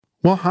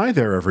Well, hi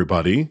there,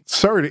 everybody.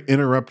 Sorry to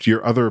interrupt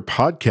your other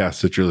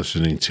podcasts that you're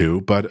listening to,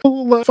 but a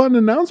little fun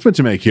announcement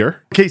to make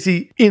here.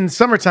 Casey, in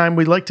summertime,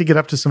 we like to get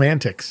up to some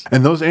antics.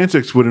 And those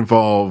antics would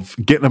involve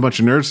getting a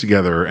bunch of nerds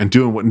together and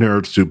doing what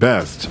nerds do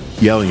best,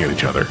 yelling at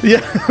each other.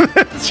 Yeah,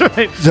 that's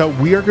right. So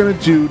we are going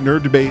to do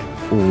Nerd Debate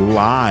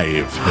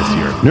live this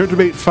year. Nerd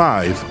Debate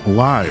 5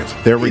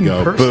 live. There we In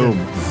go. person. Boom.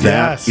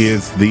 That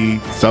is the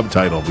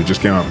subtitle. We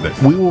just came up with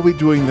it. We will be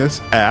doing this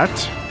at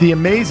The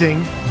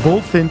amazing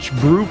Bullfinch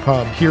Brew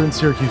Pub here in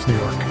Syracuse, New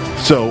York.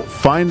 So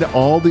find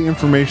all the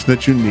information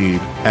that you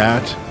need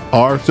at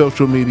our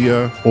social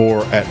media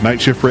or at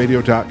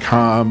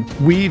nightshiftradio.com.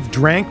 We've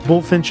drank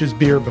Bullfinch's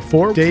beer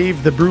before.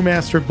 Dave, the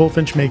brewmaster at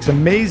Bullfinch, makes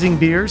amazing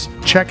beers.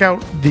 Check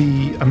out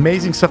the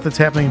amazing stuff that's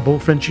happening in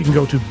Bullfinch. You can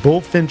go to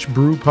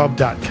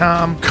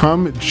bullfinchbrewpub.com.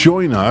 Come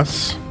join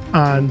us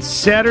on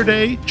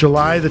Saturday,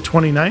 July the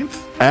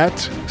 29th at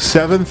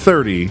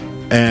 7:30.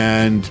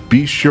 And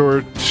be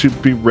sure to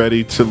be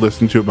ready to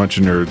listen to a bunch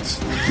of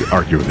nerds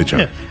argue with each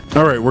other. Yeah.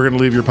 All right, we're going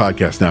to leave your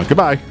podcast now.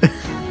 Goodbye.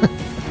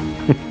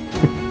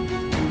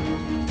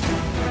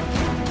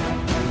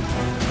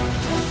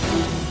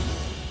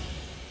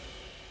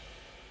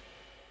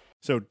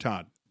 So,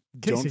 Todd,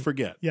 Casey, don't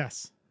forget.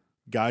 Yes.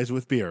 Guys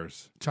with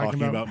beers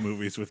talking about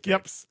movies with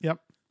capes. Yep.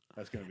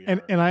 That's going to be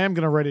and I am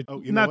going to write it. Oh,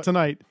 not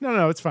tonight.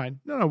 No, it's fine.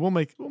 No, we'll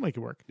make it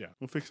work. Yeah,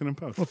 we'll fix it in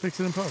post.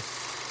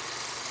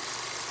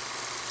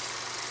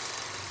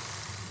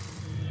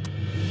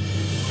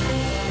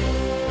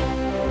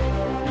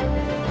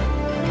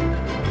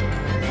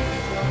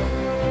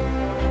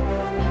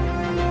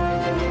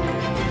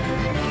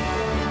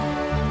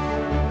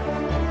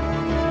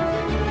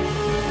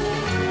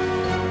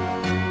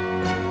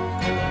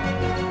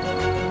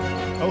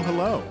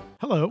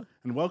 Hello.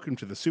 And welcome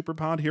to the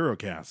Superpod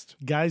HeroCast.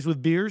 Guys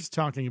with beers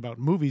talking about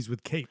movies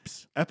with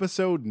capes.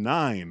 Episode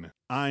 9.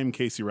 I'm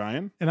Casey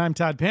Ryan. And I'm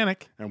Todd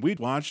Panic. And we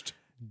watched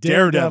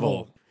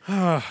Daredevil.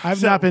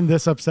 I've not been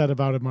this upset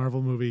about a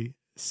Marvel movie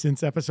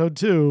since episode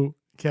 2,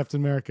 Captain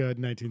America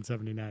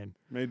 1979.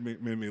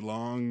 Made me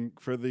long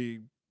for the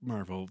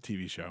Marvel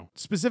TV show.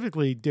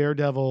 Specifically,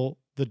 Daredevil,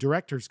 the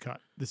director's cut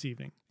this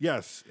evening.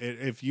 Yes.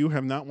 If you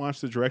have not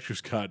watched the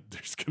director's cut,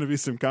 there's going to be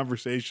some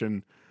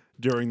conversation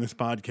during this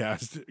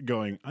podcast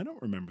going, I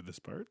don't remember this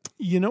part.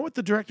 You know what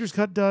the director's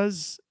cut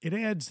does? It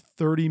adds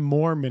 30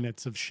 more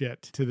minutes of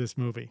shit to this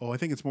movie. Oh, I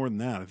think it's more than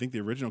that. I think the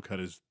original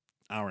cut is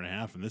hour and a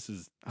half, and this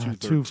is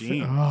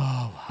 2:13.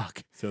 Oh,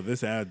 fuck. So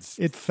this adds...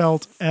 It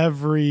felt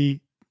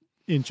every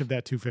inch of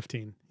that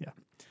 2:15. Yeah.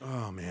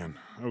 Oh, man.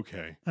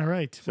 Okay. All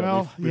right.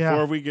 So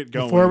before we get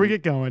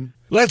going...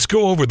 Let's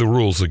go over the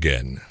rules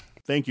again.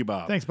 Thank you,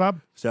 Bob. Thanks, Bob.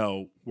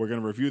 So we're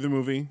going to review the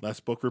movie. Less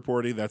book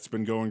reporty. That's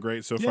been going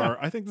great so far.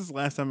 I think this is the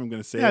last time I'm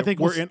going to say it. I think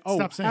we're in.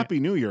 Happy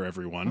it. New Year,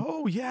 everyone.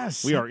 Oh,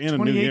 yes. We are in a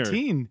new year.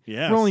 2018.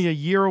 Yes. We're only a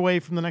year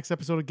away from the next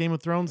episode of Game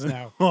of Thrones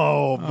now.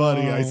 Oh,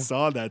 buddy. I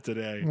saw that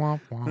today. Wah,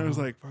 wah. And I was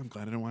like, I'm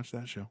glad I didn't watch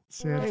that show.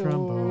 Sad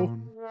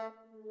trombone.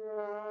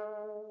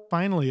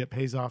 Finally, it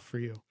pays off for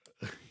you.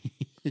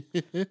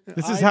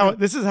 This is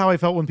how I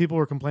felt when people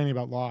were complaining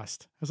about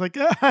Lost. I was like,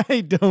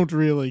 I don't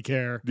really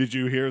care. Did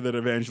you hear that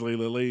Evangeline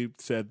Lilly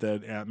said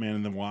that Ant-Man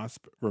and the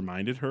Wasp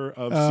reminded her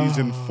of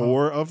season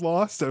 4 of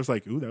Lost? I was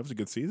like, ooh, that was a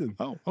good season.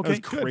 Oh, okay. That was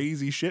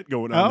crazy shit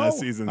going on that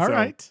season. All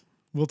right.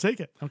 We'll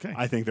take it. Okay.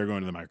 I think they're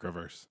going to the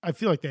microverse. I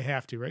feel like they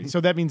have to, right? So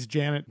that means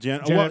Janet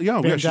Van she's Dyne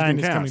been is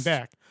coming cast.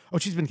 back. Oh,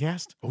 she's been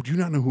cast? Oh, do you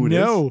not know who it is?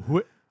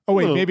 No. Oh,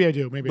 wait, maybe I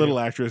do. Little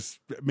actress.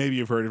 Maybe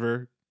you've heard of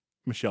her.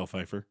 Michelle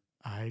Pfeiffer.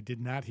 I did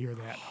not hear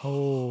that.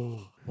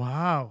 Oh,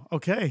 wow.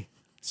 Okay.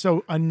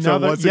 So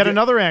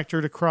another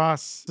actor to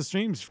cross the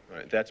streams. All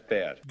right, that's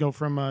bad. Go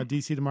from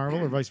DC to Marvel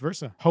or vice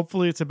versa.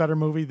 Hopefully it's a better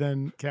movie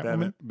than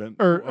Catwoman.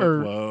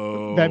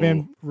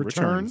 Batman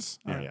Returns.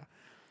 Yeah. Oh, yeah.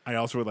 I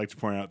also would like to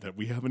point out that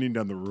we haven't even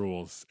done the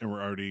rules, and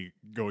we're already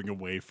going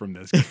away from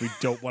this because we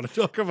don't want to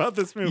talk about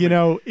this movie. You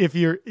know, if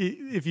you're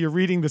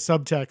reading the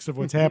subtext of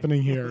what's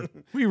happening here,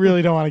 we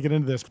really don't want to get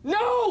into this.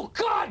 No!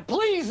 God,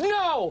 please,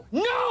 no!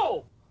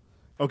 No!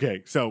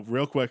 Okay, so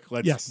real quick,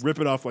 let's rip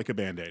it off like a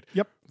Band-Aid.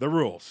 Yep. The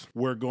rules.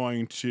 We're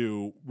going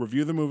to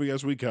review the movie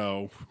as we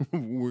go.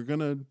 We're going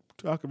to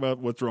talk about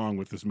what's wrong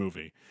with this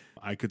movie.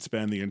 I could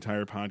spend the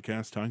entire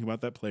podcast talking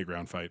about that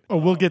playground fight. Oh,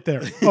 we'll get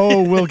there.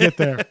 We'll get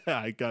there.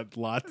 I got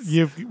lots.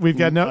 We've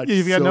got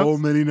so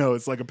many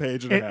notes, like a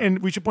page and a half. And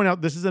we should point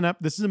out this is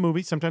a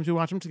movie. Sometimes we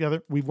watch them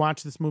together. We've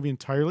watched this movie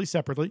entirely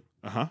separately.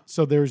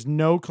 So there's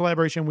no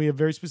collaboration. We have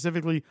very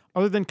specifically,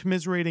 other than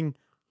commiserating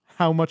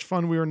how much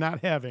fun we are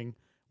not having,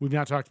 we've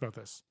not talked about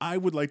this. I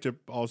would like to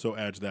also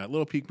add to that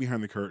little peek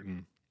behind the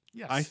curtain.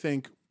 Yes. I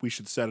think we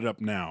should set it up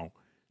now.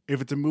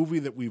 If it's a movie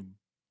that we've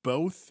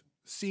both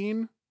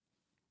seen,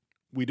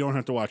 we don't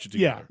have to watch it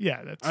together.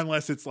 Yeah. That's...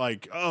 Unless it's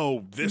like,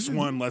 oh, this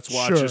one, let's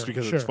watch just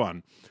because it's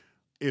fun.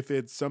 If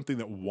it's something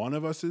that one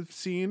of us has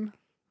seen,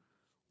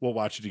 we'll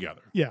watch it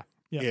together. Yeah.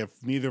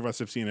 If neither of us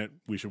have seen it,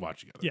 we should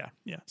watch it together.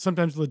 Yeah.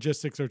 Sometimes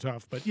logistics are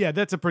tough, but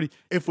that's a pretty.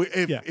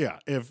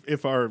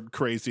 If our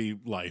crazy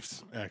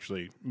lives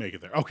actually make it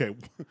there. Okay.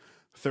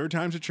 Third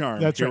time's a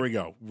charm. That's Here right. we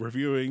go.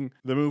 Reviewing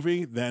the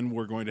movie. Then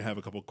we're going to have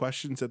a couple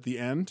questions at the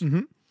end.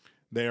 Mm-hmm.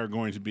 They are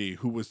going to be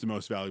who was the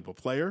most valuable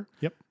player?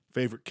 Yep.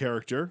 Favorite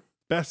character?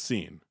 Best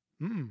scene?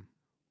 Mm.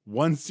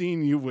 One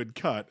scene you would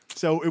cut.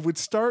 So it would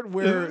start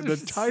where the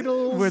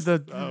titles... Where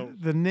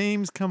the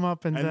names come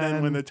up and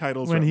then when the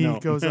titles... When he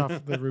goes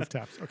off the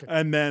rooftops. Okay.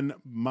 And then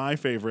my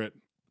favorite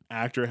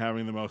actor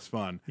having the most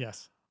fun.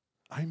 Yes.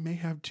 I may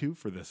have two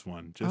for this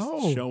one. Just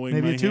showing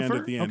maybe my a twofer? hand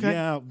at the end. Okay.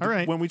 Yeah. All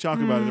right. When we talk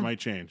about it, it might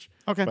change.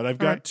 Okay. But I've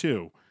got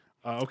two.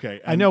 Okay.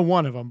 I know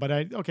one of them, but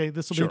this will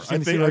be Sure.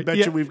 interesting to I see. bet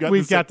you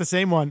we've got the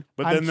same one.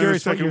 But I'm then there's a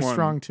curious what second your one.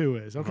 strong two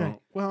is. Okay.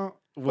 We'll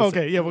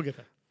Okay. see. Yeah, we'll get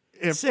that.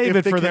 If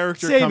the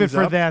character save it comes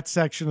for up, that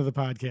section of the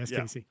podcast,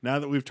 Casey. Now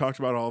that we've talked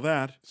about all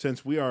that,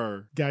 since we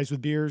are Guys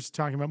with beers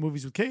talking about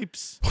movies with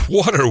capes.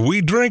 What are we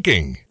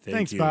drinking?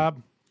 Thanks, you.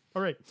 Bob.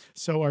 All right.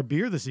 So our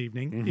beer this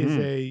evening is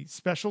a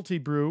specialty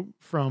brew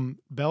from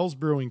Bell's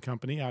Brewing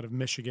Company out of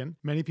Michigan.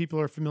 Many people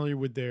are familiar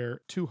with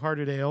their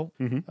Two-Hearted Ale.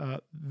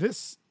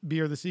 This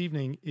beer this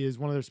evening is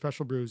one of their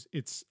special brews.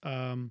 It's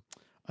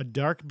a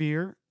dark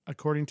beer,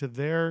 according to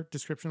their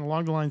description,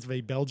 along the lines of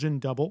a Belgian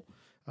double.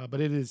 But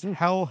it is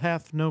Hell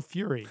Hath No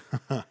Fury.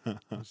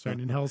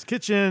 Starting in Hell's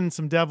Kitchen,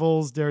 some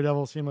devils,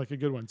 Daredevil seemed like a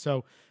good one.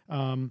 So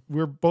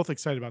we're both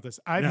excited about this.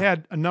 I've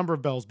had a number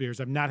of Bell's beers.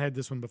 I've not had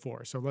this one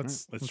before. So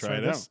let's try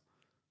it this.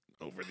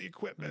 out. Over the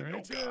equipment. All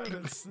right. Oh,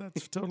 God.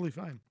 That's totally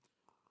fine.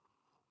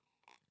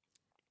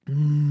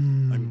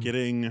 I'm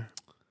getting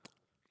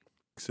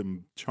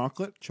some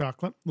chocolate.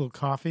 Chocolate, a little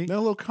coffee. No,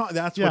 a little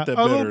that's Yeah, what the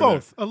a little bitter-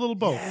 both. A little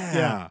both.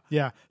 Yeah.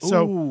 Yeah.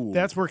 So Ooh.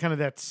 that's where kind of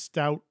that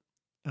stout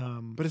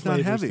But it's not flavor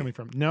is heavy. coming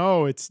from.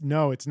 No, it's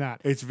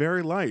not. It's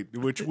very light,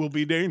 which will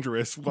be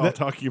dangerous while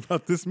talking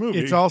about this movie.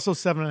 It's also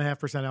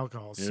 7.5%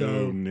 alcohol. Oh,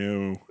 So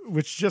no.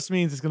 which just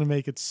means it's going to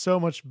make it so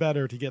much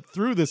better to get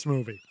through this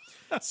movie.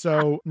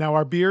 So now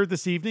our beer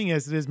this evening,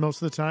 as it is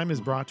most of the time, is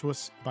brought to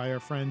us by our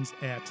friends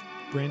at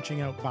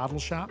Branching Out Bottle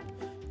Shop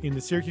in the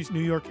Syracuse,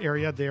 New York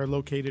area. They are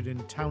located in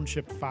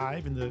Township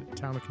 5 in the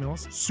town of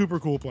Camillus. Super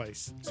cool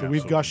place. So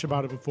we've gushed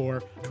about it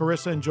before.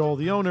 Carissa and Joel,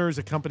 the owners,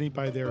 accompanied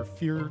by their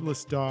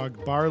fearless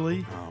dog,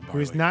 Barley, who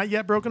has not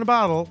yet broken a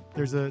bottle.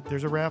 There's a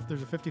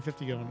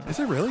 50-50 going on. Is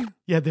it really?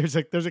 Yeah, there's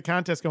a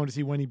contest going to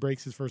see when he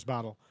breaks his first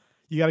bottle.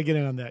 You got to get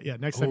in on that. Yeah,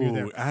 next time you're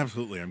there.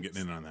 Absolutely. I'm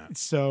getting in on that.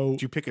 So,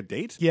 Did you pick a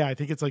date? yeah, I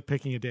think it's like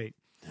picking a date.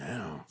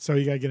 Yeah. So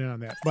you got to get in on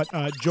that. But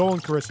Joel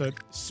and Carissa,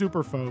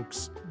 super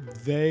folks,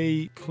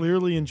 they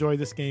clearly enjoy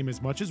this game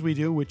as much as we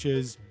do, which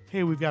is,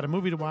 hey, we've got a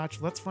movie to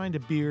watch. Let's find a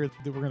beer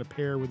that we're going to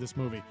pair with this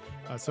movie.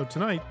 So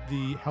tonight,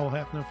 the Hell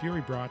Hath No Fury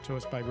brought to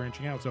us by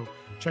Branching Out. So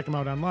check them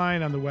out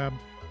online, on the web.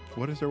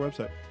 What is their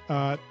website?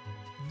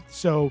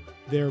 So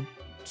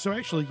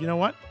actually, you know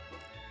what?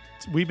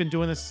 We've been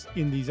doing this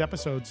in these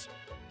episodes.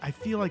 I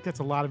feel like that's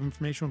a lot of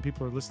information when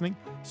people are listening.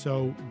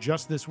 So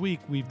just this week,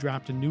 we've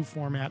dropped a new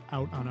format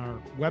out on our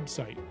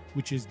website,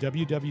 which is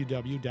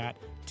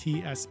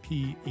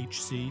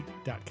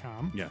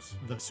www.tspHC.com. Yes.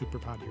 The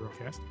Superpod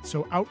Eurocast.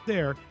 So out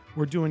there,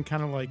 we're doing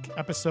kind of like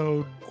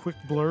episode quick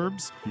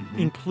blurbs,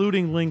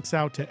 including links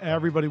out to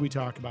everybody we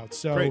talk about.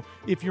 So Great.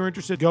 if you're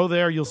interested, go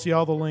there. You'll see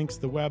all the links,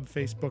 the web,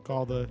 Facebook,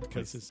 all the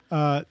places.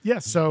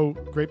 So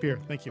great beer.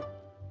 Thank you.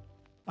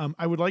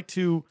 I would like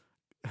to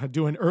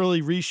do an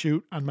early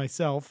reshoot on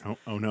myself.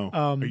 Oh no.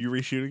 Are you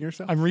reshooting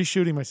yourself? I'm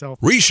reshooting myself.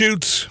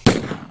 Reshoots.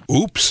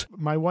 Oops.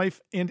 My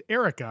wife and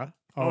Erica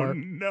are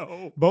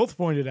no. both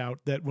pointed out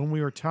that when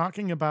we were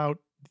talking about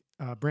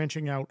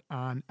branching out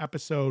on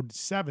episode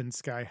 7,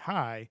 Sky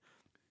High,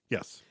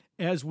 Yes.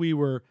 as we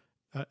were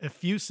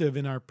effusive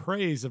in our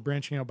praise of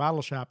Branching Out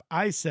Bottle Shop,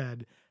 I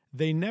said,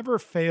 they never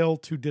fail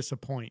to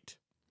disappoint.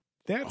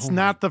 That's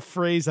not the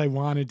phrase I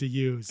wanted to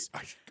use.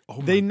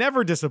 They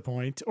never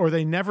disappoint, or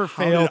they never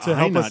fail to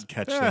help us. not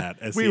catch that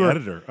as we the were-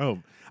 editor? Oh,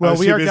 Well, I was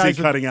we too are busy guys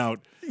with- cutting out.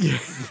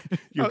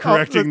 You're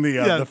correcting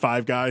the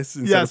 5 guys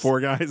instead of Yes. 4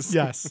 guys.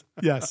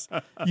 Yes.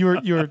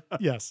 You're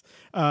yes.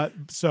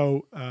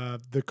 So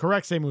the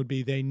correct statement would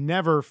be they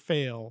never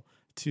fail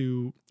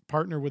to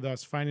partner with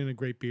us finding a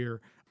great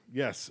beer.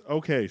 Yes.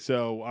 Okay.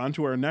 So on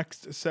to our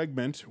next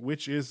segment,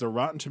 which is the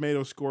Rotten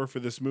Tomato score for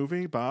this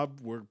movie. Bob,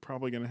 we're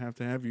probably going to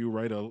have you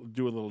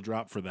do a little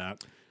drop for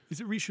that. Is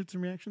it reshoots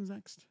and reactions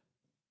next?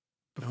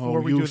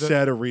 You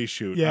said a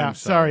reshoot. Yeah, I'm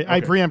sorry. I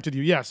Okay. preempted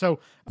you. Yeah, so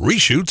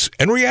Reshoots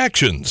and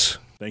reactions.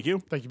 Thank you.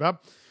 thank you,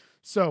 Bob.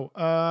 So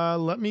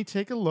let me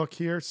take a look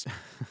here.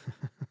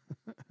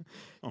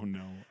 Oh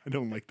no, I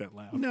don't like that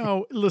laugh.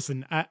 No,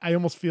 listen, I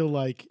almost feel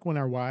like when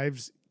our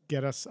wives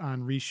get us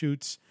on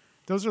reshoots,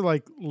 those are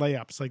like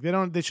layups. Like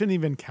they shouldn't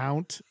even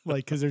count,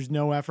 like, because there's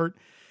no effort.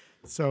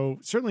 So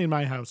certainly in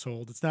my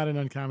household, it's not an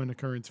uncommon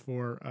occurrence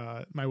for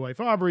my wife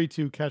Aubrey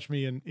to catch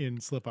me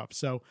in slip ups.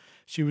 So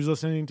she was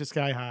listening to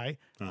Sky High,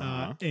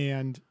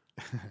 and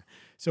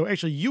so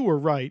actually you were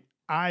right.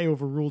 I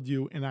overruled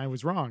you, and I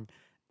was wrong.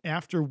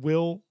 After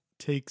Will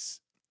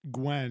takes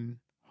Gwen,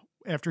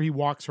 after he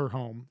walks her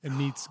home and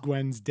meets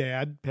Gwen's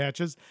dad,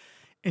 Patches,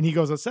 and he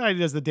goes outside,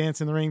 he does the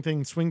dance in the ring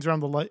thing, swings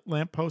around the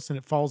lamppost, and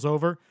it falls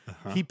over.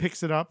 He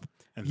picks it up.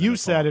 And then You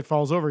said it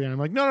falls over again. I'm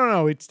like,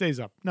 no, it stays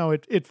up. No,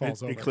 it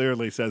falls over. It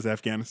clearly says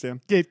Afghanistan.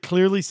 It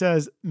clearly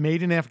says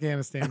 "Made in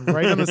Afghanistan"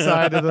 right on the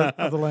side of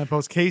the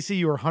lamppost. Casey,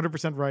 you were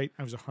 100% right.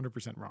 I was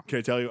 100% wrong. Can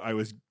I tell you,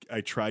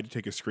 I tried to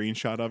take a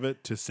screenshot of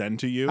it to send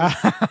to you.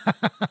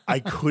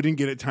 I couldn't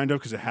get it timed up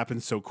because it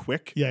happened so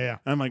quick. Yeah.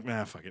 I'm like,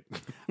 fuck it.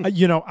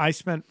 I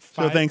spent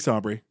 5... So thanks,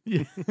 Aubrey.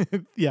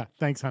 Yeah,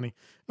 thanks, honey.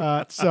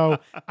 So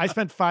I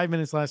spent 5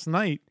 minutes last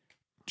night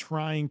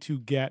trying to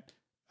get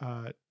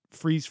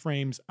freeze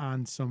frames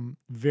on some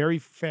very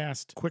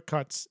fast quick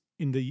cuts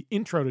in the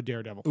intro to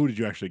Daredevil. Oh, did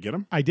you actually get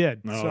them? I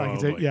did. Oh, so I can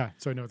say, boy. yeah,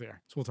 so I know what they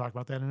are. So we'll talk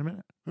about that in a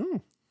minute.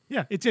 Oh.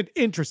 Yeah, it's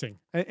interesting.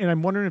 And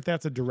I'm wondering if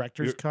that's a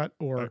director's cut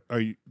or...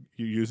 Are you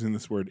using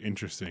this word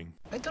interesting?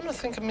 I don't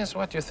think it means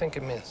what you think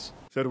it means.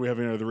 So do we have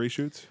any other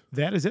reshoots?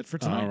 That is it for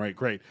tonight. All right,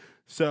 great.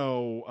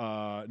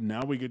 So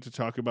now we get to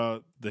talk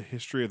about the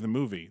history of the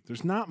movie.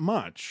 There's not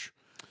much.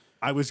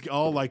 I was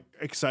all like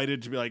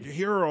excited to be like,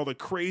 here are all the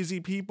crazy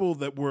people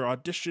that were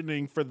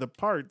auditioning for the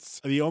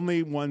parts. The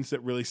only ones that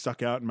really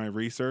stuck out in my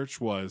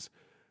research was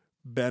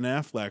Ben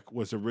Affleck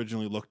was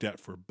originally looked at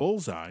for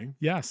Bullseye.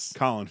 Yes.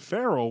 Colin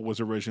Farrell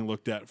was originally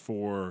looked at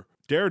for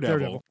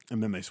Daredevil.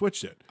 And then they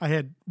switched it. I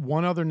had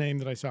one other name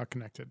that I saw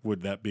connected.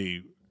 Would that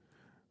be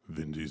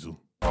Vin Diesel?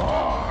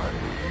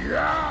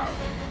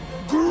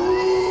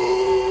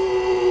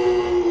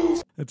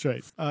 That's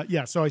right.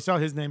 Yeah, so I saw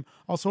his name.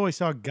 Also, I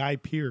saw Guy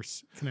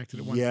Pearce connected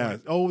at one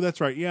point. Oh,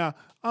 that's right. Yeah.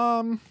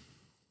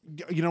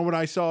 You know what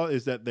I saw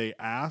is that they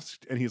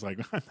asked, and he's like,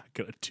 I'm not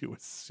going to do a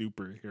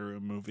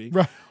superhero movie.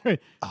 Right.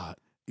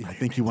 I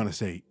think you want to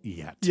say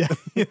yet. Yeah,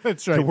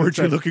 that's right. The word That's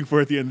you're right. looking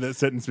for at the end of that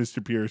sentence,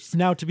 Mr. Pierce.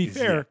 Now, to be is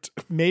fair, yet.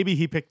 maybe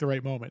he picked the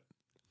right moment.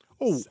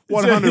 Oh,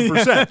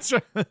 100%. That's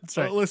right. That's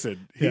right.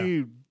 Listen, Yeah.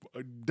 he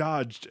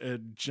dodged a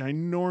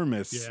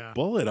ginormous Yeah.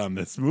 bullet on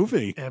this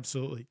movie.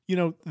 Absolutely. You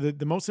know,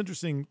 the most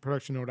interesting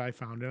production note I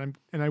found, and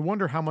I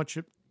wonder how much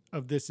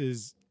of this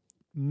is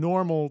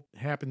normal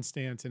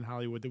happenstance in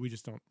Hollywood that we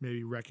just don't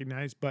maybe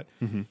recognize. But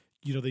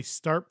you know, they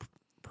start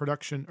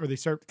production, or they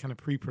start kind of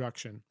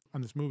pre-production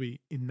on this movie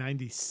in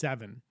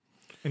 '97,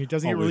 and it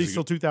doesn't get Always released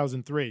till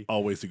 2003.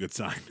 Always a good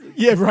sign.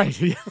 Yeah, right.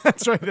 Yeah,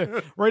 that's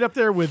right. Right up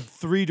there with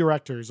 3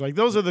 directors. Like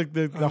those are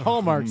the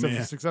hallmarks of man.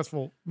 the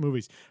successful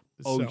movies.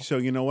 So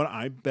you know what?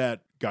 I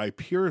bet Guy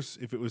Pearce,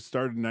 if it was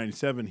started in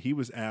 '97, he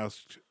was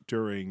asked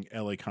during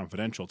LA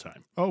Confidential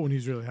time. Oh, when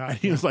he's really hot.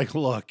 He was like,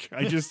 look,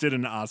 I just did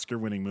an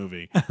Oscar-winning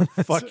movie.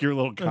 Fuck your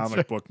little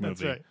comic book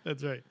movie.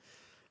 That's right.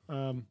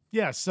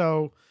 Yeah,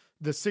 so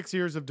the 6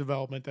 years of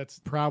development, that's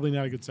probably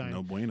not a good sign.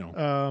 No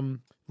bueno.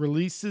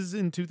 Releases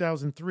in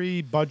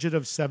 2003, budget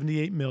of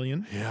 $78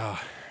 million. Yeah.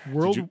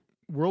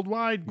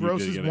 Worldwide You did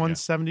grosses get it, yeah.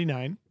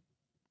 179.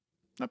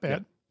 Not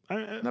bad.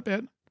 Not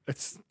bad.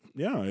 It's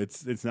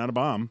not a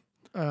bomb.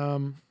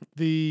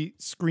 The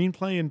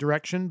screenplay and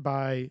direction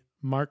by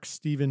Mark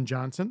Steven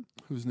Johnson.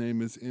 Whose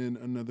name is in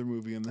another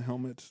movie in the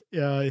helmet?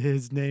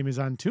 His name is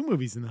on 2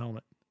 movies in the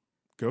helmet.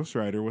 Ghost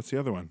Rider. What's the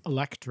other one?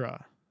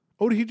 Elektra.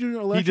 Oh, did he do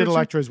Elektra? He did too?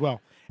 Elektra as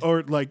well.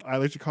 Or like I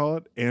like to call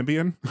it,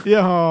 Ambien.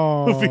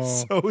 Yeah.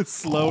 Movie's so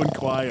slow and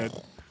quiet.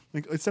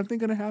 Like, is something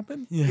going to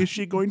happen? Yeah. Is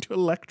she going to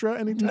Elektra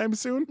anytime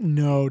soon?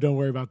 No, don't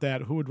worry about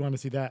that. Who would want to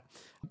see that?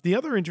 The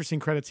other interesting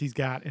credits he's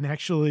got, and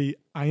actually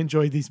I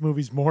enjoyed these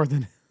movies more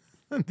than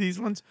these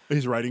ones.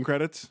 His writing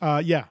credits?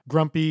 Yeah,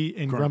 Grumpy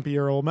and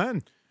Grumpier Old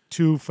Men.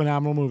 2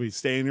 phenomenal movies.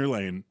 Stay in your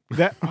lane.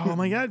 Oh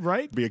my God,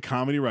 right? Be a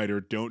comedy writer.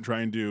 Don't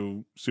try and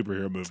do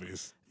superhero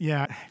movies.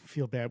 Yeah, I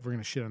feel bad. We're going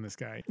to shit on this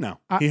guy. No,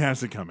 he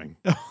has it coming.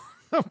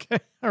 Okay,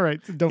 all right.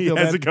 Don't He feel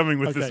has bad. it coming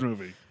with Okay. this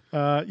movie.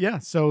 Yeah,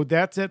 so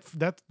that's it.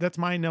 That's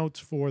my notes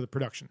for the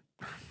production.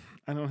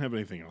 I don't have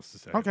anything else to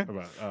say Okay.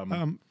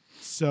 about.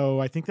 So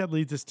I think that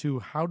leads us to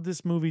how did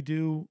this movie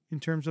do in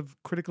terms of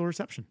critical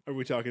reception? Are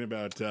we talking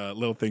about a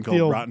little thing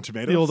called Rotten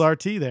Tomatoes? The old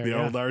RT there. The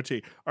yeah. old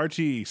RT.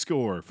 RT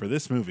score for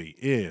this movie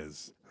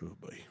is, oh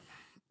boy,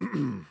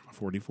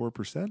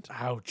 44%?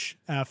 Ouch.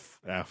 F.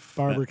 F.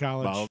 Barber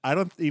College. Well, I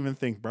don't even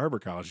think Barber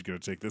College is going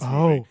to take this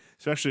Oh. movie,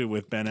 especially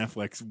with Ben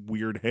Affleck's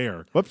weird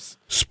hair. Whoops.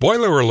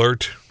 Spoiler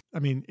alert. I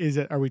mean,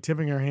 are we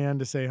tipping our hand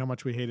to say how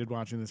much we hated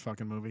watching this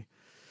fucking movie?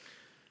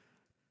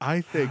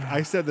 I think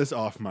I said this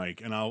off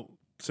mic, and I'll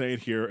say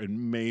it here,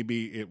 and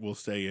maybe it will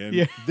stay in.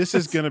 Yeah. This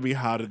is going to be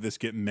how did this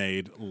get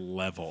made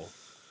level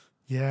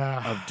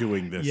Yeah. of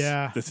doing this.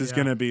 Yeah. This is Yeah.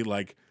 going to be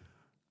like,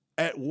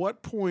 at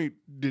what point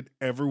did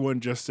everyone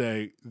just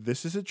say,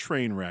 this is a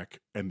train wreck,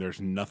 and there's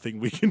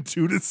nothing we can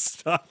do to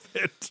stop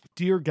it?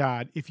 Dear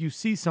God, if you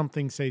see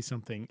something, say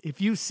something.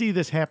 If you see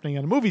this happening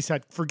on a movie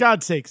set, for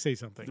God's sake, say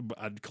something.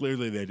 But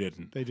clearly they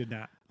didn't. They did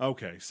not.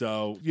 Okay,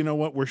 so you know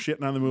what? We're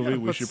shitting on the movie. Yeah,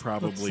 we should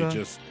probably let's,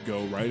 just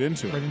go right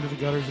into Right it. into the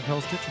gutters of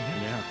Hell's Kitchen.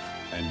 Yeah. Yeah.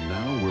 And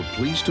now we're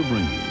pleased to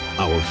bring you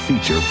our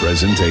feature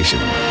presentation.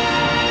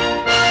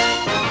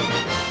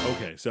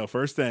 Okay, so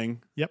first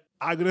thing, Yep.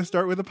 I'm going to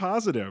start with a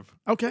positive.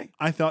 Okay.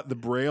 I thought the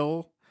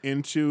braille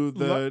into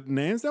the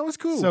names, that was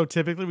cool. So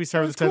typically we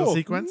start with the That was title cool.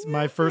 sequence.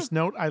 My first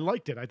note, I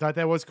liked it. I thought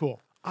that was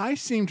cool. I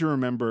seem to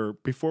remember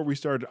before we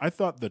started, I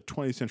thought the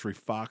 20th Century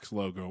Fox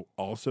logo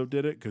also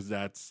did it because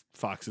that's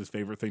Fox's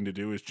favorite thing to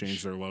do is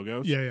change their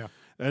logos. Yeah.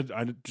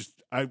 And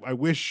I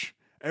wish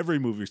every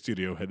movie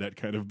studio had that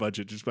kind of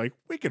budget. Just like,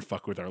 we could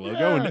fuck with our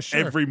logo in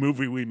every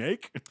movie we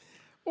make.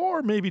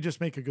 Or maybe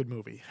just make a good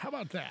movie. How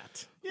about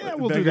that? Yeah,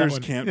 we'll Beggars do that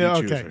one.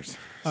 can't be choosers.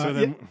 So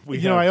then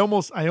I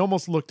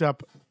almost looked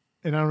up,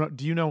 and I don't know.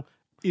 Do you know?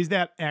 Is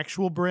that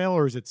actual Braille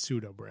or is it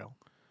pseudo Braille?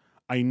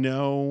 I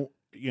know.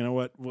 You know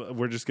what?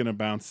 We're just going to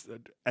bounce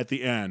at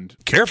the end.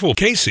 Careful,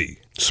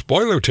 Casey.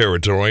 Spoiler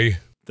territory.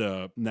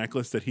 The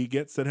necklace that he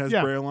gets that has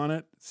Braille on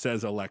it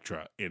says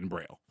Electra in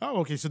Braille.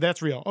 Oh, okay. So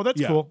that's real. Oh,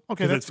 that's cool.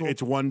 Okay, that's cool.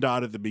 It's one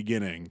dot at the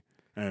beginning,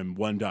 and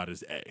one dot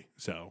is A.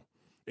 So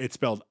it's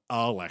spelled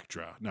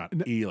Electra, not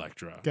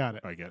Electra. Got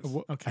it. I guess.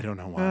 Okay. I don't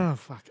know why. Oh,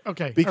 fuck.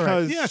 Okay.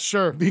 Because yeah,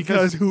 sure.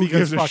 Because who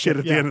gives a shit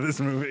at the yeah. end of this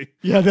movie?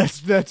 Yeah,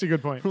 that's a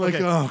good point. Like,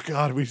 okay. oh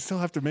god, we still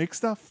have to make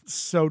stuff.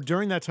 So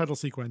during that title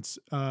sequence,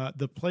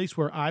 the place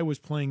where I was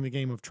playing the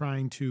game of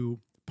trying to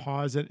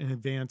pause it and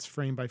advance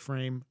frame by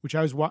frame, which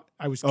I was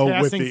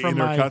casting with the from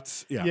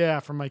intercuts? my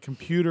from my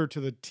computer to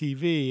the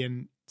TV,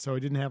 and so I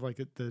didn't have like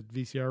the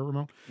VCR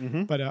remote,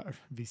 but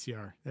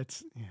VCR.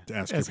 That's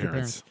Ask your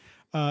parents.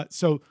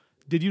 So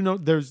did you know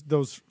there's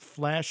those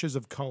flashes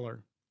of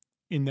color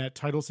in that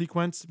title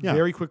sequence? Yeah.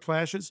 Very quick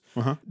flashes.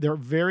 There are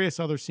various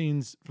other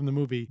scenes from the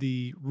movie.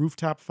 The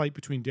rooftop fight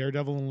between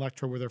Daredevil and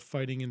Elektra where they're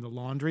fighting in the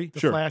laundry.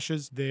 The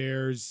flashes.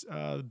 There's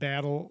the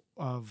battle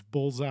of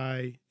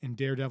Bullseye and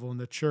Daredevil in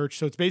the church.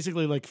 So it's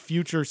basically like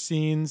future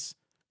scenes.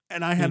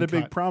 And I had a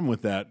big problem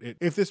with that.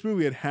 If this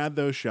movie had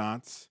those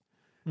shots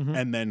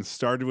and then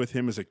started with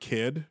him as a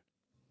kid,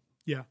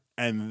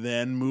 and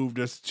then moved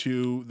us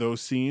to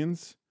those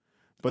scenes,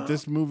 but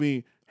this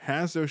movie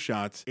has those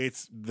shots.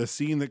 It's the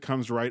scene that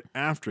comes right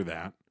after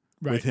that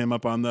with him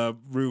up on the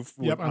roof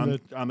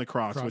on the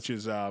cross, which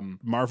is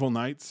Marvel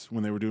Knights,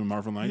 when they were doing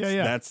Marvel Knights.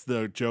 Yeah. That's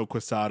the Joe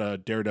Quesada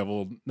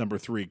Daredevil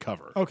 #3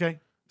 cover. Okay.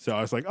 So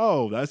I was like,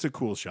 oh, that's a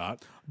cool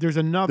shot. There's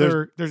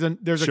another, there's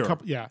a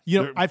couple. Yeah.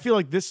 You know, I feel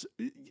like this,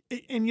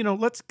 and you know,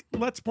 let's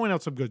point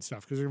out some good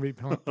stuff because we're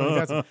going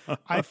to be,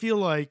 I feel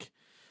like,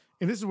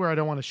 and this is where I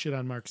don't want to shit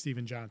on Mark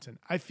Steven Johnson.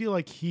 I feel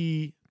like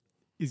he's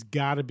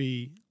got to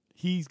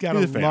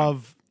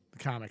love the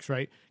comics,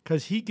 right?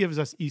 Because he gives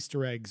us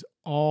Easter eggs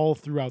all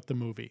throughout the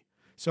movie.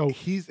 So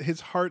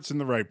his heart's in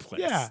the right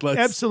place. Yeah,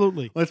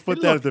 absolutely. Let's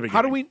put that at the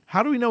beginning.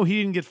 How do we know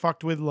he didn't get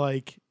fucked with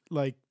like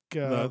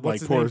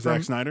poor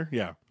Zack Snyder?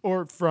 Yeah.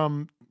 Or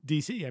from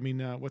DC. I mean,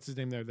 what's his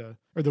name there?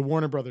 The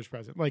Warner Brothers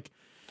president. Like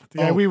the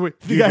guy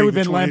we've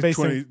been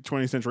lambasting.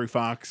 20th Century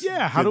Fox.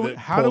 Yeah. How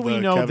do we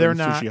know Kevin they're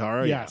not?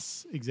 Tsuchihara?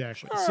 Yes,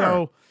 exactly.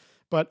 So.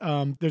 But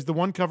there's the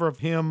one cover of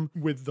him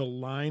with the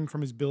line from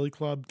his Billy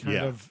Club kind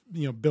of,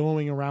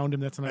 billowing around him.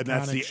 That's an iconic shot.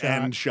 And that's the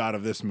end shot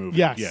of this movie.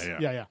 Yes.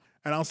 Yeah.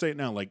 And I'll say it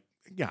now,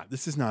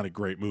 this is not a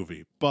great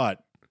movie,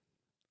 but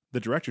the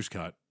director's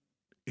cut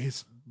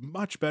is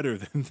much better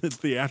than the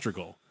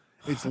theatrical.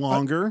 It's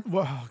longer.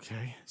 Well,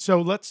 okay.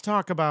 So let's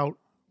talk about...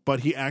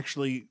 But he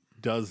actually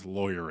does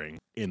lawyering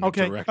in the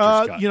director's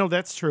cut.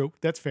 That's true.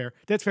 That's fair.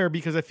 That's fair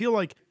because I feel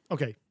like...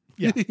 Okay.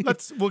 Yeah.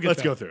 Let's go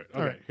through it. Okay.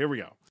 All right. Here we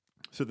go.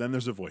 So then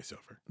there's a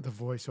voiceover. The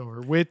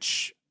voiceover,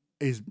 which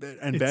is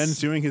Ben's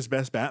doing his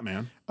best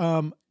Batman.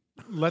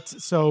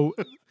 So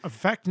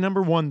effect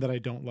number one that I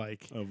don't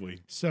like. Oh boy.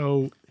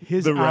 So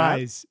his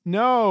eyes. Rat?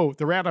 No,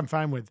 the rat I'm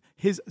fine with.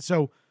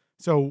 So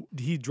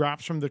he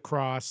drops from the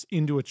cross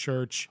into a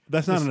church.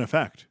 That's not an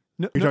effect.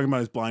 You're talking about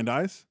his blind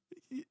eyes?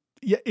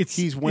 Yeah,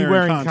 he's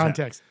wearing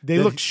contacts. They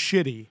look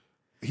shitty.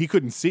 He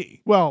couldn't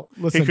see. Well,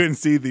 listen. He couldn't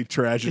see the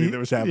tragedy that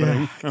was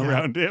happening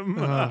around him.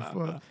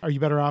 Are you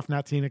better off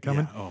not seeing it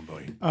coming? Yeah. Oh,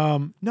 boy.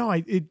 No,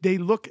 they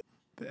look...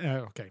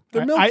 okay.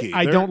 They're milky.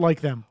 I don't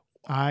like them.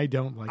 I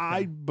don't like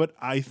them. But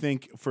I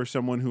think for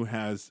someone who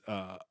has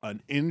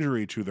an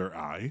injury to their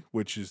eye,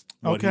 which is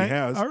what he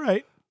has... All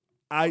right.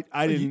 I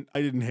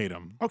didn't hate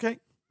him. Okay.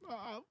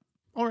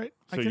 All right.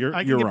 So I can you're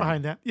get wrong.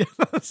 behind that. Yeah,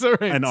 that's all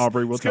right. And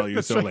Aubrey will tell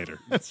you so right. later.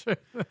 That's right.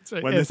 That's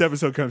right. When this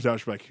episode comes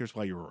out, she'll be like, here's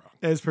why you were wrong.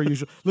 As per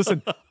usual.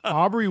 Listen,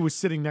 Aubrey was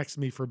sitting next to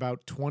me for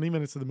about 20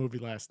 minutes of the movie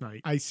last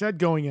night. I said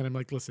going in, I'm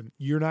like, listen,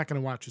 you're not going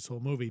to watch this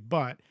whole movie.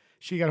 But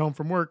she got home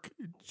from work.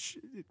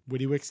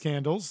 Witty Wicks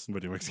Candles.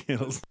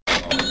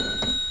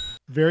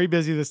 Very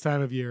busy this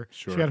time of year.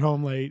 Sure. She got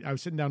home late. I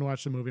was sitting down to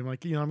watch the movie. I'm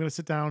like, I'm going to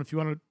sit down. If you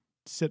want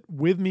to sit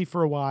with me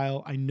for a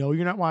while, I know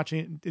you're not watching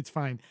it. It's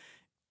fine.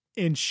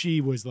 And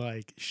she was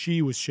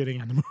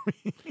shitting on the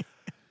movie.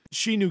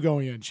 She knew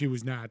going in she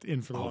was not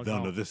in for the long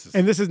haul. This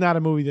is not a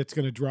movie that's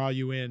going to draw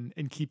you in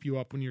and keep you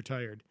up when you're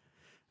tired.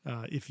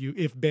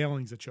 If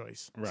bailing's a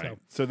choice, right?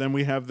 So then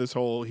we have this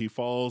whole he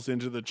falls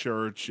into the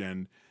church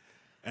and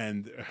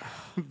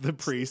the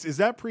priest. Is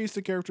that priest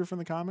a character from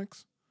the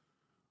comics?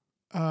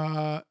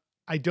 I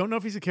don't know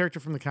if he's a character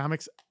from the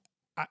comics.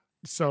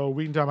 So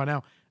we can talk about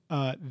now.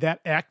 That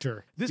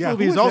actor. This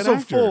movie is also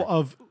full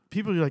of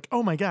people who are like,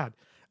 oh my god.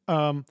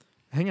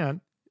 Hang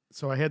on.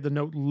 So I had the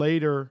note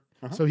later.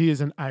 So he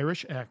is an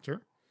Irish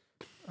actor,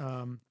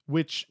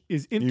 which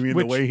is... You mean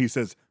the way he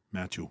says,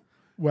 Matthew?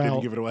 Well,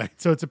 Didn't give it away.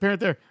 So it's apparent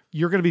there.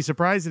 You're going to be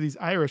surprised that he's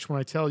Irish when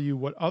I tell you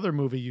what other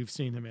movie you've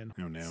seen him in.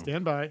 Oh, no.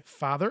 Stand by.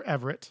 Father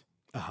Everett.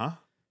 Uh-huh.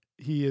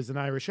 He is an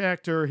Irish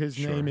actor. His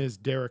name is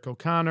Derek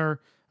O'Connor.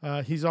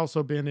 He's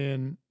also been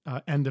in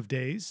End of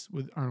Days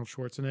with Arnold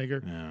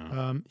Schwarzenegger.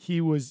 Yeah.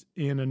 He was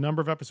in a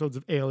number of episodes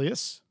of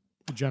Alias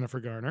with Jennifer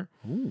Garner.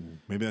 Ooh,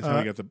 maybe that's how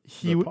he got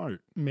the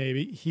part.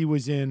 Maybe. He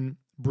was in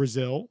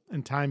Brazil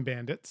and Time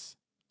Bandits.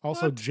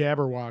 Also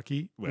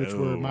Jabberwocky, which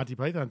were Monty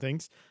Python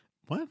things.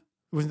 What?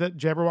 Wasn't that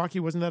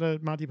Jabberwocky? Wasn't that a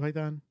Monty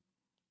Python?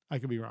 I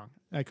could be wrong.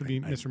 I could be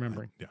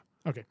misremembering. Yeah.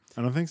 Okay.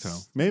 I don't think so.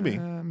 Maybe.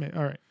 All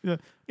right.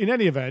 In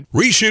any event.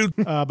 Reshoot.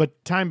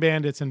 But Time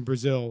Bandits in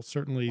Brazil,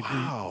 certainly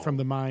from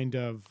the mind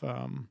of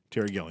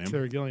Terry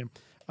Gilliam.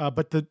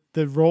 But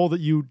the role that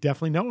you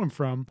definitely know him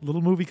from, a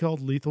little movie called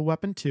Lethal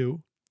Weapon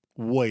 2.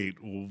 Wait,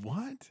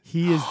 what?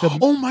 He is the...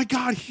 Oh my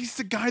God, he's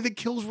the guy that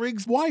kills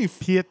Riggs' wife.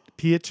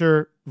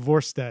 Pieter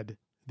Vorsted.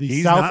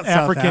 He's South not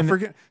African. South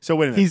African? So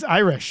wait a minute. He's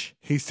Irish.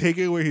 He's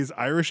taking away his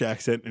Irish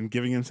accent and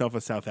giving himself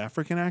a South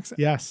African accent?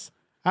 Yes.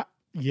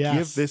 Yes.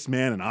 Give this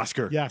man an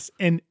Oscar. Yes.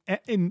 And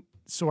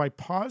so I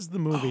paused the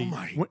movie. Oh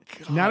my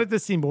God. Not at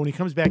this scene, but when he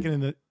comes back in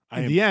the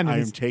end. I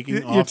am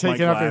taking off my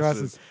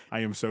glasses.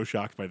 I am so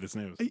shocked by this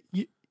news.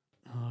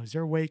 Is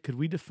there a way? Could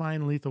we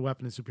define Lethal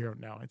Weapon as superhero?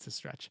 No, it's a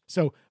stretch.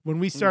 So when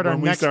we start our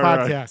next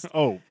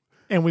podcast,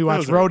 and we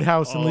watch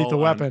Roadhouse and Lethal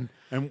Weapon,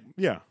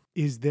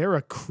 is there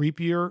a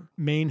creepier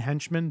main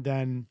henchman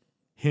than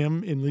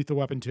him in Lethal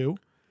Weapon 2?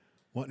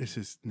 What is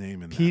his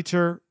name in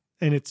Peter,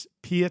 and it's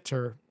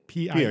Pieter,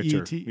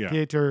 P-I-E-T,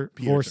 Pieter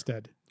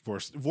Vorsted.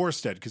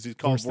 Vorsted, because he's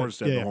called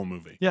Vorsted the whole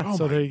movie. Yeah,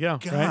 so there you go.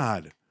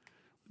 God. Right?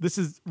 This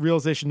is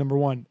realization number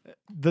one.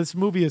 This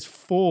movie is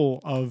full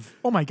of,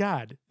 oh my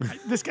God,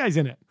 this guy's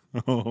in it.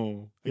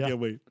 Oh, I can't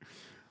wait.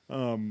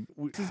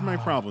 This is my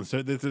problem.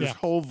 So there's this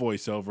whole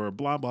voiceover,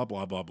 blah, blah,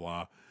 blah, blah,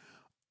 blah.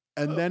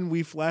 And then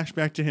we flash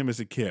back to him as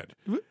a kid.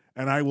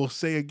 And I will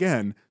say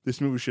again,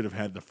 this movie should have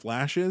had the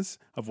flashes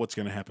of what's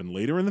going to happen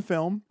later in the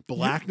film,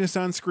 blackness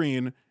on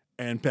screen,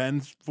 and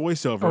Ben's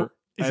voiceover.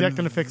 Is that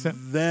going to fix it?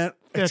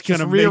 It's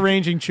just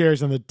rearranging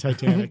chairs on the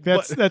Titanic.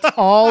 That's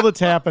all that's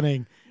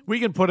happening. We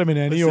can put them in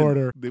any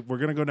order. We're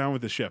going to go down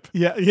with the ship.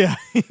 Yeah,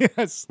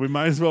 yes. We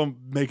might as well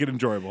make it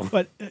enjoyable.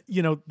 But,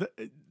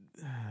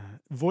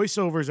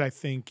 voiceovers, I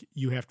think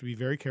you have to be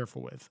very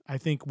careful with. I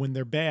think when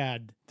they're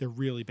bad, they're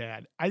really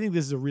bad. I think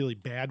this is a really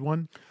bad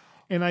one.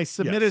 And I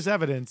submit as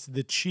evidence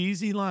the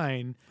cheesy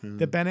line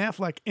that Ben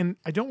Affleck, and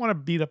I don't want to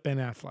beat up Ben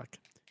Affleck.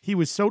 He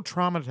was so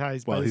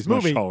traumatized by this movie. Well,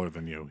 he's much taller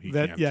than you. He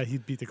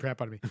beat the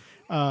crap out of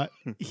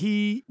me.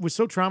 He was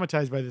so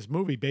traumatized by this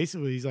movie.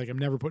 Basically, he's like, I'm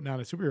never putting on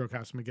a superhero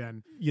costume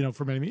again,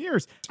 for many, many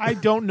years. I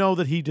don't know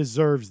that he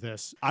deserves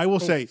this. I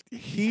will say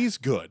he's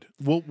good.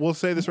 We'll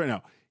say this right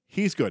now.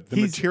 He's good. The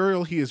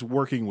material he is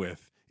working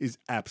with is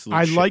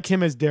absolutely shit. Like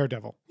him as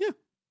Daredevil. Yeah.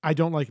 I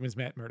don't like him as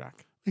Matt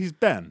Murdock. He's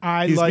Ben.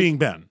 He's being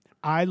Ben.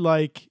 I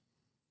like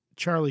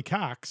Charlie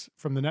Cox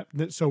from the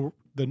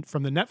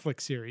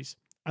Netflix series.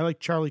 I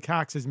like Charlie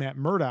Cox as Matt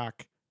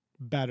Murdock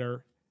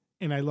better,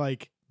 and I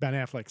like Ben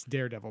Affleck's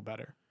Daredevil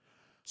better.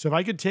 So if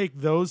I could take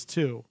those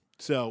two.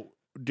 So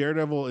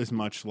Daredevil is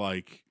much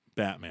like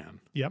Batman.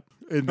 Yep.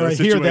 I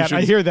hear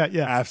that.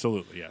 Yeah.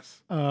 Absolutely.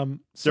 Yes. Cheesy.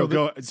 So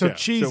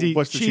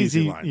what's the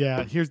cheesy line?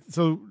 Yeah. Here's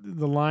the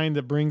line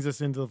that brings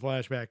us into the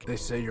flashback. They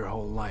say your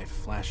whole life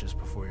flashes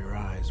before your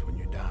eyes when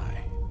you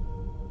die.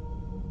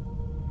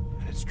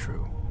 And it's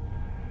true.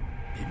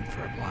 Even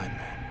for a blind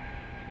man.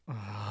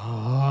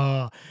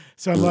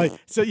 So I'm like,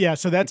 so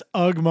that's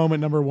Ugg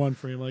moment number one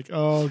for me. I'm like,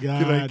 oh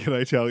God. Can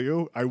I tell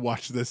you? I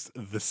watched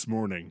this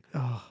morning.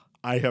 Oh.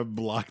 I have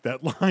blocked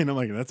that line. I'm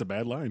like, that's a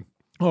bad line.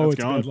 Oh,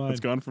 it's gone. A bad line. It's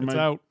gone from it's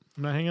out.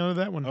 I'm not hanging on to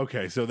that one.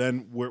 Okay, so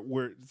then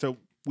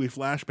we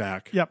flash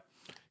back. Yep.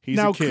 He's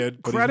a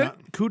kid.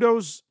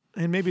 Kudos,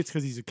 and maybe it's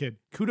because he's a kid.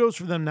 Kudos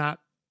for them not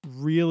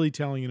really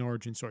telling an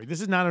origin story.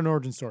 This is not an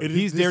origin story.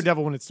 He's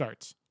Daredevil when it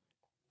starts.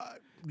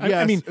 Yes,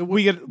 I mean,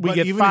 we get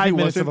 5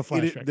 minutes of a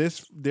flashback.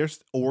 This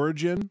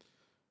origin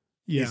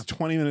is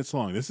 20 minutes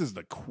long. This is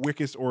the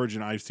quickest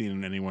origin I've seen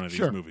in any one of these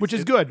movies. Which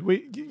is good.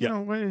 We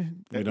don't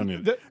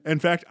need it. In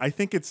fact, I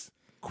think it's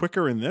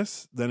quicker in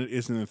this than it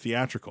is in the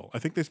theatrical. I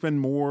think they spend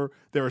more.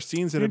 There are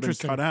scenes that have been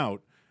cut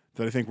out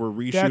that I think were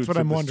reshoots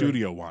that the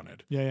studio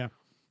wanted. Yeah.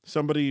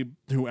 Somebody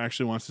who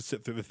actually wants to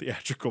sit through the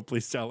theatrical,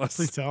 please tell us.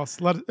 Please tell us.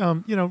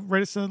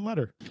 Write us a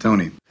letter.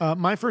 Tony.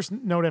 My first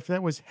note after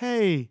that was,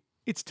 hey,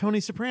 it's Tony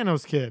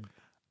Soprano's kid.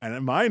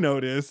 And my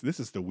note is, this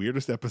is the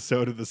weirdest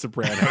episode of The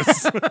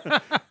Sopranos.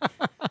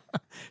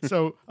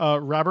 So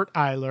Robert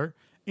Eiler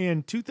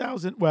in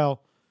 2000,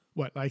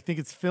 I think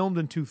it's filmed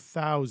in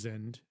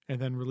 2000 and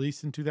then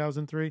released in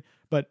 2003.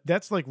 But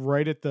that's like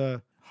right at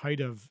the height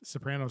of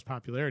Sopranos'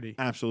 popularity.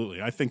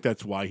 Absolutely. I think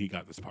that's why he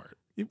got this part.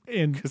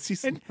 Because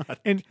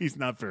he's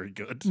not very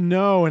good.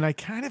 No, and I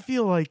kind of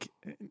feel like,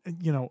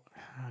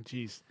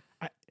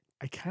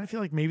 I kind of feel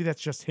like maybe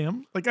that's just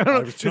him. Like, I don't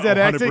know. Is that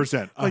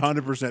 100%.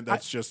 100%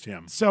 that's just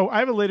him. So I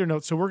have a later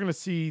note. So we're going to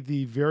see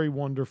the very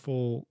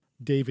wonderful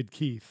David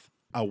Keith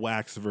a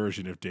wax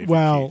version of David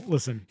Keith.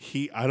 Listen.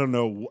 I don't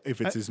know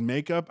if it's his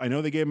makeup. I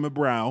know they gave him a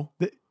brow.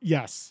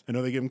 Yes. I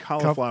know they gave him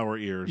cauliflower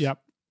ears. Yep.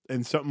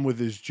 And something with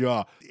his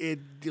jaw.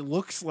 It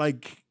looks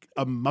like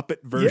a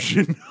Muppet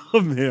version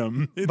of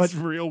him. It's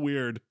real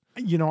weird.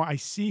 I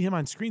see him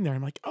on screen there.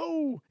 I'm like,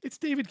 oh, it's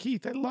David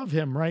Keith. I love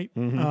him, right?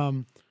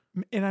 Mm-hmm.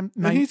 And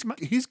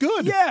he's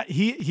good. Yeah,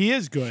 he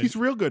is good. He's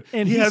real good.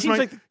 And he has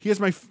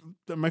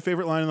my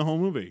favorite line in the whole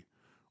movie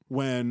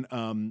when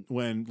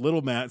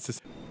little Matt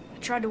says, I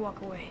tried to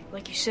walk away,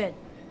 like you said,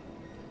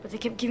 but they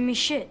kept giving me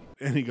shit.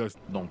 and he goes,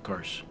 Don't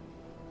curse.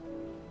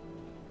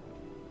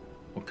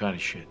 What kind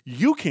of shit?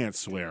 "You can't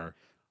swear,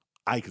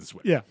 I can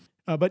swear." Yeah.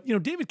 But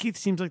David Keith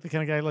seems like the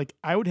kind of guy, like,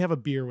 I would have a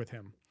beer with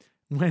him.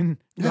 When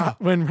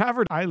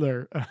Robert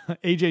Eiler,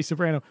 AJ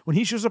Soprano, when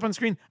he shows up on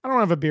screen, I don't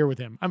have a beer with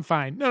him. I'm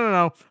fine.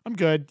 No, I'm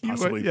good.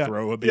 Possibly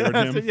throw a beer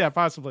at him. Yeah,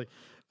 possibly.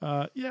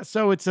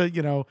 So it's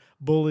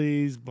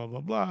bullies, blah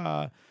blah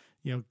blah.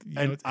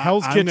 It's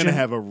Hell's Kitchen. I'm going to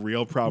have a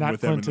real problem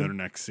with them in their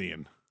next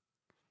scene.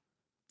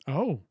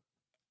 Oh.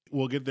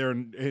 We'll get there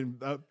in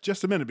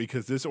just a minute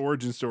because this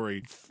origin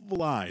story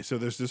flies. So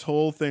there's this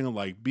whole thing of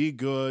like, be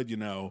good,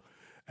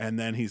 and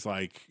then he's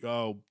like,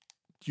 "Oh,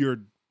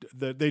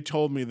 they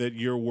told me that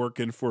you're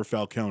working for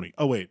Falcone."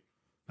 Oh wait,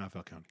 not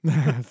Falcone.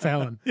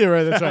 Fallon. Yeah,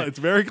 right. That's right. It's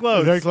very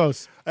close. Very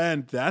close.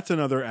 And that's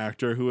another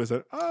actor who is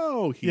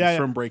he's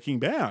from Breaking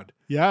Bad.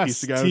 Yes,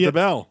 he's the guy with the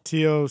bell.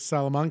 Tio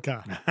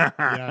Salamanca.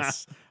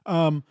 Yes.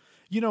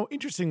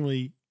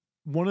 Interestingly,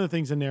 one of the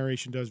things the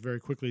narration does very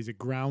quickly is it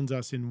grounds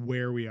us in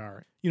where we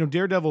are.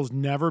 Daredevil's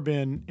never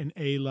been an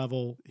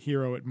A-level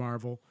hero at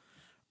Marvel.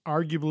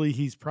 Arguably,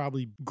 he's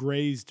probably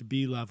grazed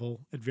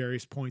B-level at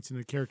various points in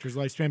the character's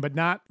lifespan, but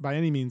not by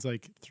any means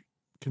like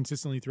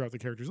consistently throughout the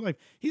character's life.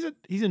 He's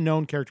a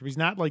known character, but he's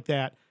not like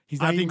that.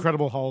 He's not the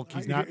Incredible Hulk.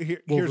 He's not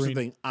Wolverine. Here's the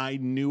thing. I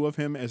knew of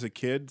him as a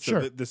kid, so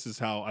Sure. this is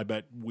how I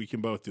bet we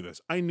can both do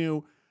this. I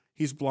knew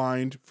he's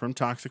blind from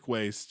toxic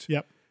waste.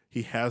 Yep.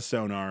 He has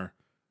sonar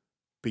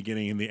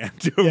beginning and the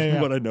end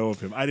of what I know of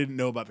him. I didn't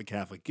know about the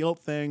Catholic guilt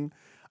thing.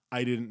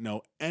 I didn't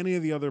know any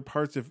of the other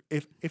parts.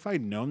 If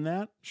I'd known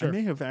that, Sure. I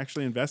may have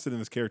actually invested in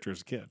this character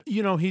as a kid.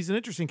 He's an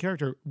interesting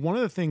character. One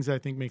of the things I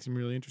think makes him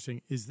really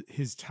interesting is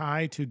his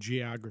tie to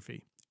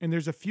geography. And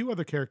there's a few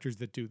other characters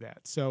that do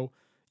that. So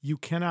you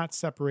cannot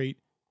separate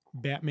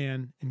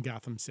Batman and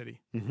Gotham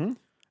City. Mm-hmm.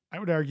 I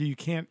would argue you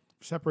can't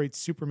separate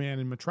Superman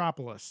and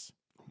Metropolis.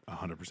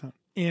 100%.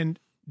 And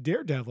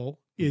Daredevil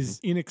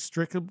is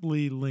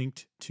inextricably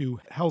linked to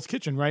Hell's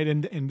Kitchen, right?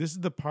 And this is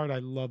the part I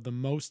love the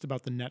most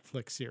about the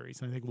Netflix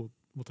series. And I think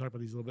we'll talk about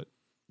these a little bit.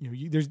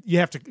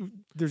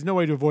 There's no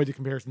way to avoid the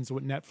comparisons to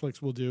what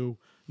Netflix will do,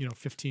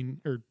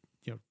 15 or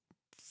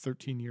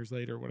 13 years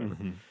later or whatever.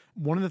 Mm-hmm.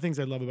 One of the things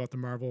I love about the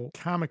Marvel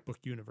comic book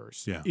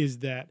universe is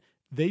that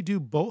they do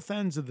both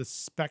ends of the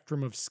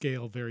spectrum of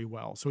scale very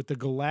well. So at the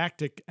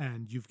galactic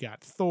end, you've got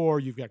Thor,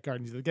 you've got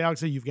Guardians of the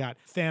Galaxy, you've got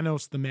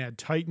Thanos, the Mad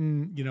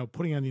Titan,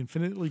 putting on the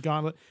Infinity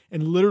Gauntlet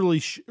and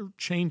literally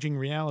changing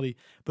reality.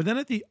 But then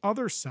at the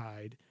other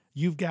side,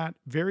 you've got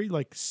very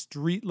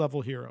street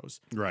level heroes.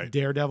 Right.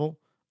 Daredevil,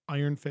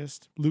 Iron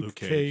Fist, Luke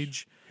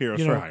Cage.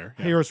 Heroes for hire.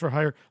 Yeah. Heroes for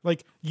hire.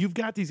 You've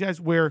got these guys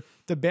where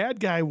the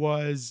bad guy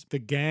was the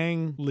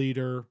gang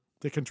leader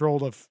that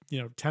controlled a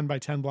 10 by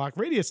 10 block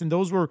radius, and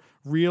those were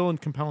real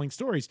and compelling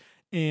stories.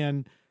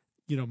 And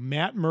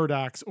Matt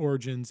Murdock's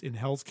origins in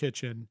Hell's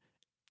Kitchen,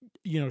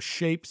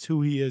 shapes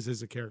who he is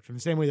as a character in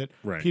the same way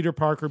that Peter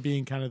Parker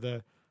being kind of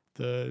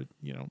the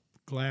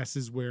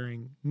glasses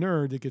wearing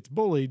nerd that gets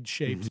bullied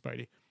shaped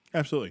Spidey.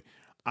 Absolutely.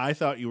 I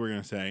thought you were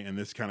going to say, and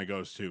this kind of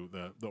goes to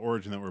the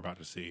origin that we're about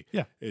to see.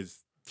 Yeah.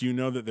 Do you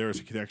know that there is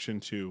a connection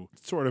to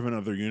sort of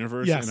another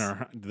universe Yes. in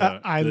our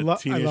I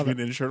love Teenage Mutant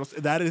Ninja Turtles?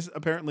 That is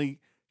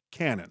apparently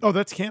canon. Oh,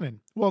 that's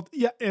canon. Well,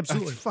 yeah,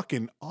 absolutely. That's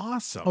fucking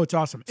awesome. Oh, it's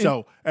awesome.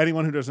 So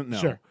anyone who doesn't know,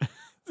 Sure.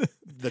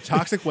 the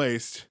toxic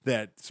waste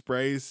that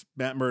sprays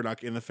Matt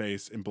Murdock in the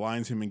face and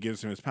blinds him and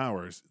gives him his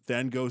powers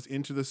then goes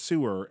into the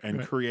sewer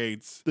and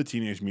creates the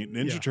Teenage Mutant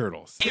Ninja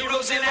Turtles.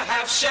 Heroes in a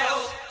half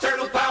shell,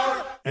 turtle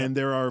power. And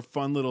there are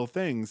fun little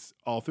things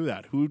all through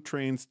that. Who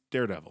trains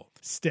Daredevil?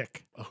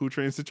 Stick. Who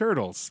trains the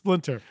Turtles?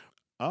 Splinter.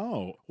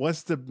 Oh,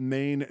 what's the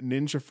main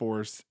ninja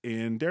force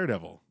in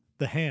Daredevil?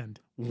 The hand.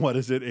 What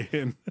is it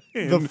in?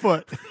 The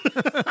foot.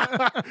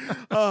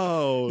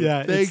 Oh,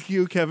 yeah. Thank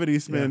you, Kevin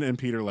Eastman and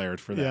Peter Laird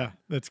for that. Yeah,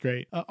 that's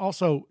great.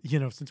 Also,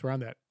 since we're on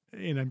that,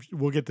 and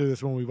we'll get to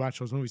this when we watch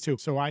those movies too.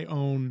 So I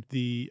own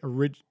the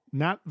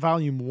not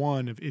volume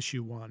 1 of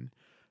issue 1,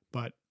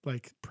 but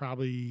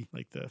probably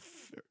the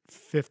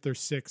fifth or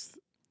sixth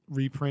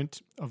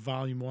reprint of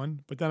volume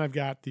 1. But then I've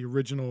got the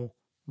original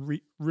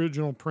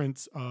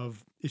prints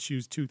of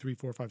issues 2, 3,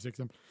 4, 5, 6,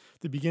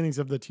 the beginnings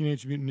of the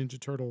Teenage Mutant Ninja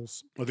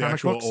Turtles. Well, the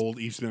actual books. Old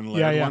Eastman and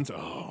Laird ones.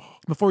 Oh,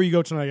 before you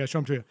go tonight, I gotta show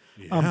them to you.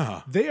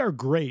 Yeah. They are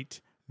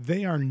great.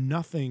 They are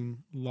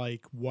nothing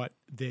like what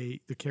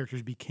the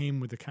characters became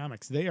with the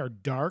comics. They are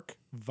dark,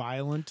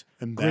 violent,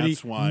 and gritty,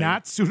 that's why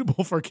not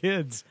suitable for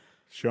kids.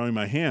 Showing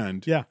my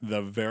hand. Yeah.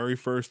 The very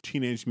first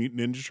Teenage Mutant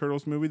Ninja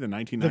Turtles movie, the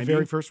 1990s. The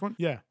very first one?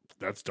 Yeah.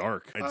 That's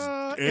dark.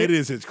 It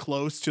is as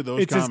close to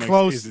those it's comics as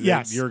close, as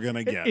yes. you're going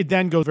to get. It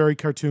then goes very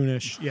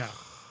cartoonish. Yeah.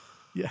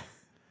 Yeah.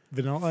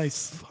 Vanilla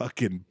Ice.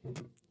 Fucking.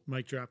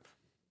 Mic drop.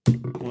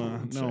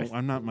 Well, no,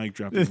 I'm not mic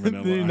dropping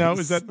Vanilla No, Ice.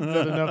 is that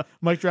enough?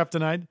 Mic drop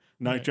denied?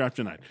 Mic drop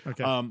tonight.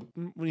 Okay.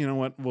 You know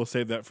what? We'll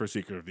save that for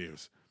Secret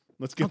Reviews.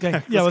 Let's get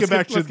back. Yeah, let's get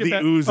back to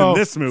the ooze in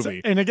this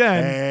movie. And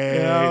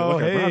again,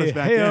 Look, I brought us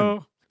back hey-o.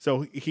 in.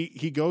 So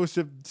he goes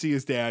to see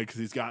his dad because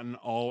he's gotten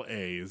all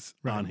A's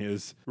on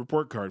his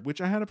report card, which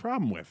I had a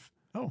problem with.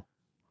 Oh.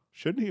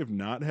 Shouldn't he have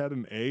not had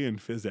an A in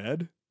phys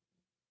ed?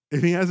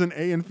 If he has an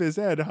A in phys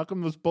ed, how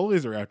come those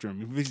bullies are after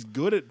him? If he's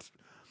good at...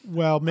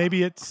 Well,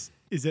 maybe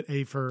is it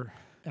A for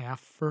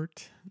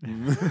effort?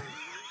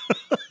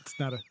 It's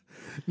not a...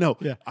 No,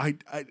 yeah.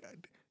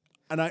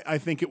 I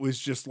think it was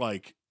just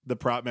like the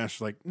prop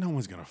master's like, no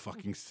one's going to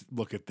fucking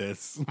look at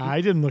this.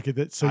 I didn't look at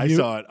it. So I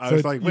saw it. I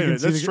was like, wait a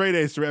minute, that's see straight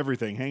A's through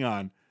everything. Hang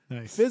on.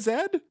 Nice. Phys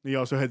ed? He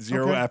also had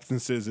 0 Okay.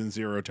 absences and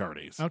 0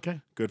 tardies.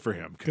 Okay. Good for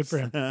him. Good for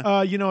him.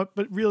 You know,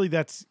 but really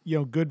that's,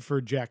 good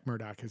for Jack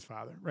Murdock, his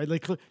father, right?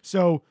 Like,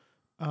 so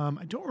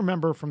I don't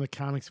remember from the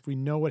comics if we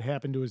know what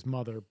happened to his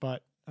mother,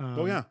 but.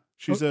 Oh yeah.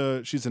 She's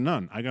a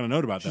nun. I got a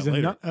note about that She's a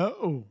later. nun.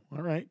 Oh,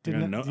 all right. I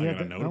got a note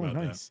about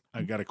nice. that.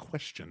 I got a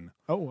question.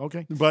 Oh,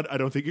 okay. But I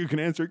don't think you can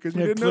answer because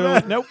you didn't clearly, know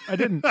that. Nope, I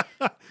didn't.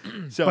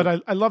 So,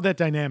 but I love that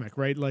dynamic,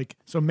 right? Like,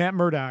 so Matt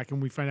Murdock, and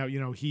we find out,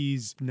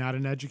 he's not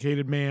an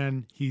educated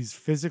man. He's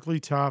physically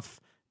tough,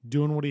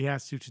 doing what he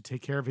has to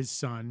take care of his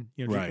son.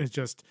 Right. It's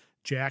just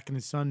Jack and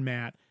his son,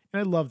 Matt. And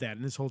I love that.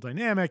 And this whole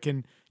dynamic.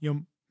 And,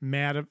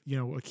 Matt,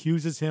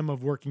 accuses him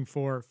of working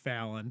for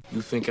Fallon.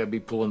 You think I'd be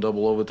pulling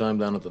double overtime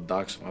down at the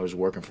docks if I was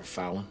working for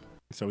Fallon?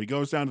 So he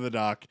goes down to the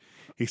dock.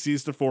 He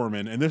sees the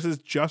foreman, and this is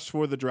just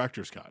for the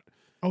director's cut.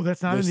 Oh,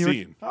 that's not the in the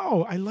scene.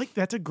 Oh, I like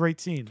that's a great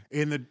scene.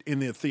 In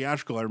the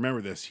theatrical, I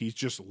remember this. He's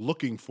just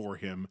looking for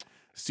him,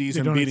 sees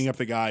him beating up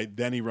the guy,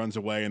 then he runs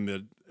away,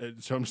 and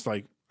so I'm just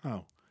like,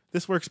 oh,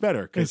 this works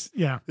better because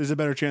there's a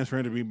better chance for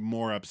him to be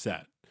more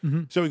upset.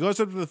 Mm-hmm. So he goes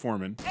up to the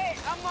foreman. Hey,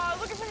 I'm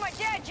looking for my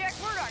dad, Jack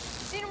Murdoch. You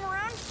seen him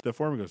around? The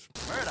foreman goes,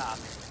 Murdoch?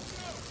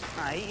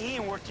 He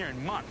ain't worked here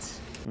in months.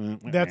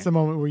 That's the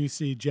moment where you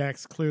see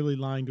Jack's clearly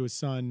lying to his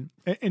son,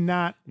 and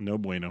not no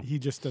bueno. He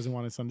just doesn't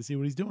want his son to see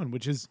what he's doing,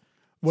 which is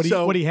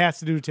what he has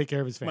to do to take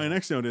care of his family. My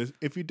next note is: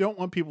 if you don't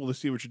want people to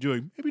see what you're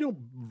doing, maybe don't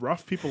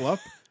rough people up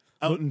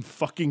out in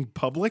fucking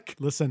public.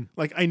 Listen,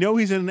 like I know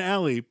he's in an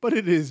alley, but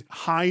it is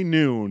high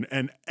noon,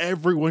 and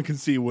everyone can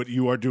see what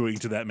you are doing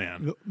to that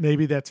man.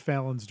 Maybe that's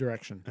Fallon's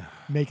direction.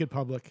 Make it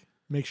public.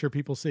 Make sure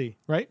people see,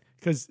 right?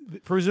 Because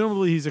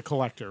presumably he's a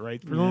collector, right?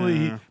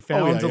 Presumably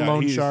Fallon's a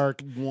loan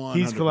shark.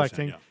 He's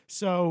collecting. Yeah.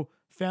 So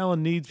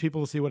Fallon needs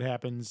people to see what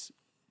happens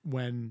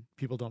when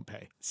people don't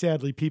pay.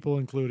 Sadly, people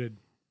included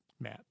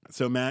Matt.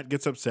 So Matt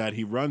gets upset.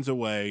 He runs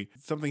away.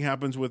 Something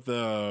happens with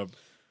the...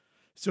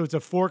 So it's a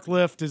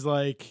forklift is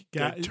like...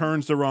 It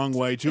turns the wrong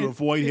way to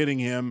avoid hitting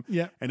him.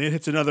 Yeah. And it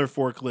hits another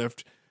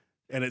forklift,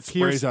 and it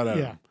sprays out at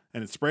him.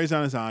 And it sprays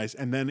on his eyes,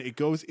 and then it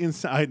goes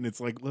inside, and it's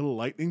like little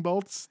lightning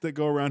bolts that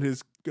go around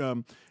his.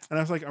 And I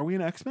was like, "Are we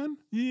in X-Men?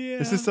 Yeah.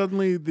 Is this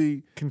suddenly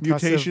the Concussive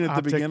mutation at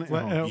the beginning?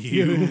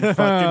 You fucking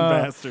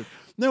bastard!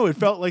 No, it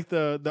felt like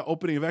the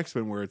opening of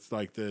X-Men, where it's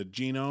like the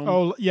genome.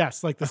 Oh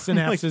yes, like the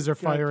synapses are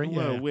firing.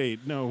 God,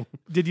 wait, no.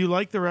 Did you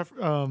like the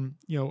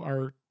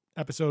our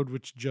episode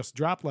which just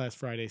dropped last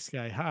Friday,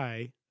 Sky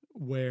High,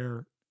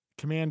 where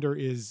Commander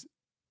is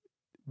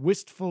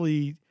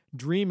wistfully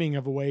dreaming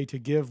of a way to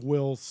give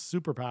Will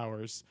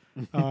superpowers.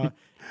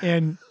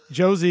 And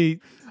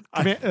Josie,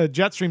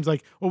 Jetstream's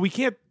like, well, we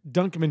can't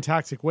dunk him in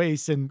toxic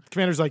waste. And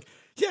Commander's like,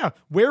 yeah,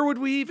 where would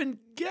we even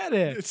get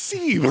it?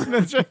 Steve.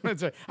 That's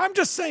right. I'm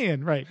just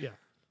saying. Right.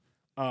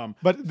 Yeah.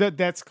 But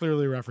that's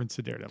clearly a reference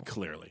to Daredevil.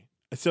 Clearly.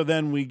 So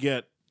then we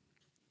get,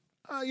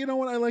 you know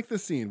what? I like the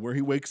scene where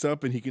he wakes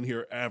up and he can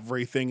hear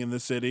everything in the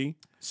city.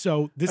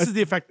 So this is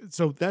the effect.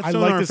 So that I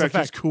like this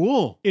effect. Is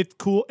cool. It's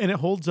cool and it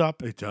holds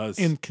up. It does.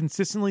 And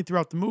consistently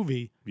throughout the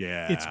movie.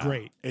 Yeah, it's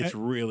great. It's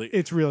really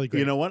great.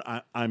 You know what?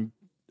 I'm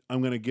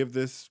going to give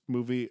this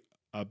movie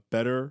a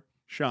better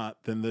shot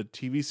than the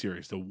TV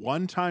series. The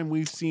one time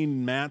we've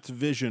seen Matt's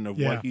vision of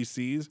what he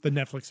sees, the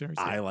Netflix series.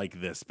 I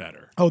like this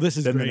better. Oh, this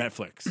is than great. the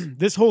Netflix.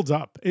 This holds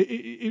up.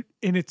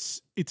 And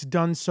it's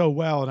done so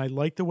well. And I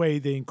like the way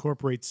they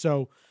incorporate.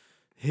 So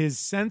his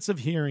sense of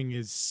hearing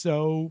is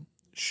so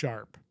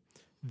sharp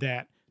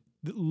that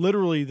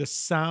literally the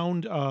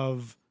sound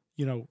of,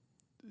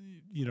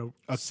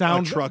 a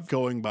sound truck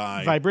going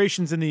by,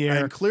 vibrations in the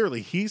air. And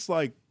clearly he's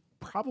like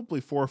probably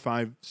 4 or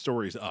 5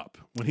 stories up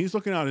when he's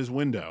looking out his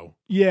window.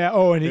 Yeah.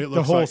 Oh, and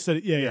the whole like,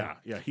 city. Yeah.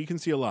 He can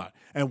see a lot.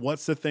 And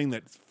what's the thing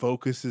that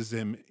focuses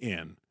him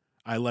in?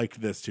 I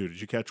liked this too. Did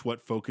you catch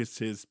what focused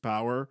his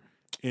power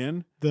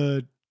in?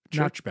 The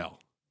church bell.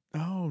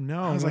 Oh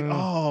no! I was like,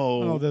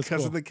 that's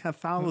because cool. of the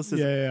Catholicism.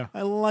 Yeah.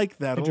 I like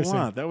that a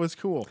lot. That was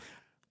cool.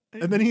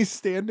 And then he's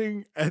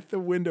standing at the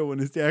window when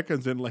his dad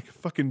comes in like a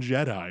fucking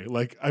Jedi.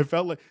 Like, I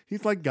felt like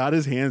he's like got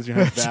his hands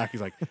behind his back.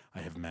 He's like, I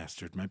have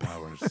mastered my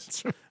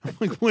powers. I'm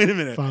like, wait a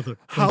minute. Father.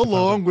 How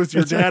long was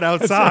your dad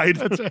outside?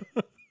 That's right.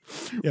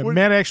 Yeah,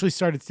 Matt actually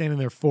started standing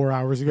there 4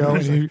 hours ago.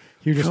 And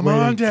he was just Come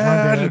waiting. on,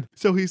 Dad.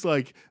 So he's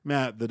like,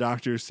 Matt, the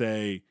doctors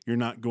say you're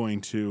not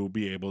going to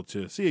be able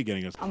to see again.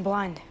 He goes, I'm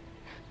blind.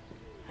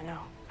 I know.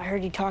 I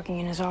heard you talking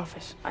in his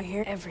office. I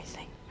hear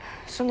everything.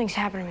 Something's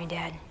happened to me,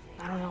 Dad.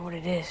 I don't know what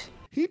it is.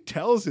 he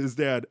tells his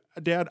dad,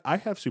 Dad, I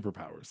have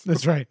superpowers.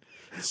 That's right.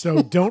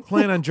 So don't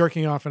plan on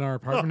jerking off in our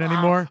apartment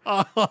anymore.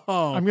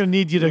 I'm going to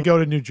need you to go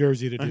to New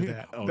Jersey to do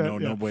that.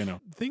 No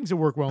bueno. Things that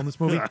work well in this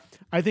movie.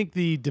 I think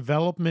the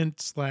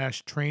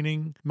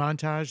development/training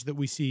montage that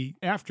we see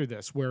after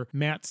this, where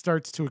Matt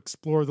starts to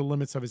explore the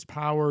limits of his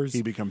powers.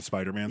 He becomes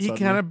Spider-Man. He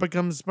kind of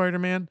becomes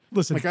Spider-Man.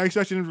 Listen. Like I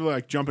expected him to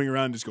like jumping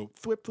around and just go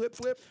flip, flip,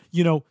 flip.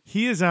 You know,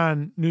 he is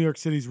on New York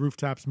City's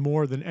rooftops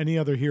more than any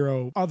other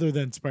hero other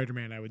than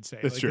Spider-Man, I would say.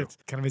 That's true. It's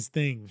kind of his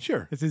thing.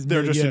 Sure. It's his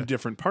They're just milieu. in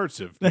different parts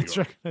of New That's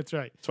York. right. That's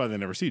right. That's why they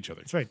never see each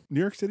other. That's right. New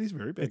York City's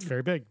very big. It's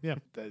very big. Yeah.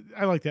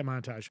 I like that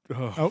montage.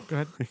 Oh, go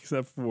ahead.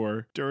 Except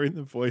for during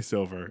the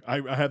voiceover.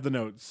 I have the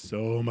note,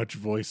 so much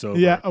voiceover.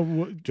 Yeah.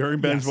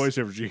 During Ben's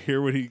voiceover, did you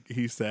hear what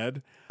he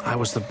said? I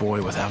was the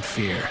boy without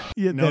fear.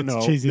 Yeah,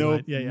 that's cheesy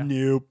line. Yeah.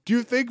 Nope. Do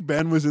you think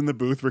Ben was in the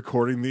booth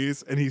recording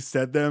these and he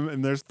said them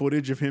and there's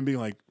footage of him being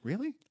like,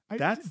 really?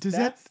 That's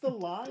the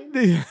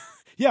line?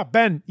 Yeah,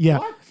 Ben. Yeah.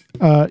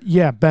 What?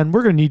 Yeah, Ben,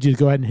 we're going to need you to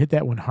go ahead and hit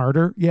that one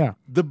harder. Yeah.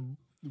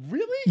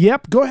 Really?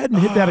 Yep. Go ahead and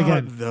hit that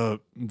again. The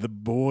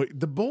boy.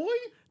 The boy?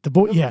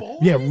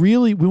 Yeah.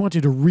 Really, we want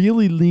you to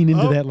really lean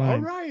into that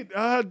line. All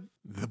right.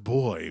 The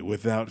boy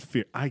without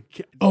fear. I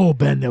can't. Oh,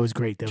 Ben, that was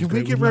great. Can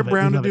we get Red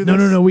Brown to do this?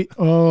 this? No.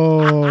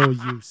 Oh,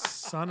 you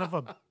son of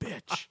a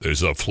bitch.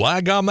 There's a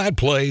flag on that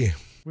play.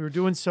 We were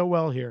doing so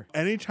well here.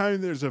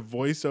 Anytime there's a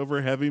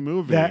voiceover heavy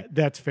movie,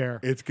 that's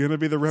fair. It's going to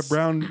be the Reb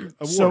Brown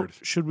award.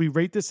 So should we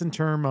rate this in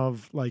terms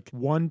of like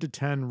 1 to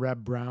 10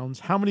 Reb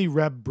Browns? How many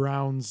Reb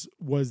Browns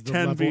was the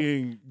 10 level?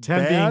 being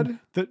 10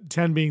 bad?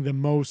 10 being the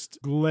most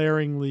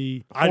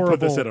glaringly horrible. I'd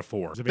put this at a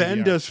 4.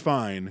 Ben does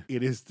fine.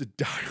 It is the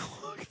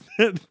dialogue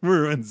that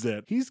ruins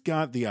it. He's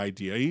got the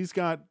idea.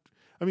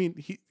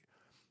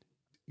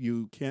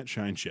 You can't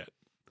shine shit.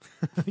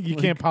 You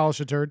can't polish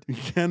a turd. You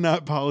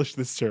cannot polish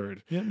this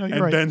turd. Yeah, no, you're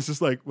and right. Ben's just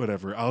like,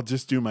 whatever, I'll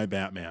just do my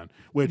Batman.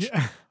 Which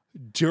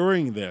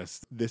during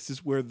this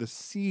is where the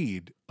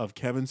seed of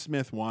Kevin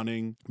Smith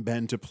wanting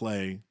Ben to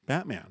play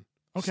Batman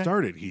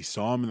started. He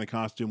saw him in the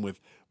costume with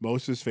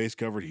most of his face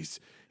covered.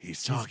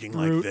 He's talking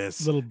like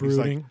this. Little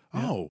brooding.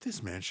 He's like,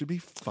 this man should be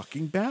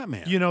fucking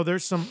Batman. You know,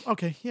 there's some all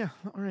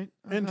right.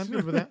 I'm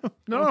good with that.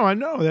 No, I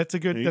know. That's a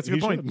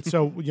good point.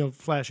 So,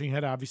 flashing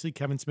ahead, obviously,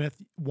 Kevin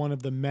Smith, one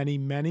of the many,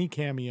 many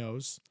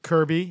cameos.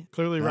 Kirby,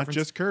 clearly not referenced.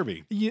 just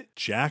Kirby. Yeah,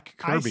 Jack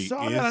Kirby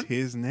is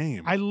his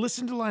name. I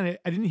listened to the line.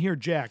 I didn't hear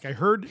Jack. I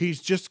heard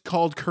he's just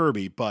called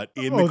Kirby, but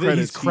in the credits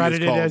he's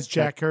credited as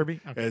Jack Kirby.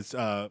 Okay. As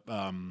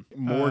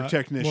morgue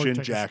technician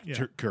Jack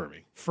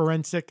Kirby.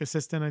 Forensic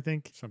assistant, I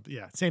think. Something.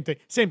 Yeah, same thing.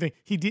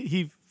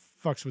 He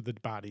fucks with the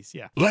bodies.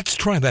 Yeah. Let's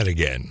try that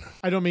again.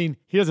 I don't mean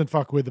he doesn't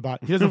fuck with the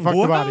body. He doesn't fuck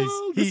the bodies.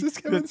 This is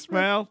Kevin Smith.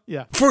 Well,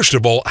 yeah. First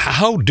of all,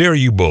 how dare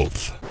you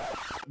both?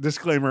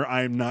 Disclaimer,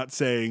 I'm not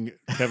saying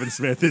Kevin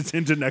Smith is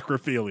into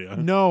necrophilia.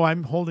 No,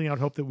 I'm holding out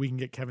hope that we can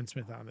get Kevin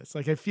Smith on this.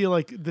 Like, I feel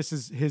like this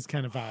is his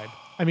kind of vibe.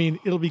 I mean,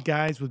 it'll be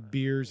guys with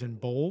beers and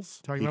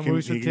bowls talking about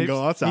movies with kids. He can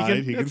go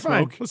outside. He can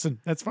smoke. Fine. Listen,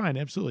 that's fine.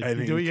 Absolutely. And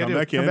you do what you come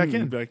do. back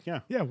in. Be like,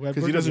 yeah.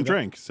 Because he doesn't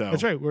drink. So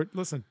that's right.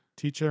 Listen,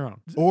 teach their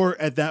own. Or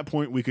at that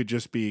point, we could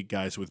just be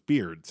guys with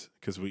beards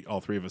because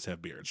all three of us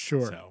have beards.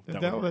 Sure. So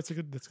that's a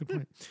good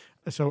point.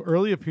 So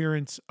early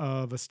appearance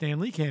of a Stan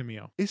Lee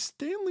cameo. Is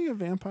Stan Lee a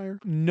vampire?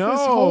 No.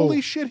 Holy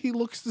shit, he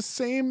looks the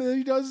same that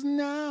he does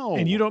now.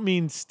 And you don't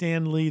mean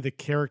Stan Lee, the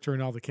character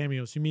in all the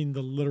cameos. You mean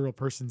the literal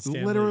person Stan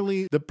Lee.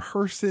 Literally, the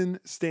person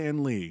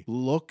Stan Lee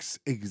looks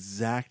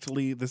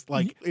exactly this.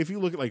 Like, if you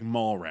look at like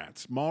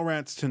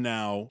Mallrats to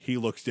now, he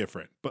looks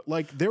different. But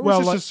like, there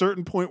was a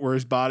certain point where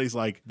his body's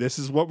like, this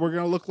is what we're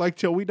going to look like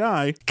till we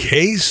die.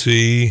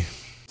 Casey.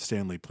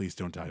 Stanley, please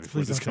don't die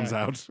before this comes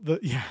out.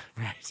 Yeah,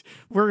 right.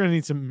 We're going to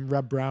need some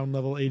Reb Brown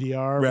level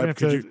ADR. Reb,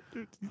 could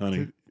you,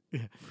 honey.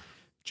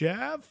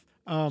 Jeff.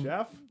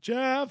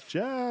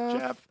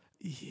 Jeff.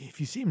 If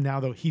you see him now,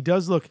 though, he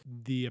does look,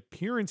 the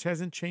appearance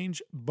hasn't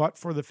changed, but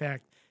for the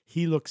fact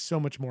he looks so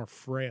much more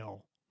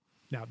frail.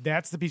 Now,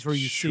 that's the piece where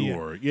you see it.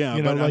 Sure, yeah.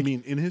 But I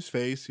mean, in his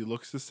face, he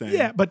looks the same.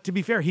 Yeah, but to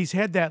be fair, he's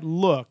had that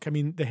look. I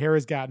mean, the hair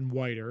has gotten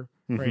whiter,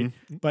 right?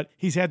 But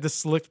he's had the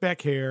slicked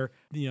back hair,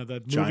 the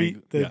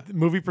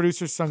movie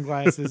producer's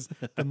sunglasses,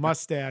 the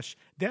mustache.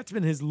 That's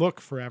been his look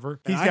forever.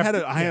 I had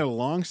a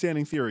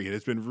long-standing theory. It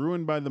has been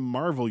ruined by the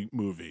Marvel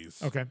movies.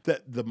 Okay.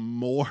 That the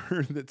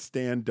more that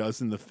Stan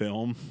does in the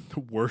film, the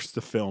worse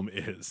the film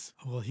is.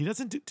 Well, he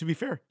doesn't to be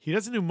fair, he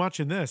doesn't do much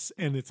in this,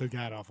 and it's a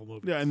god-awful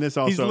movie. Yeah, and this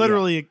also... He's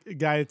literally a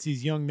guy that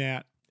sees young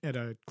Matt at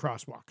a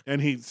crosswalk.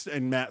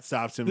 And Matt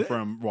stops him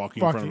from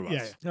walking in front of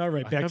us. Yeah. All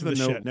right, back to the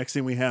shit. Next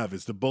thing we have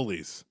is the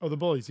bullies. Oh, the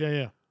bullies.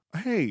 Yeah.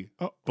 Hey,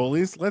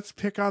 bullies, let's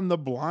pick on the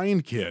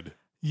blind kid.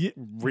 Yeah,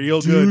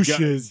 real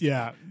douches, good.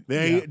 Yeah.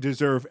 They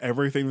deserve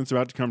everything that's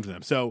about to come to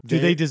them. So do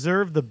they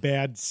deserve the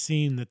bad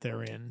scene that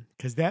they're in?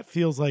 Because that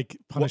feels like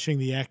punishing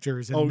the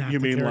actors. And not you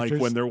the mean characters.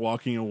 like when they're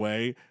walking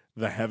away,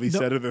 the heavy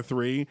set of the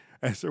three,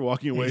 as they're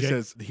walking away,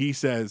 he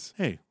says,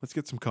 "Hey, let's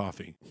get some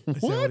coffee."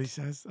 Is that what he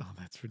says? Oh,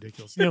 that's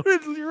ridiculous. You know,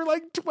 you're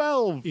like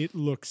 12. It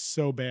looks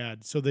so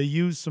bad. So they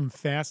use some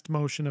fast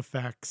motion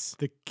effects.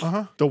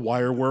 The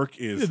wire work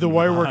is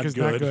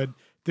not good.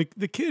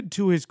 The kid,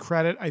 to his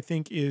credit, I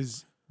think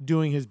is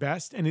doing his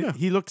best, and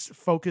he looks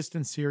focused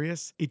and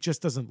serious. It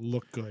just doesn't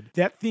look good.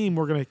 That theme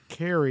we're going to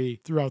carry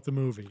throughout the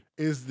movie.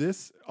 Is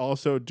this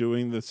also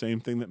doing the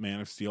same thing that Man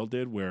of Steel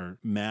did, where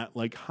Matt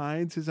like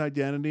hides his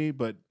identity,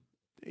 but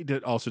he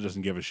also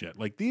doesn't give a shit?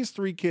 Like these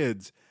three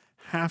kids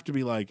have to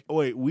be like, oh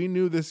wait, we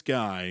knew this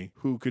guy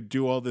who could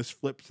do all this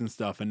flips and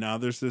stuff, and now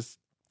there's this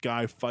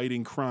guy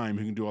fighting crime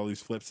who can do all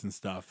these flips and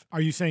stuff.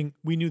 Are you saying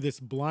we knew this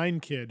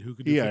blind kid who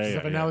could do flips and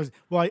stuff? And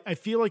now I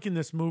feel like in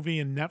this movie,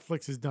 and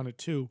Netflix has done it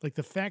too, like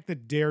the fact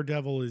that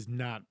Daredevil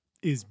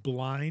is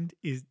blind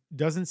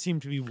doesn't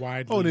seem to be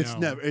widely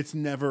known. It's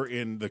never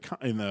in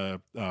the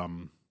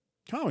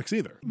comics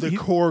either. The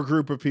core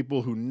group of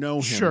people who know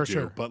him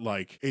sure. But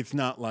like it's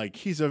not like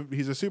he's a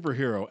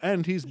superhero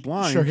and he's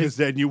blind, because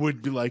then you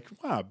would be like,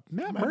 wow,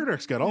 Matt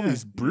Murdock's got all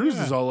these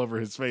bruises all over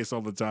his face all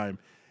the time.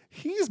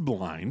 He's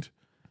blind.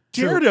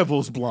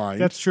 Daredevil's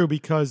blind. That's true,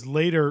 because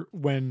later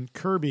when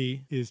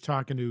Kirby is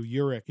talking to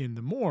Urich in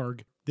the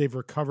morgue, they've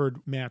recovered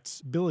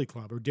Matt's billy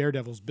club, or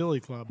Daredevil's billy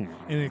club,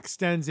 and it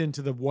extends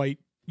into the white,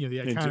 the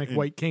iconic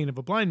white cane of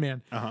a blind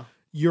man.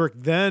 Urich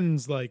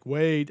then's like,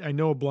 wait, I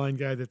know a blind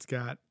guy that's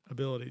got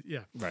ability.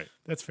 Yeah. Right.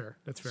 That's fair.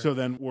 So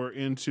then we're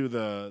into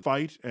the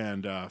fight,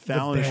 and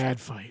Fallon the bad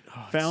fight.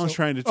 Fallon's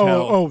trying to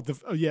tell.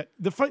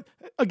 The fight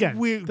again.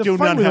 We do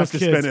not have to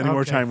spend any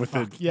more time with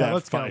that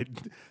fight.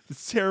 Go.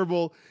 It's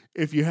terrible.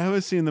 If you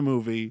haven't seen the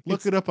movie,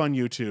 look it up on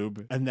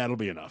YouTube, and that'll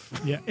be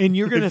enough. Yeah, and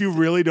you're gonna if you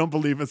really don't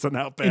believe it's an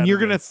outbad, and you're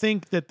gonna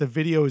think that the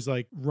video is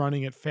like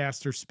running at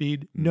faster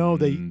speed. No,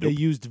 they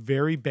used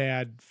very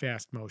bad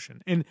fast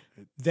motion, and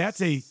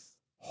that's a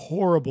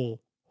horrible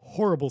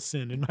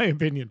sin in my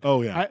opinion.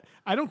 Oh yeah,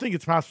 I don't think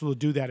it's possible to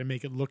do that and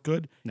make it look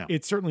good. No,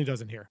 it certainly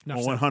doesn't here.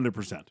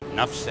 100%.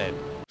 Enough said.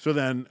 So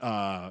then,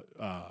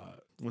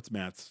 what's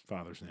Matt's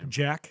father's name?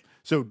 Jack.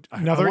 So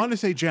I want to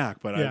say Jack,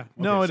 but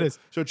it is.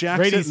 So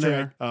Jack's sitting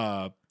there.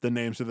 The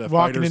names of the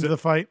walking fighters into the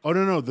fight. Oh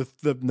no,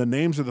 the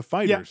names of the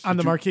fighters on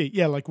the marquee.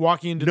 Yeah, like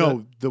walking into.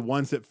 No, the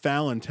ones that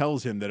Fallon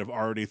tells him that have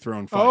already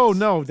thrown fights. Oh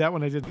no, that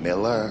one I didn't.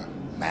 Miller,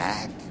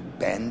 Mac,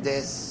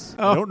 Bendis.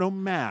 I don't know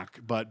Mac,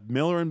 but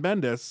Miller and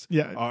Bendis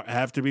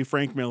have to be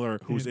Frank Miller,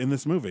 who's in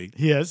this movie.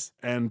 He is.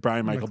 And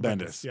Brian Michael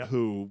Bendis,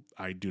 who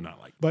I do not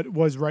like. But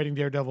was writing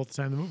Daredevil at the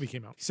time the movie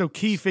came out. So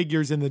key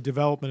figures in the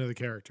development of the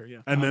character,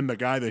 And then the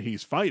guy that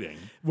he's fighting.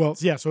 Well,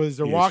 so as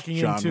they're walking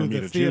into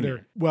the theater,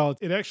 Jr. well,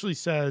 it actually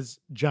says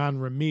John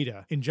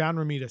Romita. And John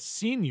Romita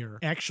Sr.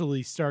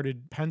 actually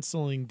started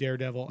penciling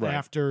Daredevil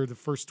after the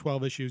first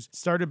 12 issues,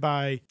 started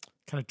by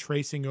kind of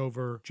tracing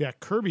over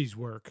Jack Kirby's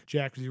work.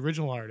 Jack was the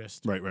original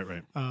artist. Right.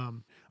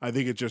 I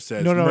think it just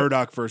says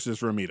Murdoch versus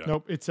Romita.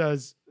 Nope, it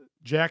says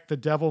Jack the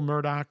Devil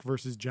Murdoch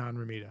versus John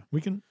Romita.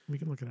 We can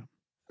look it up.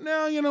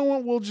 No, you know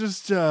what? We'll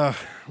just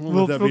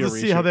we'll just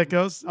see how that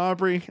goes.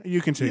 Aubrey,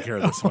 you can take care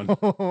of this one.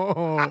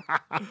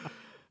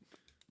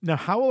 Now,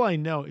 how will I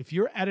know if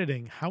you're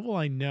editing? How will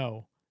I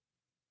know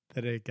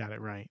that I got it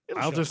right?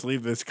 I'll just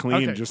leave this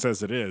clean just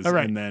as it is,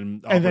 right. and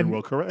then Aubrey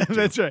will correct you.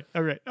 That's right.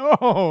 All right.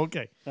 Oh,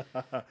 okay.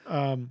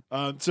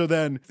 So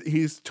then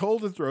he's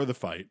told to throw the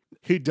fight.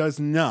 He does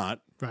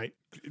not. Right.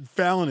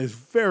 Fallon is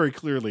very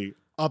clearly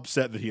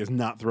upset that he has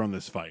not thrown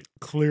this fight.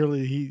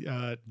 Clearly,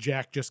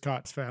 Jack just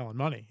caught Fallon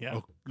money. Yeah.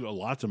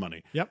 Lots of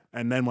money. Yep.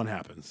 And then what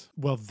happens?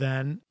 Well,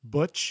 then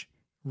Butch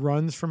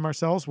runs from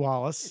Marcellus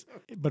Wallace,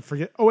 but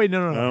forget. Oh wait,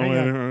 no.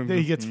 Hang on.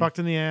 He gets fucked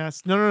in the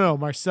ass. No.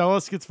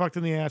 Marcellus gets fucked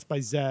in the ass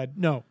by Zed.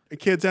 No.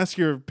 Kids, ask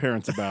your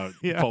parents about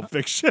Pulp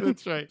Fiction.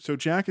 That's right. So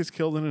Jack is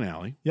killed in an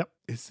alley. Yep.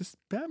 Is this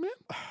Batman?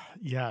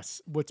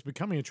 Yes. What's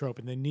becoming a trope,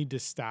 and they need to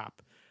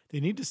stop. They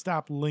need to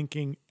stop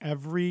linking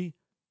every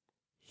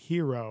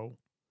hero,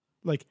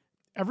 like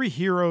every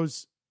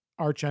hero's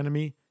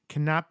archenemy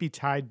cannot be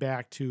tied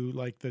back to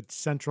like the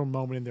central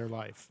moment in their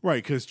life.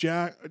 Right, because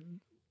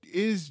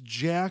Is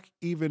Jack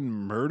even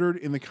murdered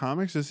in the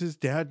comics? Does his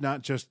dad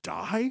not just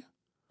die?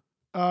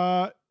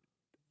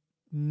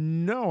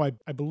 No,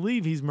 I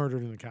believe he's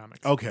murdered in the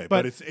comics. Okay,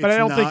 but it's I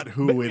don't not think,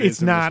 who it is.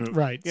 It's not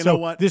right. You know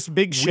what? This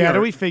big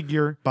shadowy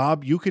figure.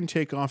 Bob, you can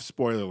take off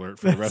spoiler alert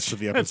for the rest of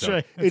the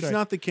episode. That's right.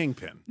 Not the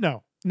Kingpin.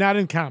 No, not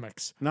in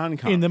comics. Not in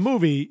comics. In the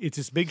movie, it's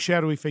this big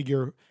shadowy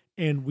figure.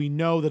 And we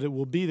know that it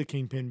will be the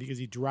Kingpin because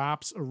he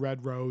drops a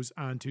red rose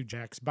onto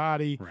Jack's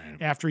body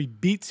after he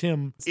beats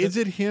him. Is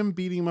it him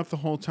beating him up the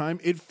whole time?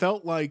 It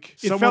felt like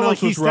someone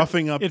else was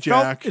roughing up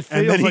Jack,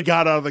 and then he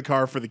got out of the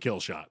car for the kill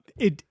shot.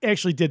 It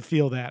actually did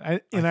feel that. I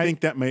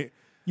think that may...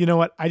 You know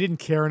what? I didn't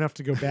care enough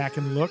to go back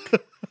and look.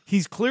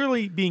 He's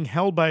clearly being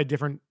held by a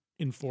different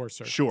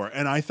enforcer. Sure.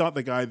 And I thought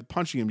the guy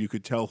punching him, you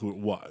could tell who it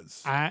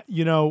was. I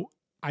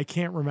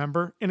can't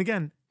remember. And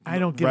again, I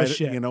don't give a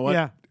shit. You know what?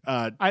 Yeah.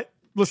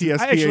 Listen,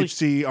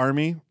 TSPHC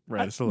Army,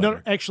 write us a letter.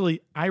 No,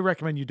 actually, I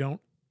recommend you don't.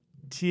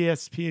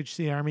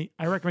 TSPHC Army,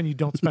 I recommend you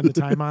don't spend the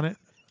time on it.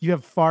 You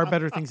have far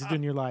better things to do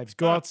in your lives.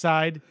 Go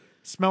outside,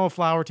 smell a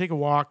flower, take a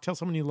walk, tell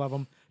someone you love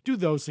them. Do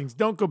those things.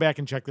 Don't go back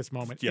and check this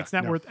moment. Yeah, it's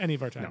not worth any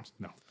of our time.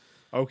 No.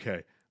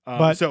 Okay.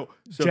 But so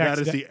Jack's that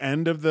is the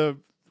end of the...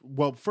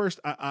 Well,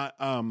 first,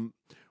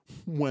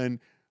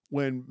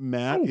 when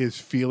Matt is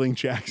feeling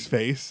Jack's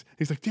face,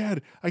 he's like,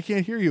 Dad, I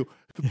can't hear you.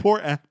 The poor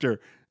actor,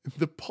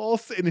 the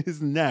pulse in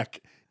his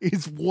neck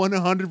is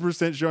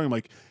 100% showing him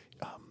like,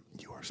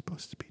 you are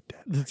supposed to be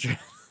dead. That's right.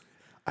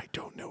 I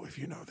don't know if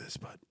you know this,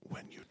 but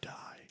when you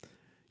die,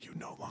 you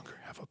no longer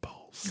have a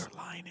pulse. Your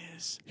line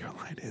is,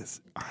 I'm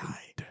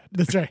dead.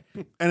 That's right.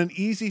 And an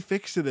easy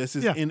fix to this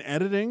is in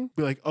editing,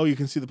 be like, oh, you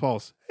can see the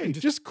pulse. Hey,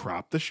 just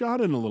crop the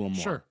shot in a little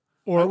more. Sure.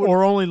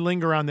 Or only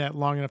linger on that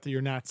long enough that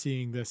you're not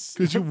seeing this.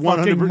 Because you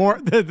fucking more.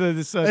 and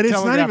it's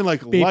not even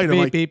like beep, light. I'm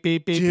like,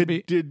 beep.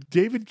 did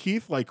David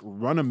Keith like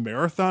run a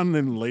marathon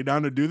and lay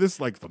down to do this?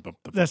 Like,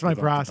 that's my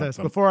process.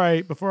 Before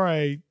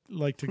I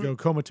like to go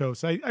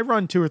comatose, I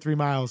run 2 or 3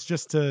 miles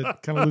just to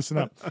kind of loosen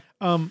up.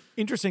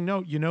 Interesting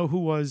note. You know who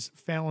was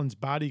Fallon's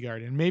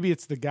bodyguard, and maybe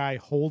it's the guy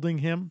holding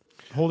him.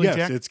 Yes,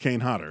 Jack? it's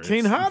Kane Hodder.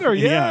 Kane Hodder,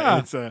 yeah.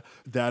 It's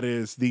that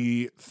is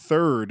the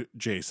third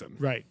Jason.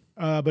 Right.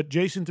 But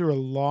Jason threw a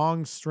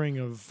long string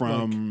of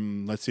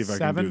from let's see if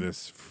 7? I can do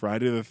this.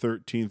 Friday the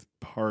 13th,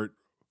 part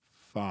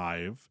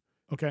 5.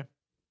 Okay.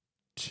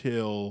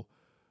 Till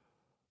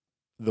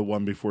the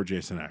one before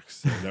Jason X.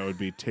 So that would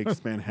be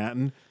Takes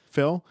Manhattan.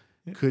 Phil,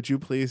 could you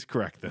please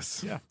correct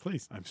this? Yeah,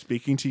 please. I'm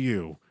speaking to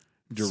you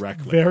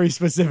directly. Very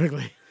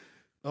specifically.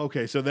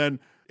 Okay, so then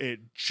it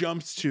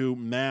jumps to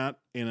Matt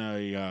in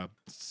a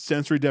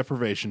sensory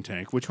deprivation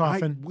tank, which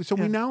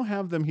we now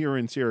have them here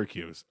in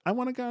Syracuse. I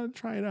want to go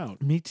try it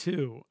out. Me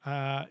too.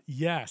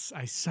 Yes,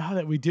 I saw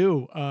that we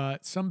do.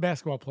 Some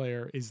basketball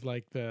player is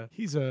like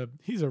he's a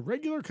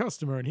regular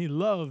customer and he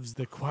loves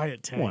the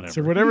quiet tanks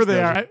or whatever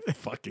they are.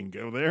 Fucking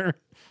go there.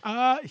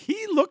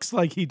 He looks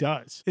like he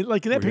does.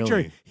 Like in that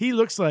picture, he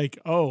looks like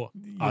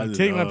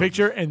taking my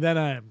picture and then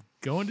I'm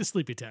going to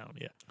Sleepy Town,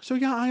 yeah. So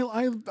yeah,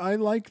 I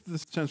like the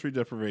sensory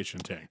deprivation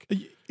tank.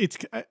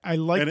 I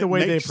like the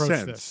way they approach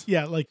sense. this.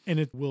 Yeah, and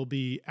it will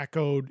be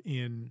echoed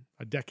in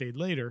a decade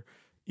later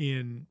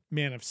in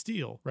Man of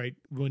Steel, right?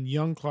 When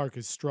young Clark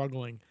is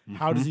struggling,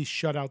 how does he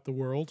shut out the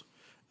world?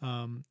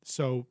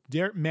 So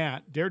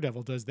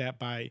Daredevil does that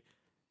by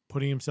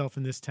putting himself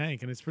in this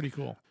tank, and it's pretty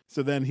cool.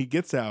 So then he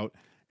gets out.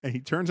 And he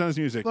turns on his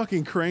music,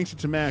 fucking cranks it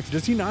to max.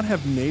 Does he not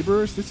have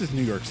neighbors? This is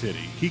New York City.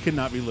 He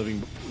cannot be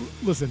living.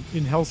 Listen,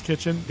 in Hell's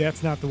Kitchen,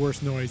 that's not the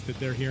worst noise that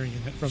they're hearing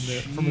from the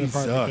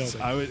apartment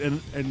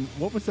building. And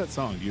what was that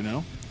song? Do you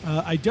know?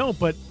 I don't.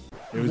 But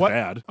it was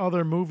bad.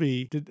 Other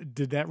movie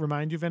did that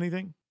remind you of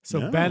anything? So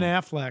no. Ben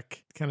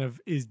Affleck kind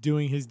of is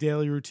doing his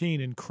daily routine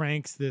and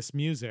cranks this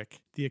music.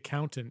 The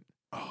Accountant.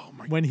 Oh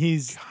my! When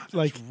he's God,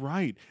 that's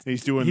right, and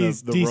he's doing the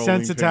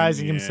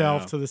desensitizing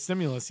himself to the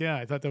stimulus. Yeah,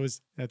 I thought that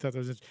was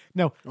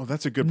no. Oh,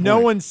 that's a good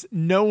point.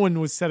 No one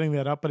was setting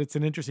that up, but it's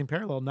an interesting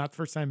parallel. Not the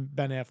first time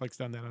Ben Affleck's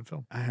done that on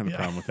film. I had a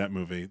problem with that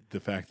movie.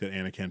 The fact that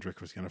Anna Kendrick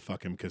was going to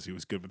fuck him because he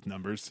was good with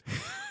numbers.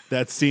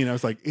 That scene, I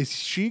was like, is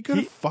she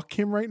going to fuck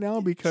him right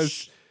now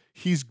because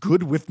he's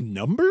good with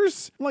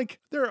numbers? Like,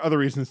 there are other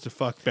reasons to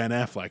fuck Ben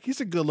Affleck. He's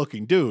a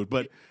good-looking dude,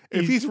 but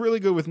if he's really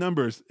good with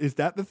numbers, is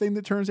that the thing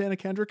that turns Anna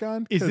Kendrick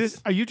on?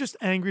 Are you just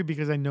angry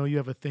because I know you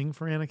have a thing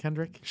for Anna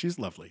Kendrick? She's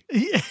lovely.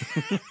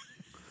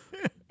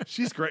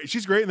 She's great.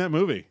 She's great in that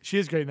movie. She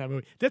is great in that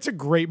movie. That's a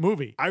great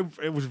movie.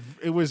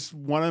 It was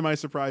one of my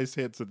surprise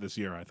hits of this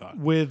year, I thought.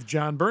 With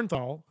John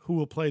Bernthal, who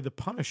will play the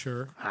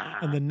Punisher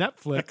in the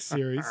Netflix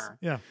series.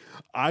 Yeah.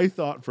 I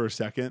thought for a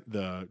second,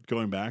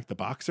 going back, the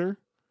boxer,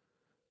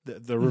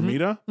 the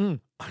Ramita,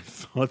 I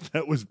thought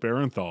that was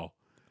Bernthal.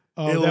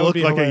 Oh, it looked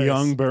like a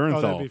young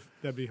Bernthal. Oh,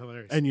 that'd be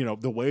hilarious. And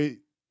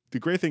the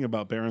great thing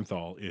about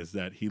Bernthal is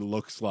that he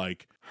looks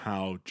like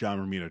how John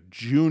Romita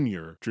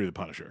Jr. drew the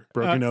Punisher,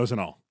 broken nose and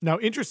all. Now,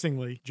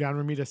 interestingly, John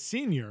Romita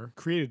Sr.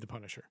 created the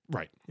Punisher.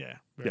 Right. Yeah.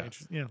 Very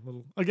interesting. Yeah.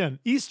 Again,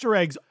 Easter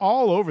eggs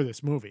all over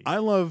this movie. I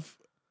love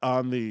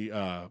on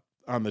the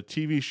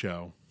TV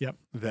show. Yep.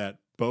 That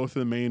both of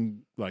the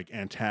main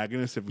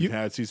antagonists, if we've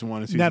had season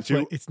 1 and season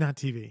 2. It's not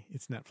TV.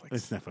 It's Netflix.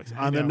 It's Netflix.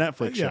 On the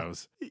Netflix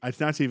shows. It's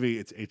not TV,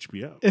 it's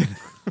HBO.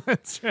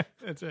 That's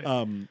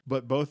right.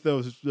 But both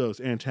those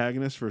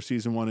antagonists for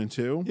season 1 and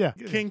 2,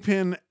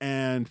 Kingpin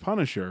and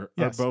Punisher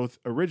are both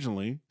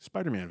originally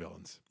Spider-Man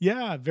villains.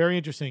 Yeah, very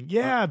interesting.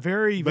 Yeah,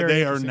 very, but very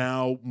they are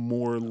now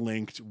more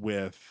linked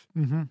with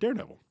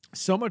Daredevil.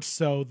 So much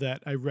so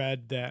that I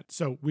read that,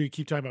 so we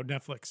keep talking about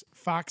Netflix.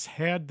 Fox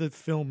had the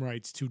film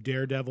rights to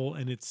Daredevil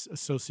and its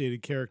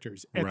associated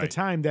characters. At the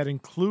time, that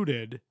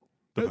included,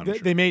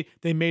 they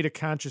made a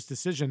conscious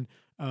decision.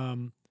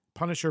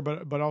 Punisher,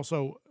 but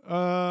also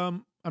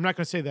I'm not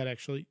going to say that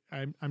actually.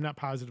 I'm not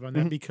positive on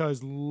that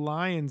because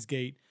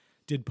Lionsgate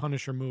did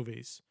Punisher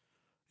movies,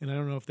 and I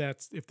don't know if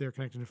they're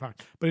connected to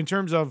Fox. But in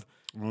terms of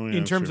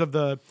of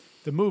the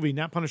movie,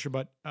 not Punisher,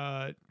 but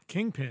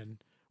Kingpin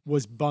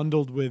was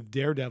bundled with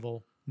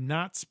Daredevil,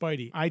 not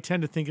Spidey. I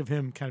tend to think of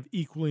him kind of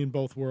equally in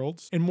both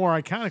worlds. And more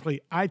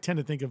iconically, I tend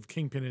to think of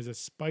Kingpin as a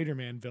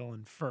Spider-Man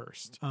villain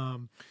first.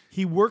 Arguably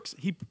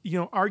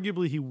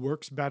he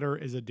works better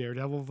as a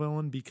Daredevil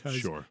villain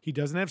because he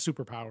doesn't have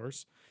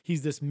superpowers.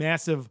 He's this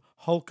massive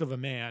Hulk of a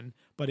man,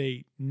 but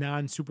a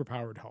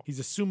non-superpowered Hulk. He's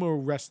a sumo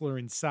wrestler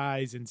in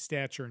size and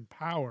stature and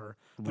power,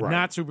 but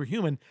not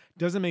superhuman.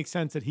 Doesn't make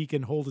sense that he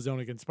can hold his own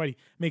against Spidey.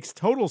 Makes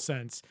total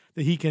sense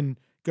that he can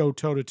go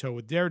toe-to-toe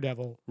with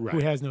Daredevil, who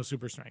has no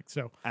super strength.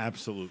 So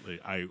absolutely.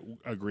 I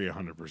agree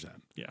 100%.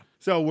 Yeah.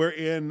 So we're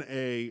in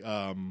a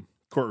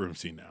courtroom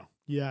scene now.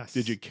 Yes.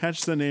 Did you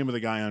catch the name of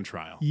the guy on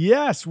trial?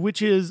 Yes,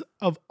 which is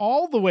of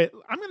all the way.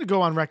 I'm going to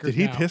go on record. Did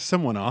he piss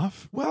someone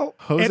off? Well,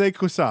 Jose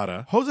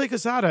Quesada. Jose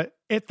Quesada,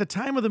 at the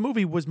time of the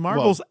movie, was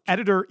Marvel's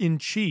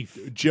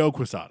editor-in-chief. Joe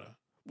Quesada.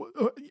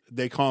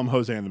 They call him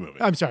Jose in the movie.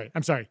 I'm sorry.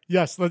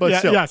 Yes.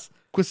 Still, yes.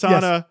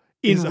 Quesada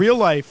in real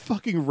life,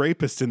 fucking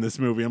rapist in this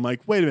movie. I'm like,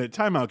 wait a minute,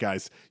 time out,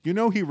 guys. You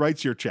know he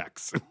writes your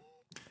checks.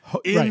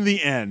 In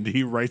the end,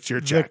 he writes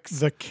your checks.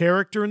 The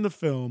character in the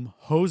film,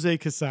 Jose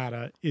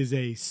Quesada, is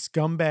a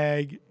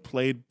scumbag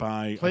played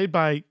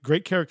by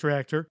great character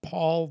actor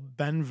Paul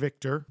Ben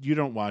Victor. You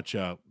don't watch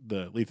the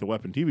Lethal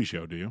Weapon TV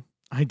show, do you?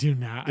 I do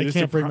not. I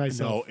can't bring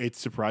myself. No, it's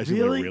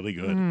surprisingly really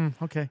good.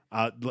 Okay.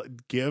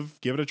 Give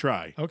it a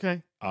try.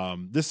 Okay.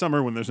 This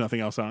summer when there's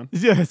nothing else on.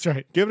 Yeah, that's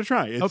right. Give it a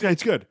try.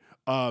 It's good.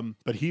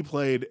 But he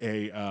played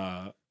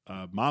a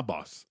mob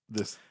boss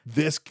this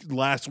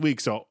last week,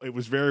 so it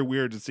was very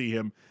weird to see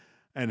him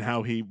and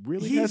how he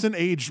hasn't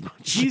aged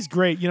much. He's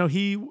great.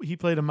 He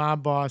played a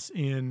mob boss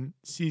in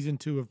season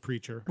 2 of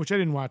Preacher, which I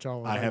didn't watch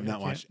all of. I have not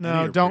watched.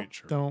 No,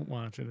 don't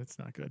watch it. It's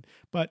not good.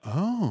 But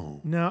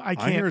no, I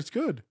can't. I hear it's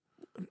good.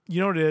 You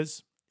know what it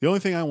is? The only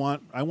thing I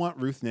want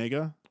Ruth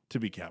Negga to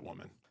be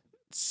Catwoman.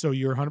 So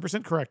you're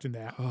 100% correct in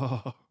that.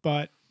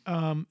 But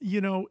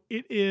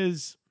it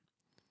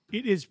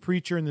is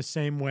Preacher in the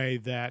same way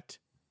that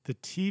the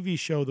TV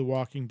show The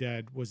Walking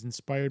Dead was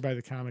inspired by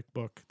the comic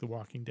book The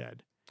Walking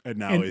Dead. And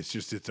now it's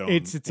just its own.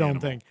 It's its own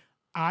thing.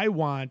 I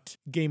want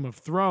Game of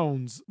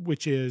Thrones,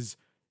 which is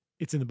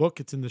it's in the book,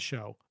 it's in the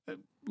show.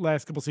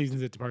 Last couple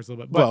seasons it departs a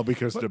little bit.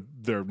 Because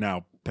they're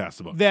now past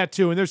the book. That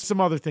too, and there's some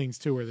other things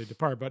too where they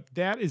depart. But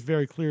that is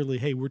very clearly,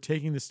 hey, we're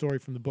taking the story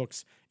from the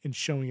books and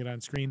showing it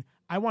on screen.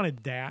 I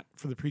wanted that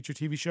for the Preacher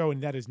TV show,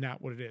 and that is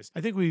not what it is.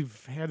 I think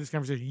we've had this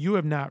conversation. You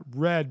have not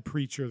read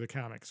Preacher, the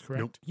comics, correct?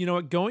 Nope. You know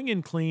what? Going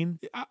in clean,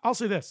 I'll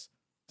say this.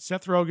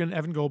 Seth Rogen,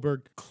 Evan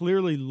Goldberg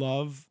clearly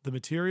love the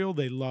material.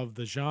 They love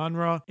the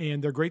genre,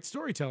 and they're great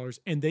storytellers,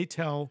 and they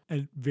tell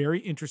a very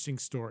interesting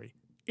story.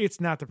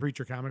 It's not the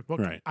Preacher comic book.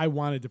 Right. I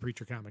wanted the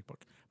Preacher comic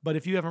book. But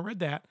if you haven't read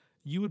that,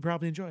 you would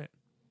probably enjoy it.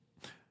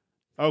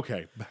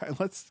 Okay,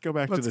 let's go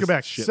back to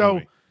this shit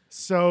movie.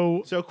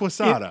 So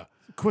Quesada.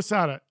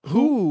 Quesada.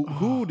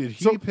 Who did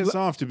he piss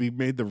off to be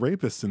made the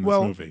rapist in this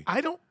movie? I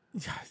don't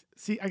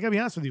see. I gotta be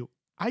honest with you.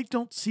 I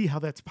don't see how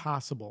that's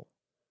possible.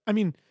 I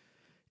mean,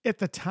 at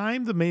the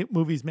time the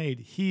movie's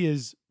made, he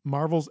is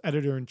Marvel's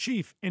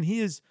editor-in-chief, and he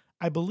is,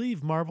 I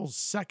believe, Marvel's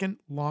second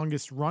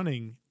longest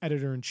running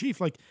editor-in-chief.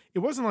 Like, it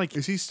wasn't like...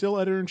 Is he still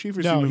editor-in-chief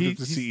or is he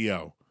moved up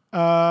to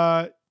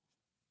CEO?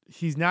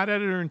 He's not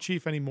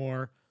editor-in-chief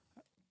anymore.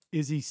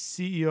 Is he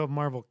CEO of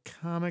Marvel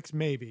Comics?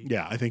 Maybe.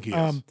 Yeah, I think he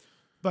is.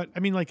 But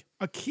I mean, like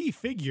a key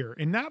figure,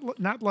 and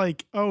not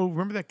like, oh,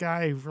 remember that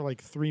guy who for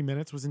like 3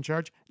 minutes was in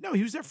charge? No,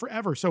 he was there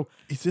forever. So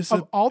is this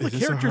all the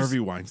characters? A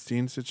Harvey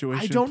Weinstein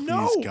situation? I don't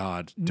know. Please,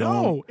 God,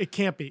 no, it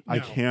can't be. No. I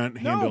can't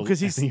handle because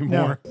he's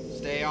anymore. No.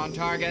 Stay on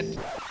target.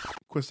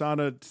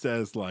 Quesada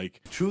says,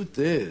 like, truth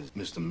is,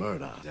 Mr.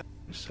 Murdoch, I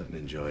certainly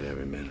enjoyed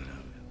every minute of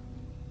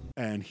it.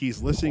 And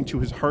he's listening to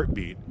his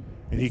heartbeat,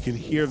 and he can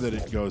hear that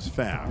it goes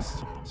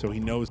fast. So he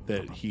knows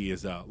that he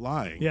is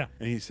lying. Yeah.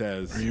 And he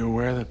says, are you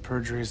aware that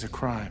perjury is a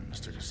crime,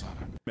 Mr. Quesada?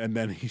 And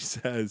then he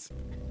says,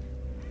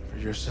 for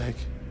your sake,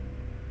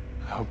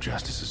 I hope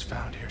justice is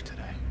found here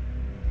today.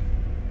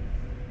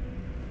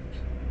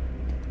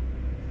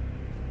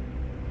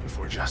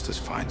 Before justice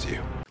finds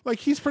you. Like,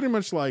 he's pretty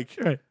much like,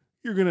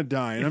 you're going to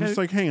die. And I'm just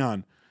like, hang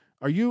on.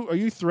 Are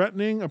you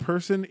threatening a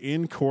person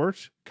in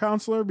court,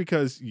 counselor?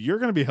 Because you're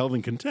going to be held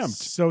in contempt.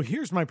 So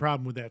here's my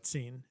problem with that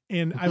scene.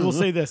 And I will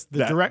say this.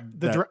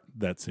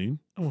 That scene?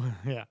 Oh,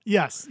 yeah.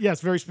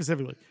 Yes, very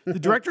specifically. The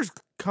director's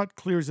cut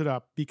clears it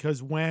up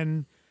because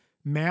when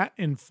Matt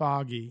and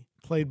Foggy,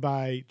 played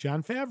by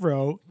Jon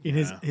Favreau in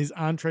his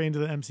entree into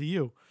the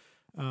MCU,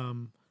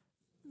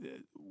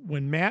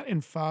 when Matt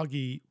and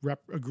Foggy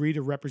agree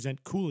to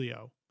represent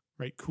Coolio,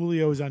 right?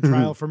 Coolio is on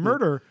trial for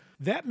murder.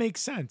 That makes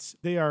sense.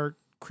 They are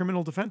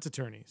criminal defense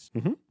attorneys,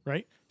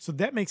 right? So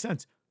that makes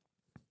sense.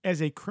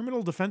 As a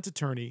criminal defense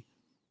attorney,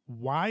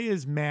 why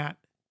is Matt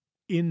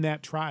in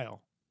that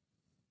trial?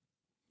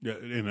 Yeah,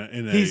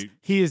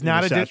 he is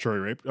not a statutory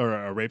rape or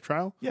a rape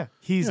trial. Yeah,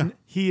 he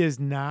is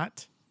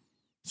not.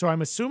 So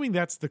I'm assuming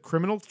that's the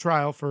criminal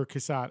trial for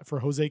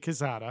Jose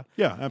Quesada.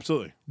 Yeah,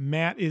 absolutely.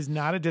 Matt is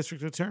not a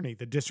district attorney.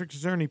 The district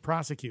attorney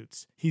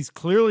prosecutes. He's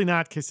clearly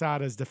not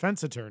Quesada's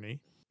defense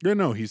attorney. Yeah,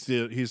 no, he's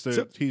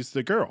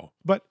the girl.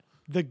 But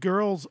the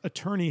girl's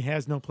attorney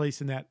has no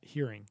place in that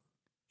hearing,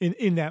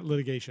 in that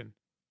litigation.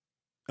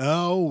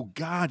 Oh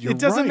God, you're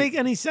right. It doesn't make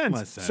any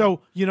sense.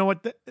 So you know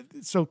what?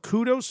 So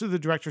kudos to the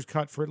director's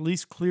cut for at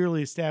least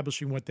clearly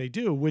establishing what they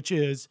do, which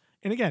is,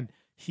 and again,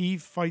 he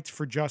fights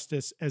for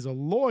justice as a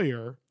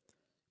lawyer,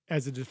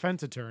 as a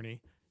defense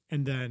attorney,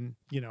 and then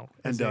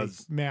as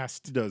does a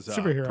masked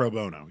superhero pro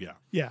bono.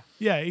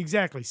 Yeah,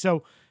 exactly.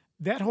 So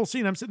that whole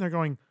scene, I'm sitting there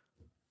going,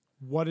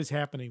 "What is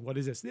happening? What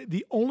is this?"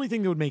 The only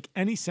thing that would make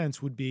any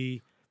sense would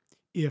be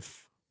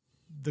if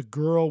the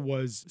girl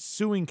was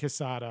suing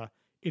Quesada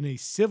in a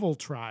civil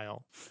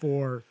trial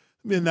for.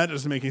 I mean, that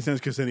doesn't make any sense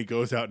because then he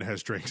goes out and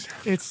has drinks.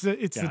 It's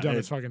the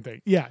dumbest fucking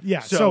thing. Yeah.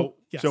 So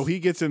yes. he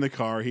gets in the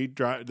car.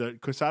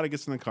 Quesada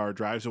gets in the car,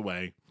 drives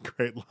away.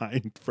 Great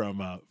line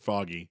from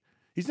Foggy.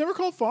 He's never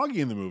called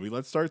Foggy in the movie.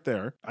 Let's start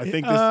there. I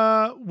think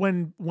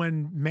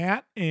when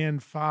Matt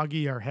and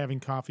Foggy are having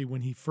coffee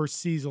when he first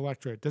sees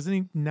Elektra, doesn't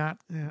he not?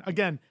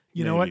 Again,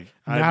 you know what?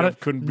 Not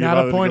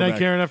a point I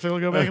care enough to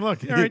go back and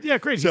look. All right, yeah,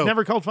 great. He's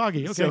never called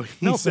Foggy.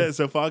 Okay,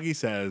 so Foggy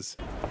says,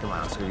 "Come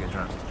on, let's go get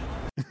drunk."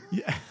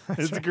 Yeah,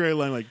 it's a great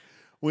line. Like,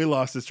 we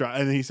lost this trial,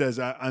 and he says,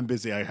 "I'm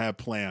busy. I have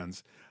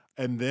plans."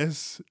 And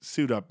this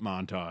suit up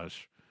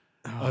montage.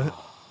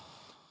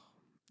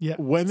 Yeah.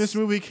 When this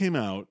movie came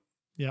out,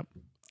 yep.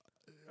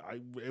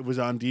 It was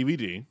on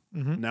DVD.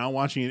 Mm-hmm. Now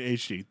watching it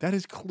HD, that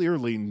is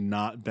clearly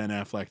not Ben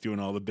Affleck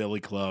doing all the Billy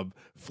Club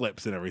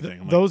flips and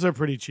everything. Those are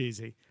pretty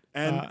cheesy.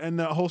 And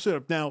the whole suit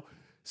up. Now,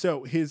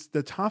 so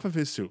the top of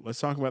his suit. Let's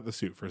talk about the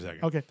suit for a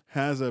second. Okay.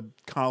 Has a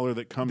collar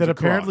that comes that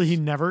across, apparently he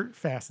never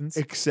fastens,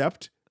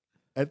 except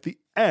at the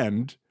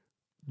end,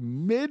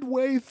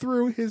 midway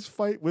through his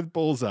fight with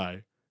Bullseye.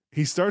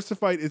 He starts to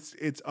fight.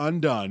 It's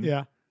undone.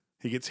 Yeah.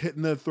 He gets hit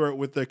in the throat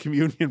with the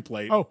communion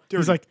plate. Oh,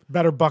 he's like,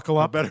 better buckle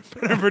up. Better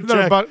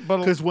protect.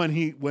 Because when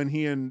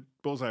he and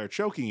Bullseye are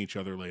choking each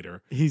other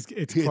later, it's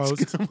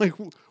closed. I'm like,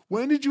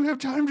 when did you have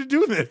time to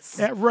do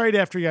this? Right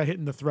after he got hit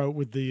in the throat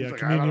with the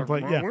communion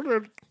plate.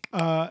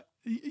 Yeah.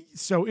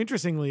 So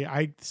interestingly,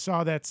 I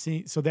saw that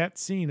scene. So that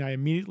scene, I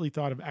immediately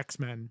thought of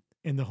X-Men.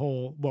 In the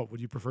whole, what would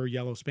you prefer,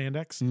 yellow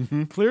spandex?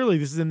 Mm-hmm. Clearly,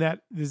 this is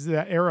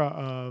that era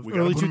of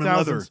early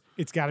 2000s.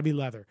 It's got to be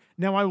leather.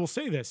 Now, I will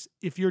say this: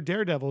 if you're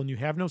Daredevil and you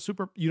have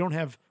you don't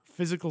have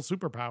physical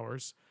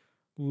superpowers,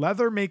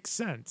 leather makes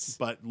sense.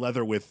 But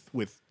leather with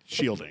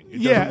shielding.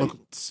 It yeah. doesn't look...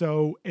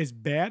 So as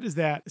bad as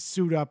that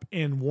suit up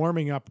and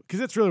warming up,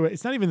 because that's really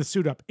it's not even the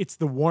suit up; it's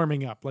the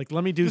warming up. Like,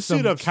 let me do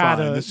some kata.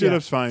 Fine. The suit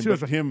up's fine.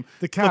 But him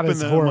the kata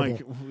is horrible.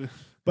 Like...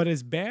 But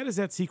as bad as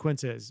that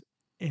sequence is,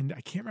 and I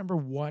can't remember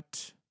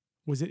what.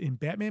 Was it in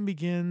Batman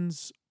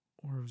Begins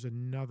or it was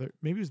another?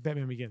 Maybe it was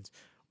Batman Begins.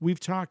 We've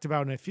talked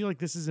about, and I feel like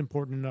this is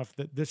important enough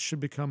that this should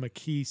become a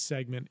key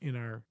segment in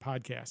our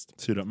podcast.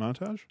 Suit up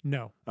montage?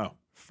 No. Oh.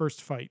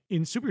 First fight.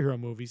 In superhero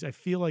movies, I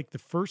feel like the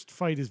first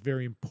fight is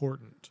very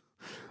important.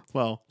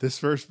 Well, this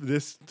first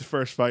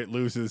fight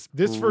loses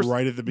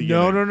right at the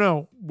beginning.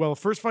 No. Well,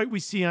 first fight we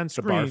see on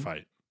screen. The bar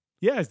fight.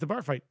 Yeah, it's the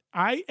bar fight.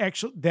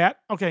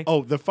 Okay.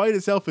 Oh, the fight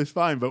itself is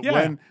fine, but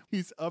when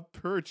he's up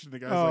perched and the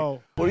guy's like,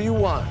 "What do you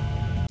want?"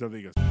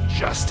 Something goes,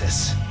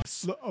 "Justice."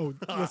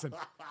 Listen,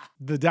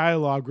 the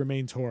dialogue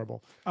remains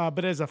horrible.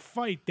 But as a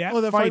fight, that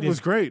fight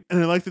was great.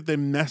 And I like that they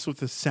mess with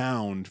the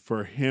sound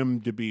for him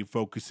to be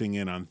focusing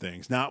in on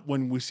things. Not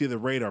when we see the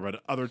radar,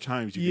 but other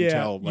times you can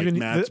tell like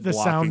Matt's the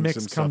blocking sound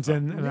mix some comes stuff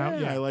in and out.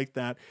 Yeah, I like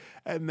that.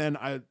 And then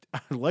I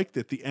liked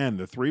at the end,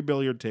 the 3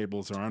 billiard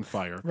tables are on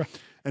fire.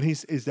 Right. And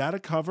is that a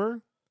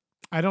cover?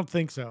 I don't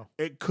think so.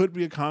 It could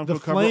be a comic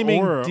book cover. The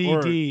flaming or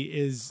DD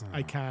is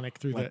iconic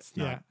through that.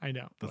 Yeah, I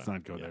know. Let's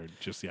not go there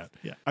just yet.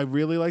 Yeah. I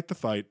really like the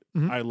fight.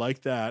 Mm-hmm. I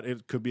like that.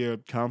 It could be a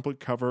comic book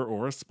cover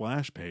or a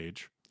splash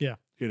page. Yeah.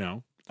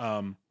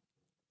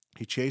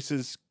 He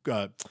chases,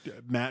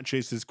 Matt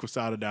chases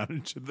Quesada down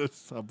into the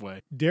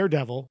subway.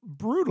 Daredevil,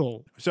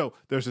 brutal. So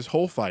there's this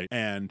whole fight,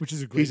 which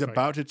is a great he's fight.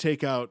 about to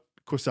take out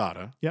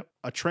Quesada. Yep.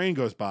 A train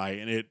goes by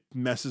and it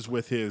messes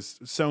with his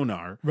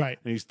sonar. Right.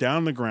 And he's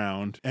down the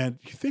ground. And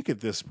you think at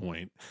this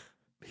point,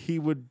 he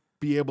would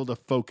be able to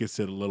focus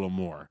it a little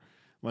more.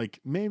 Like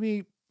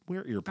maybe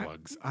wear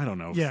earplugs. I don't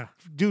know. Yeah.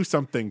 Do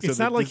something. It's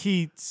not like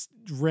he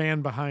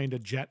ran behind a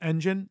jet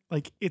engine.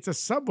 Like it's a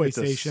subway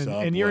station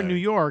and you're in New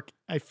York.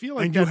 I feel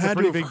like that's a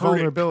pretty big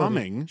vulnerability.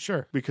 Coming,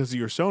 sure. Because of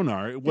your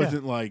sonar. It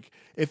wasn't like,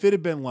 if it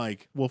had been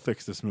like, we'll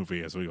fix this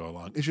movie as we go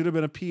along. It should have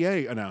been a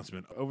PA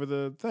announcement over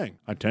the thing.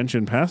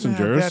 Attention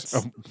passengers.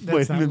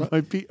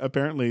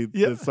 Apparently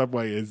the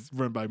subway is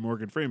run by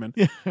Morgan Freeman.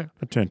 Yeah.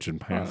 Attention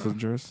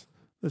passengers.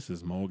 This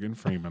is Morgan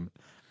Freeman.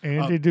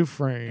 Andy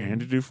Dufresne.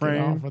 Get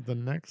off at the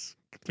next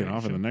Get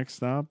off at the next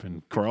stop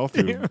and crawl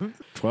through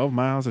 12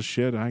 miles of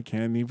shit I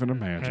can't even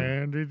imagine.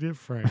 Andy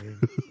Dufresne.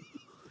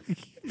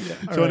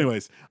 So,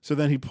 anyways, so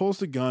then he pulls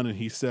the gun and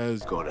he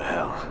says, Go to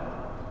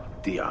hell,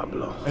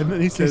 Diablo. and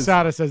then he says,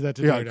 Quesada says that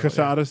to Daredevil.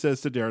 Quesada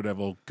says to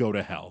Daredevil, go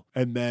to hell.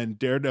 And then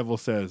Daredevil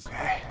says,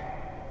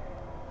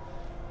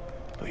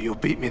 But you'll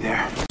beat me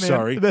there.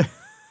 sorry.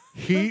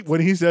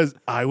 When he says,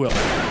 I will,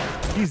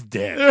 he's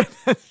dead.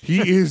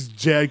 He is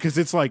dead because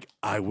it's like,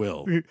 I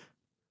will.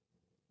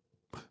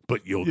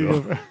 But you'll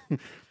go.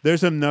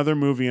 There's another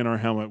movie in our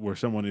helmet where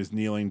someone is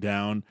kneeling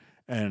down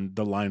and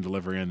the line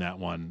delivery in that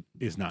one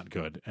is not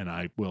good. And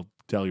I will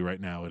tell you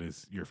right now, it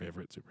is your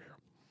favorite superhero.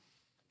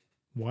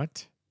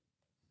 What?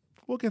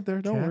 We'll get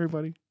there. Don't worry,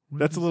 buddy.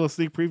 That's a little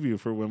sneak preview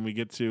for when we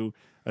get to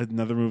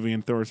another movie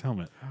in Thor's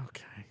helmet.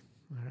 Okay.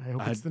 I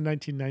hope it's the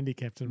 1990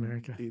 Captain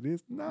America. It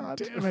is not.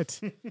 Damn it.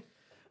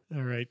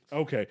 All right.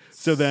 Okay.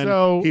 So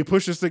then he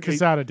pushes the...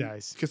 Quesada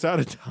dies.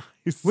 Quesada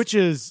dies. Which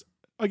is,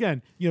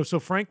 again, so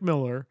Frank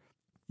Miller,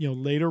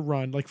 later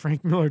run, like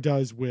Frank Miller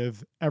does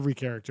with every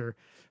character,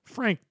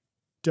 Frank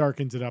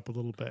darkens it up a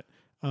little bit.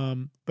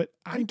 But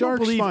I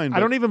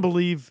don't even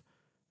believe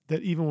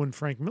that even when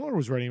Frank Miller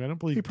was writing him, I don't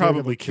believe he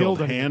probably killed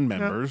any hand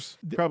members.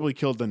 Probably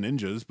killed the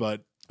ninjas,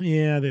 but...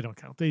 Yeah, they don't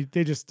count. They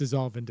just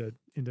dissolve into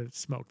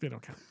smoke. They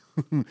don't count.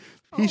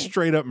 He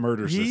straight up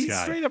murders this guy.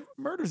 He straight up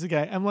murders the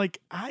guy. I'm like,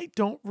 I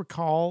don't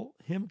recall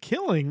him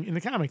killing in the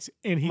comics,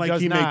 and he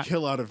does he not. may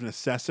kill out of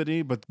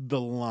necessity, but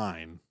the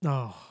line.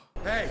 Oh.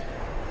 Hey,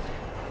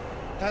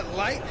 that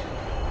light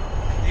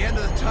at the end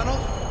of the tunnel,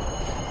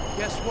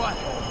 guess what?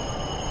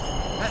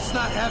 That's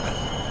not heaven.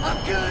 I'm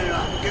killing you.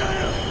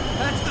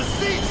 That's the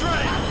sea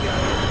train.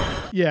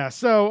 Yeah,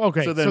 so,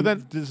 okay. So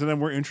then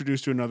we're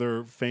introduced to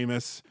another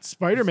famous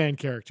Spider-Man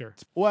character.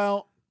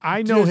 Well,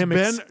 I know him.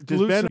 Does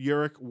Ben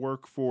Urich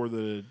work for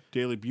the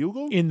Daily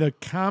Bugle? In the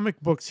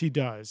comic books, he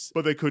does.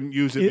 But they couldn't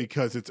use it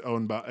because it's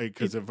owned by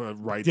of a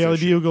rights Daily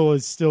issue. Bugle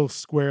is still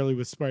squarely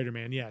with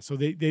Spider-Man. Yeah, so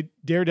they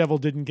Daredevil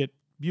didn't get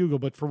Bugle,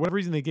 but for whatever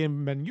reason they gave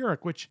him Ben Urich,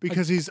 which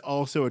because he's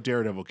also a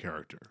Daredevil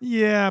character.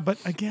 Yeah, but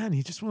again,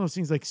 he's just one of those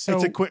things. Like so,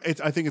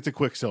 I think it's a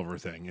Quicksilver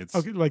thing. It's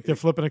okay, like they're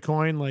flipping a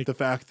coin. Like the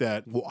fact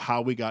that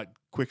how we got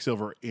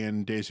Quicksilver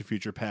in Days of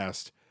Future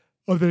Past.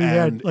 Oh, then he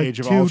had like Age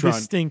of two Ultron.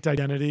 Distinct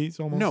identities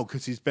almost. No,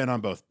 because he's been on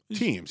both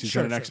teams. He's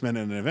been an X-Men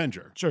and an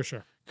Avenger.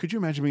 Sure. Could you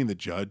imagine being the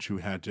judge who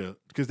had to,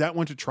 because that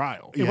went to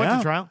trial. It went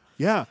to trial?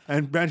 Yeah.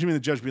 And imagine being the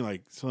judge being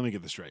like, so let me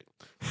get this straight.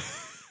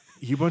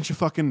 You bunch of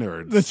fucking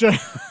nerds. That's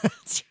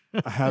right.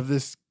 I have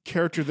this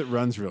character that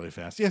runs really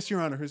fast. Yes, Your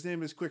Honor. His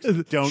name is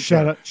Quicksilver. Don't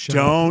shut care. up.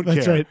 Don't care.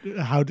 That's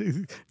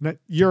right.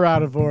 You're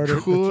out of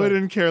order.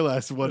 Couldn't care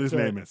less what his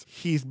name is.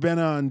 He's been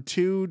on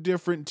 2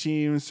 different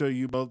teams, so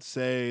you both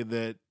say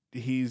that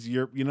he's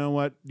your. You know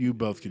what? You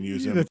both can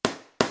use him.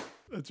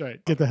 That's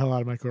right. Get the hell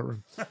out of my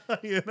courtroom.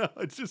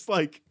 It's just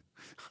like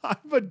I'm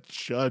a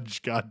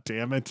judge. God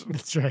damn it.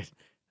 That's right.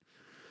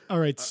 All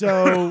right,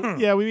 so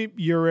we meet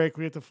Urich.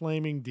 We get the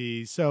Flaming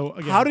D. So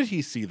again, how did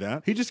he see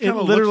that? He just kind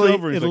of literally looks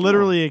over. And it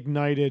literally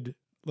ignited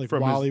like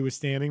from while he was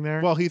standing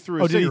there. Well, he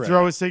threw. Did he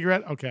throw a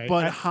cigarette? Okay,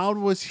 but how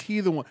was he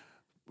the one?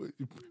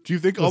 Do you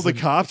think all the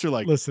cops are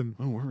like, listen,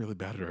 oh, we're really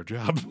bad at our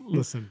job?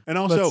 Listen, and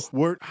also,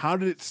 how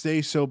did it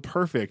stay so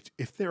perfect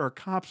if there are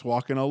cops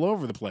walking all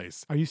over the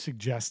place? Are you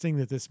suggesting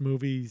that this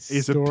movie's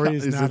story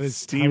is not as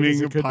steaming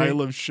tight as it pile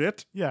be? of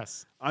shit?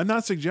 Yes, I'm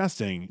not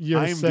suggesting.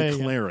 I'm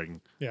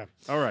declaring. Yeah.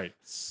 All right.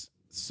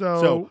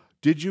 So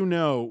did you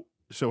know?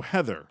 So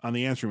Heather on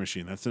the answering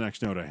machine. That's the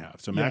next note I have.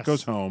 So Matt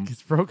goes home.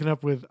 It's broken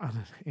up with on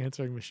an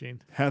answering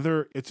machine.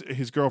 Heather, it's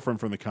his girlfriend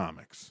from the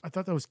comics. I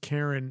thought that was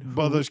Karen.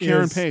 Well, there's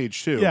Karen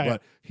Page too. Yeah,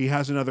 but he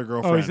has another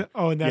girlfriend.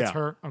 And that's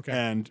her.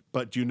 Okay.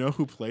 But do you know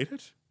who played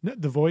it? No,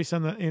 the voice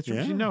on the answering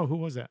machine. No, who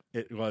was that?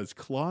 It was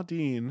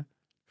Claudine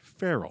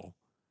Farrell,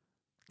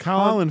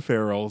 Colin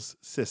Farrell's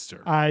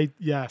sister.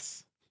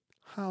 Yes.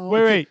 How?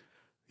 Wait.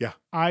 Yeah.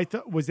 I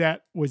thought was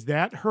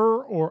that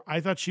her, or I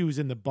thought she was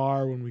in the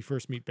bar when we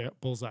first meet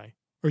Bullseye.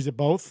 Or is it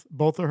both?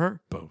 Both of her?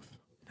 Both.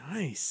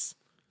 Nice.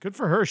 Good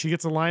for her. She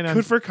gets a line on.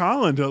 Good for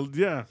Colin.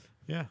 Yeah.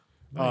 Yeah.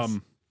 Nice.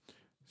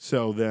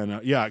 So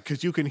then,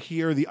 because you can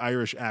hear the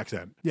Irish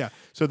accent. Yeah.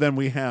 So then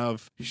we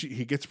have,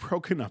 he gets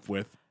broken up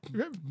with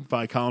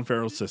by Colin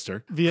Farrell's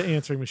sister. Via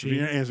answering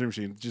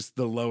machine. Just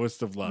the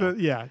lowest of low.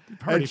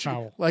 Party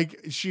foul.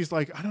 She's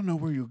like, I don't know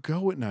where you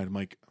go at night. I'm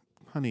like,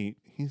 honey,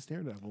 he's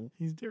Daredevil.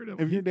 He's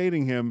Daredevil. If you're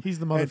dating him. He's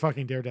the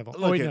motherfucking Daredevil.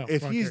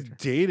 If he's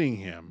dating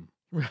him,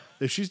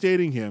 if she's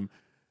dating him,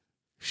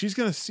 she's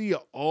going to see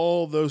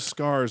all those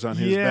scars on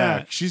his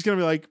back. She's going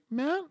to be like,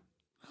 Matt,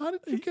 how did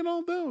you get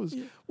all those?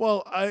 Yeah.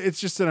 Well, it's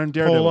just that I'm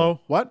Daredevil.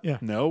 Polo. What? Yeah.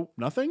 No,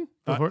 nothing?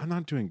 I'm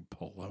not doing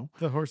polo.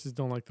 The horses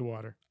don't like the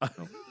water.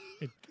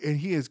 And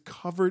he is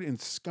covered in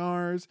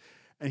scars,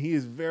 and he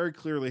is very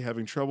clearly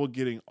having trouble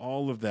getting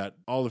all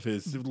of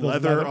his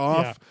leather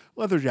off. Yeah.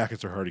 Leather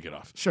jackets are hard to get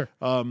off. Sure.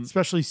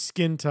 Especially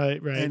skin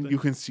tight, right? And you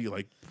can see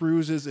like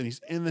bruises, and he's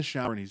in the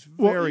shower, and he's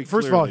very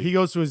First of all, he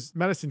goes to his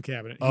medicine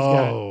cabinet. He's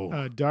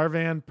got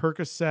Darvan,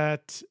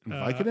 Percocet,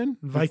 Vicodin?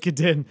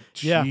 Vicodin.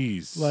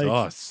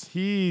 Jesus.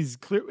 He's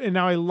clear. And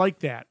now I like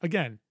that.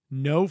 Again,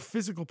 no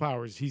physical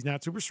powers. He's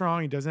not super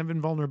strong. He doesn't have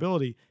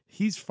invulnerability.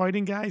 He's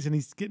fighting guys and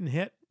he's getting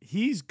hit.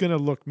 He's going to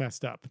look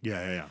messed up.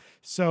 Yeah.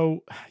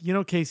 So,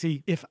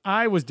 Casey, if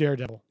I was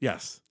Daredevil.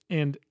 Yes.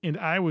 And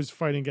I was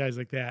fighting guys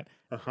like that.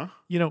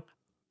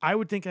 I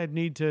would think I'd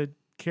need to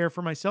care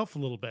for myself a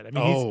little bit. I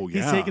mean,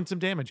 he's taking some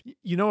damage.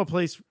 A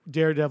place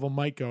Daredevil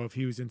might go if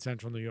he was in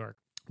Central New York.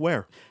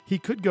 Where? He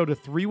could go to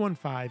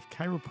 315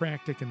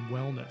 Chiropractic and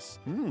Wellness.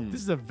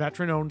 This is a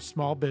veteran-owned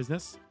small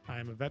business. I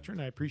am a veteran.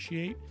 I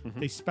appreciate.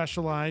 They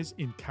specialize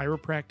in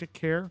chiropractic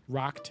care,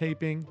 rock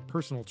taping,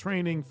 personal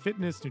training,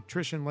 fitness,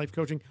 nutrition, life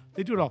coaching.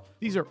 They do it all.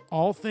 These are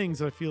all things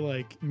that I feel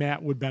like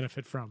Matt would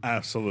benefit from.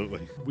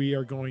 Absolutely. We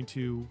are going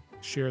to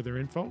share their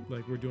info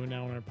like we're doing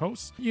now on our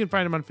posts. You can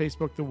find them on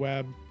Facebook, the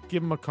web.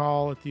 Give them a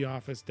call at the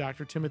office.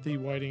 Dr. Timothy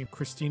Whiting,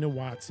 Christina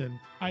Watson.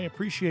 I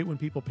appreciate when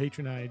people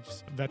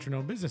patronize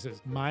veteran-owned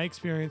businesses. My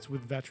experience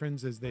with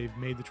veterans as they've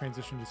made the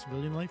transition to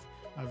civilian life,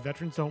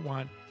 veterans don't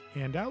want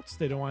handouts.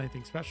 They don't want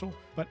anything special.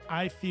 But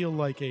I feel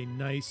like a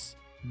nice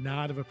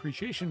nod of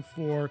appreciation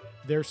for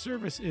their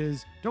service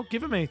is don't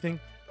give them anything.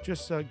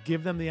 Just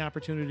give them the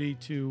opportunity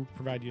to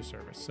provide you a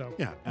service. So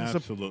yeah,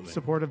 absolutely.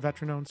 Support a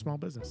veteran-owned small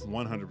business.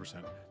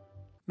 100%.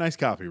 Nice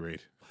copy,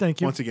 Reed.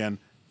 Thank you. Once again,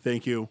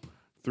 thank you,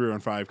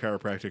 315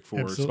 Chiropractic, for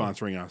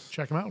sponsoring us.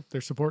 Check them out. They're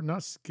supporting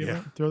us.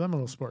 Throw them a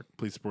little support.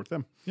 Please support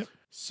them. Yep.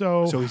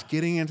 So he's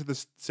getting into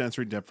the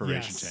sensory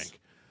deprivation tank.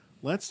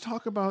 Let's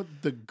talk about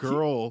the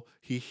girl.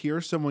 He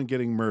hears someone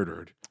getting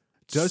murdered.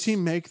 Does he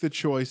make the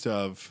choice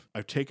of,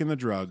 I've taken the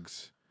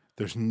drugs,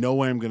 there's no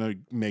way I'm going to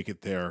make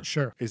it there?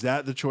 Sure. Is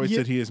that the choice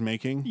that he is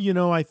making?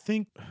 I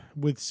think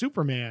with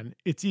Superman,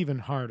 it's even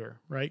harder,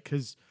 right?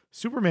 Because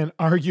Superman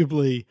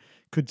arguably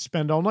could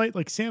spend all night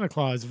like Santa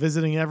Claus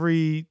visiting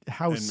every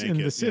house in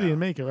the city and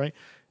make it, right?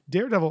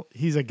 Daredevil,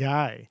 he's a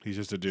guy. He's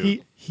just a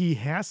dude. He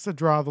has to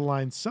draw the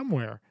line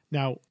somewhere.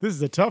 Now, this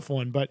is a tough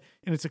one,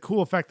 and it's a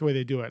cool effect the way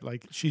they do it.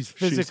 Like she's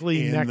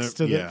physically next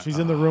to she's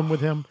in the room with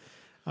him,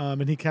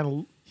 and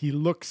he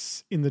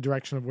looks in the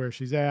direction of where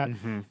she's at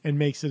and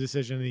makes a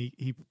decision.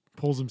 He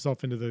pulls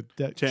himself into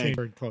the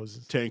chamber and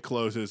closes. Tank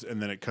closes, and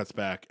then it cuts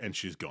back, and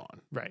she's gone.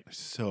 Right.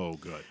 So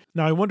good.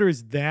 Now, I wonder,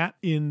 is that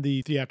in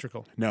the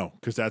theatrical? No,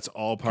 because that's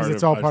all part of the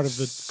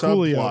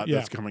subplot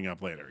that's coming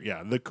up later.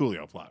 Yeah, the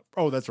Coolio plot.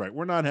 Oh, that's right.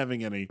 We're not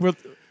having any.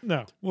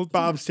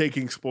 Bob's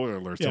taking spoiler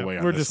alerts away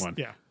on this one.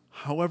 Yeah.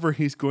 However,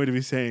 he's going to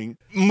be saying,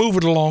 "Move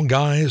it along,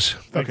 guys."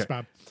 Thanks,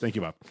 Bob. Thank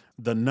you, Bob.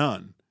 The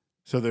Nun.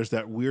 So there's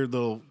that weird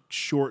little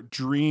short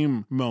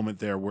dream moment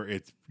there where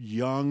it's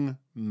young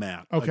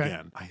Matt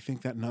again. I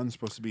think that nun's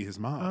supposed to be his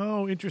mom.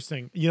 Oh,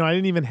 interesting. I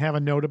didn't even have a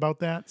note about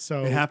that.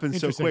 So it happens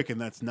so quick, and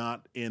that's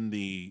not in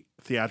the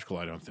theatrical,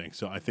 I don't think.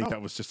 So I think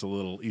that was just a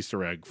little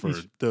Easter egg for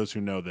those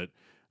who know that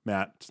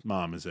Matt's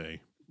mom is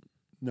a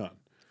nun.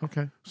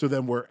 Okay. So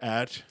then we're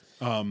at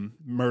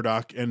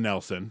Murdoch and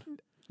Nelson.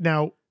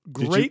 Now,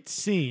 great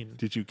scene.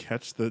 Did you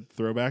catch the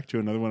throwback to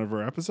another one of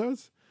our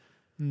episodes?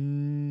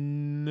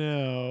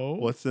 No.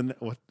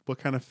 What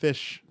kind of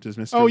fish does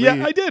Mr. Oh, Lee?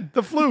 yeah, I did.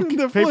 The fluke.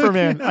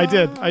 Paperman.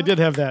 Yeah. I did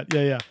have that.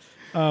 Yeah.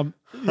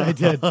 I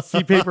did. See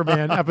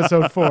Paperman,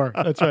 episode 4.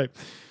 That's right.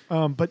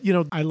 But,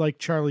 I like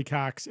Charlie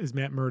Cox as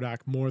Matt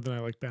Murdock more than I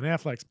like Ben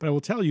Affleck's. But I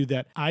will tell you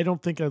that I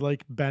don't think I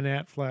like Ben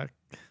Affleck.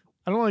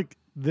 I don't like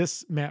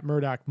this Matt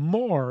Murdock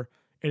more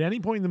at any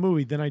point in the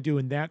movie than I do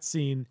in that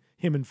scene,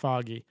 him and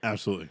Foggy.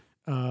 Absolutely.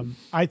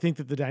 I think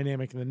that the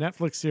dynamic in the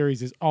Netflix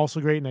series is also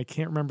great, and I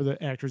can't remember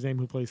the actor's name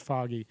who plays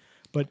Foggy,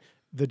 but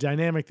the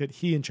dynamic that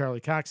he and Charlie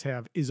Cox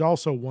have is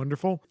also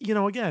wonderful.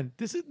 Again,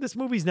 this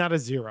movie's not a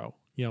 0.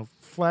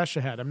 Flash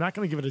ahead. I'm not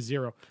going to give it a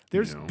 0.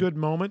 There's good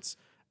moments.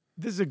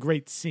 This is a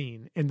great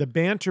scene, and the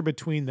banter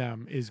between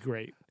them is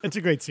great. It's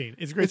a great scene.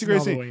 It's a great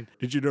scene.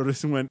 Did you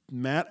notice when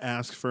Matt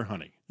asks for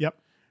honey? Yep.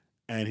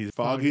 And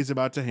Foggy's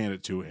about to hand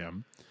it to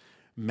him.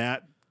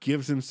 Matt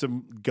gives him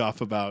some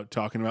guff about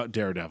talking about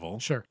Daredevil.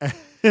 Sure.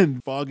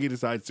 And Foggy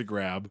decides to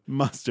grab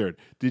mustard.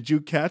 Did you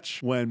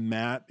catch when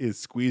Matt is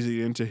squeezing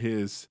into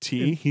his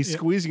tea? He's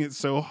squeezing it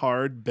so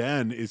hard.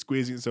 Ben is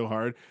squeezing it so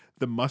hard.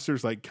 The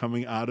mustard's like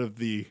coming out of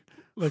the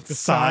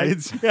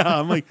sides. Yeah,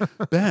 I'm like,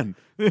 Ben,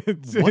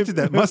 what did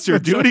that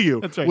mustard do to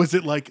you? That's right. Was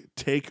it like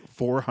take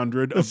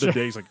 400 of the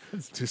days? Like,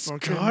 this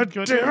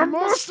goddamn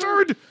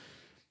mustard.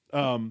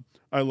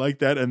 I like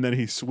that. And then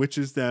he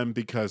switches them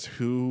because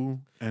who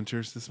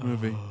enters this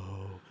movie?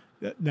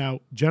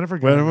 Now, Jennifer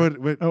Garner.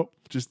 Wait. Oh,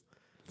 just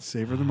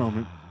savor the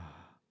moment.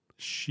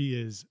 She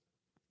is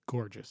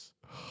gorgeous.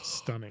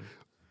 Stunning.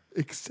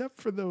 Except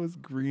for those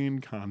green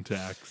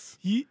contacts.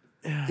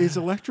 Is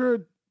Elektra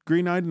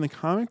green-eyed in the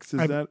comics?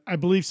 I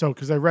believe so,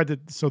 because I read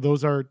that. So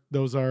those are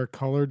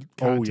colored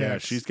contacts. Oh, yeah.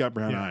 She's got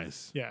brown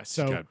eyes. Yeah.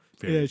 So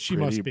she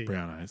must be.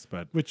 Brown eyes.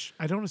 But which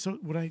I don't know. So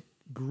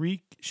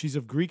Greek. She's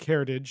of Greek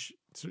heritage.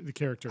 The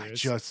character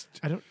is.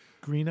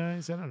 Green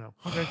eyes. I don't know.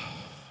 Okay.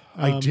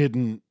 I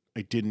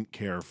didn't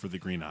care for the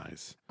green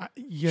eyes.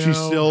 She's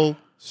still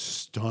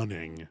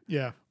stunning.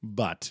 Yeah.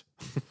 But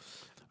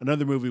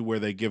another movie where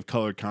they give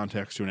colored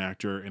context to an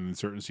actor and in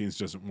certain scenes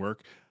doesn't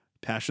work.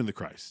 Passion of the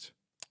Christ.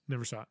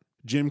 Never saw it.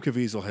 Jim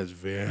Caviezel has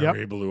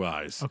very blue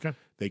eyes. Okay.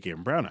 They gave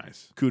him brown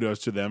eyes. Kudos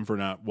to them for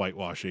not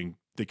whitewashing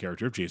the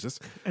character of Jesus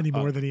any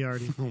more than he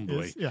already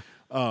is. Yeah.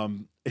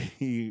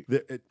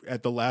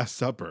 At the Last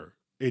Supper,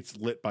 it's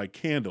lit by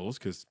candles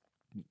because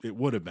it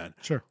would have been.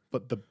 Sure.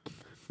 But the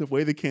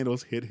way the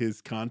candles hit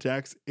his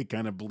contacts, it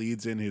kind of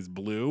bleeds in his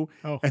blue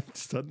and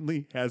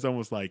suddenly has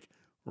almost like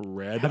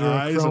red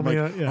eyes. I'm like,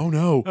 oh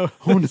no,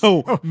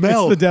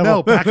 Mel, it's the devil.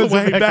 Mel, back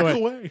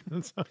away.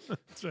 That's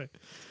right.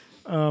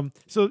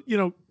 So,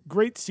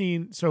 great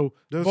scene. So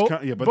Those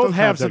both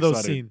halves of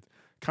those scenes.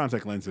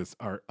 Contact lenses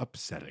are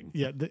upsetting.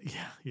 Yeah.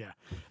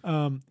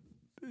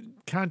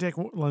 Contact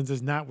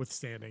lenses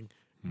notwithstanding.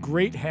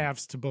 Great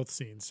halves to both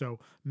scenes. So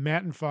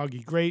Matt and Foggy,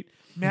 great.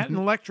 Matt and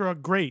Elektra,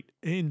 great.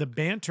 In the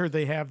banter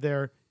they have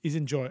there is I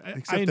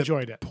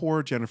enjoyed it.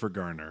 Poor Jennifer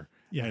Garner.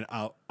 Yeah.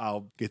 And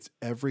I'll gets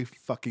every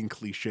fucking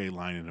cliche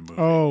line in a movie.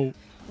 Oh.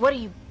 What are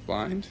you?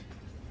 Blind?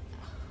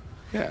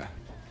 Yeah.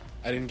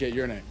 I didn't get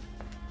your name.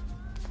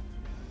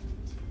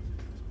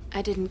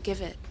 I didn't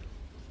give it.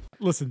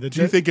 Listen,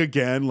 do you think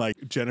again, like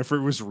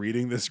Jennifer was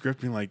reading the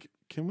script being like,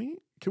 can we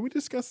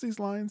discuss these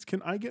lines?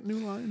 Can I get new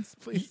lines,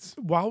 please?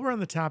 While we're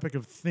on the topic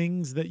of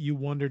things that you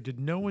wonder, did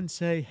no one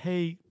say,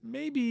 hey,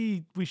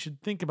 maybe we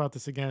should think about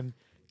this again?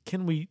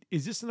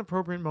 Is this an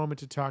appropriate moment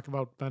to talk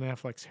about Ben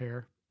Affleck's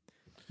hair?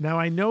 Now,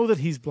 I know that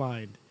he's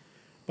blind,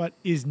 but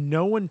is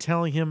no one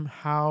telling him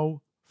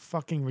how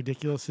fucking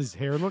ridiculous his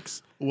hair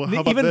looks? Well,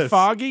 how about even this?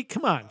 Foggy?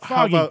 Come on,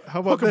 Foggy. How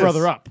about hook a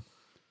brother up.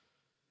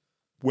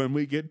 When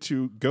we get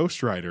to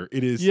Ghost Rider,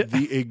 it is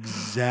the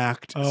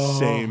exact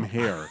same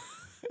hair.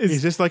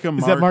 Is this like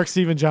is that Mark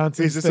Steven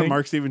Johnson? Is this a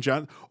Mark Steven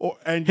Johnson?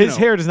 His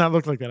hair does not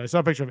look like that. I saw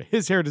a picture of it.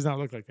 His hair does not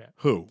look like that.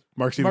 Who?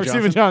 Mark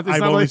Steven Johnson?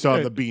 I've only saw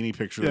the beanie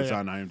picture that's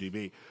on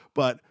IMDb.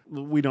 But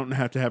we don't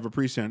have to have a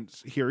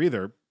pretense here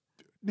either.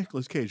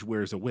 Nicolas Cage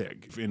wears a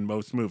wig in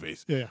most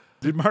movies. Yeah.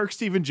 Did Mark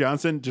Steven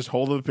Johnson just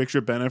hold up a picture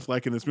of Ben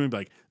Affleck in this movie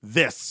like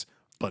this,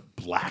 but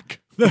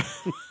black?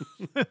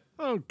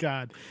 Oh,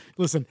 God.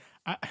 Listen,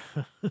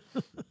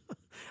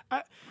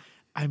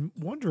 I'm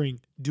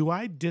wondering, do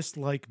I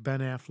dislike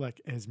Ben Affleck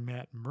as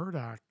Matt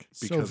Murdock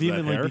so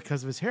vehemently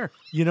because of his hair?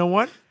 You know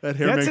what? That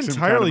hair That's makes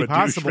entirely him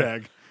kind of a possible.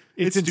 douchebag.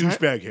 It's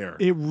douchebag hair.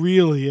 It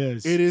really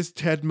is. It is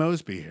Ted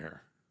Mosby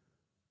hair.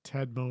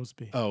 Ted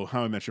Mosby. Oh,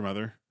 How I Met Your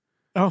Mother.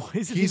 Oh,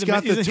 isn't he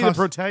the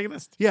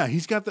protagonist? Yeah,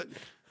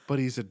 but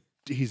he's a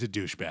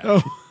douchebag.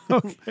 Oh,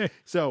 okay.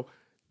 So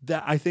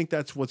I think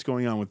that's what's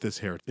going on with this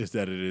hair is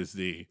that it is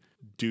the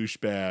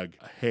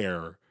douchebag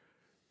hair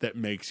that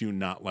makes you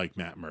not like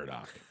Matt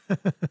Murdock.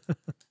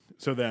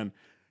 So then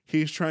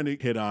he's trying to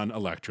hit on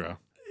Elektra,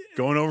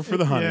 going over for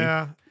the honey.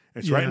 Yeah.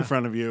 It's right in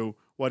front of you.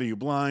 What, are you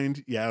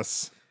blind?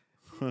 Yes.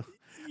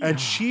 And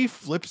she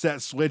flips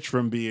that switch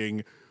from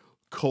being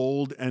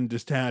cold and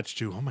detached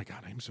to, oh my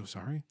God, I'm so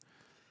sorry.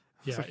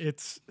 Yeah,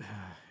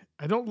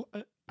 I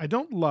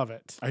don't love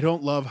it. I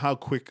don't love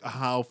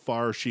how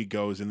far she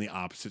goes in the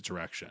opposite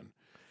direction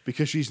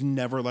because she's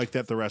never like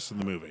that the rest of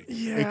the movie.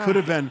 Yeah. It could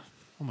have been,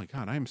 oh my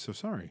God, I am so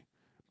sorry.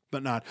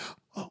 But not,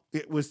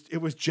 it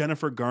was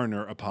Jennifer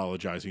Garner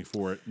apologizing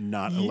for it,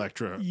 not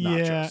Elektra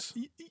Nachos.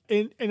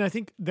 And I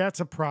think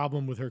that's a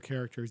problem with her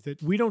character is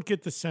that we don't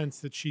get the sense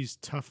that she's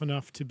tough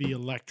enough to be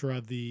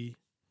Elektra the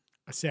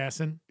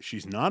assassin.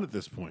 She's not at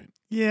this point.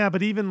 Yeah,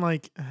 but even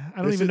like,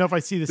 I don't even know if I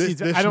see the scenes.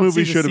 This I don't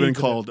movie see the should have been scenes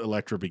called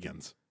Elektra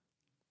Begins.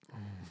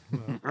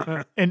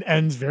 And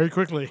ends very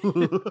quickly.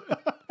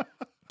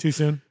 Too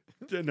soon?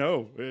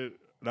 No,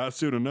 not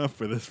soon enough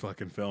for this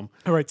fucking film.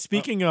 All right,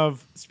 speaking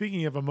of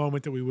a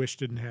moment that we wish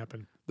didn't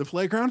happen. The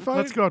playground fight?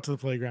 Let's go out to the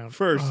playground.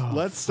 First,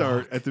 let's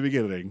start at the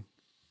beginning.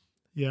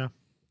 Yeah.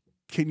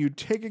 Can you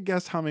take a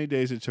guess how many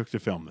days it took to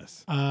film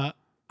this?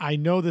 I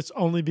know this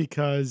only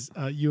because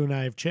you and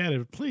I have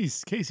chatted.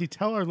 Please, Casey,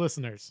 tell our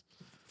listeners.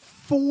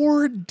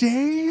 4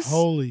 days?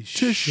 Holy shit.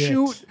 To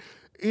shoot.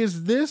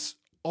 Is this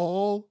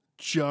all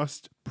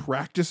just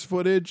practice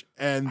footage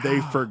and they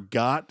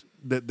forgot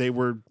that they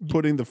were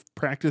putting the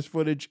practice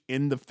footage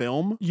in the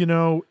film? You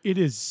know, it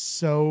is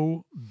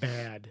so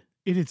bad.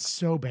 It is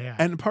so bad.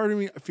 And part of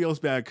me feels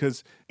bad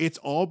because it's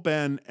all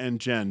Ben and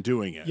Jen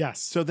doing it.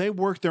 Yes. So they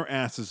worked their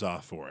asses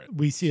off for it.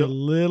 We see a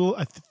little,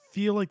 I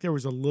feel like there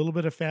was a little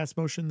bit of fast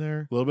motion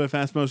there. A little bit of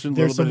fast motion.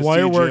 There's some bit of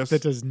wire CGS. work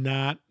that does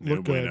not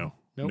look good. Bueno.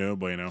 No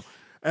bueno.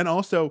 And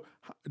also,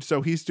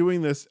 so he's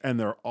doing this and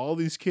there are all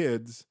these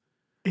kids.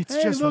 It's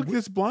hey, just look,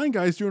 this blind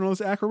guy's doing all this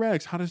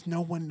acrobatics. How does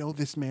no one know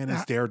this man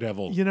is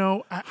Daredevil? You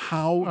know,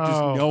 how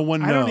does no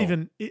one know?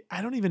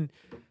 I don't even.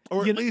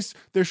 Or at least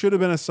there should have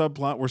been a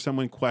subplot where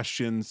someone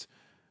questions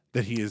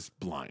that he is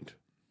blind.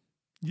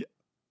 Yeah,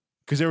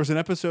 because there was an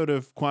episode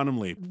of Quantum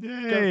Leap.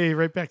 Yay!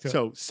 Right back to it.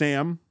 So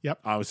Sam,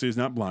 obviously is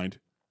not blind,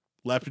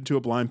 leapt into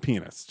a blind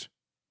pianist.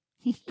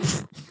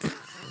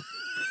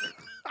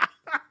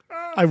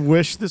 I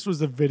wish this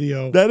was a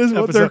video. That is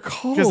what they're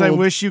called. Because I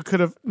wish you could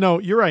have. No,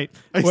 you're right.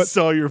 I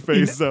saw your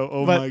face though.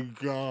 Oh my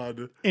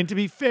God. And to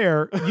be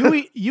fair,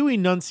 you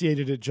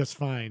enunciated it just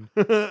fine.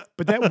 But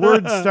that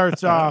word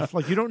starts off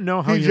like you don't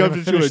know how you're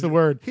going to finish the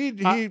word. He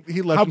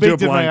leapt into a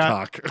blind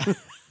cock.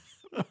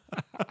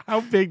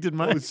 How big did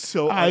my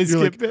eyes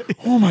get big?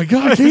 Oh my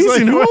God,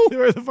 Casey, no!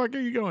 Where the fuck are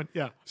you going?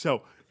 Yeah.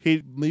 So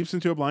he leaps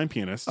into a blind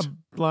pianist. A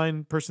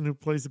blind person who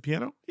plays the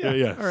piano?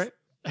 Yeah. All right.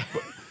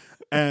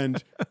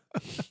 And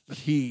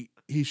he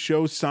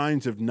shows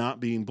signs of not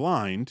being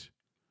blind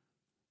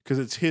because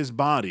it's his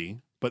body,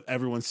 but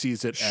everyone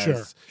sees it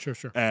as sure.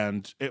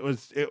 And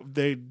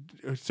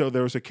so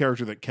there was a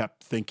character that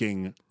kept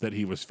thinking that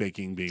he was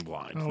faking being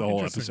blind the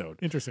whole episode.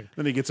 Interesting.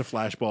 Then he gets a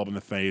flashbulb in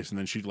the face, and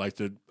then she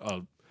lights a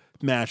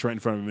match right in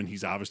front of him, and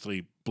he's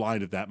obviously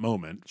blind at that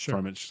moment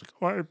from it. She's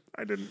like, "Oh,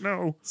 I didn't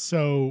know."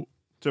 So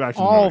back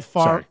to all the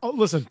far. Oh,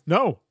 listen,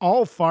 no,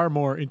 all far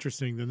more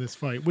interesting than this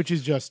fight, which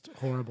is just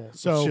horrible.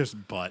 So it's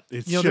just butt.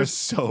 It's just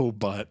so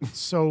butt.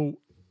 So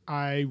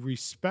I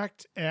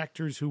respect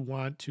actors who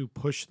want to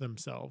push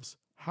themselves.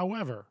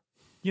 However,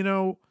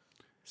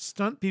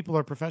 stunt people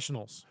are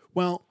professionals.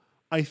 Well,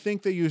 I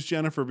think they used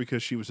Jennifer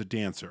because she was a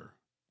dancer.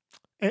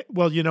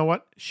 Well, you know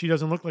what? She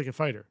doesn't look like a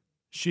fighter.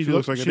 She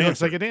looks like a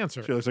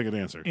dancer. She looks like a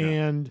dancer.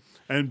 And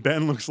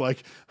Ben looks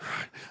like,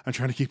 I'm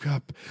trying to keep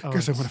up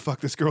because I want to fuck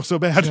this girl so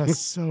bad.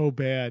 Just so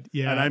bad.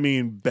 Yeah. And I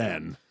mean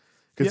Ben.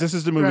 Because this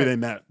is the movie they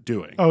met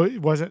doing. Oh,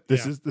 was it?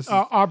 This is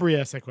Aubrey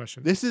asked that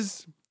question.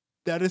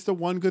 That is the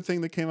one good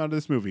thing that came out of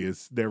this movie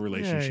is their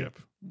relationship.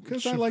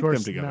 Because I like them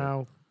together.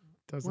 Now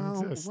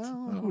doesn't exist.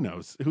 Well, who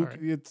knows?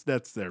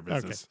 That's their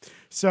business. Okay.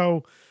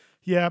 So,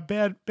 yeah,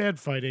 bad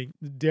fighting.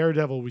 The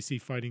Daredevil we see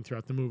fighting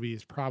throughout the movie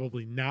is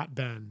probably not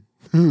Ben.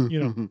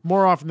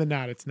 More often than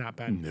not, it's not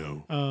Ben.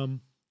 No.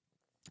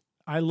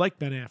 I like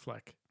Ben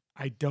Affleck.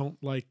 I don't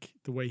like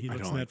the way he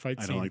looks in that fight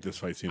scene. I don't like this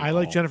fight scene. I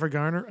like Jennifer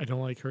Garner. I don't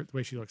like her the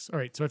way she looks. All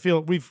right, so I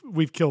feel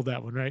we've killed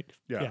that one, right?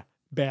 Yeah.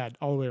 Bad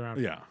all the way around.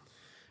 Yeah.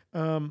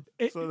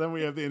 So then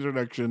we have the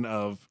introduction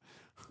of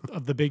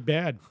the big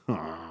bad.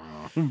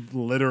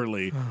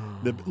 Literally.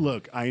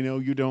 Look, I know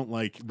you don't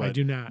like, but I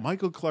do not.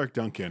 Michael Clark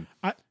Duncan.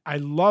 I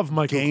love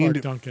Michael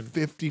Clark Duncan.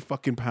 50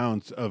 fucking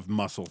pounds of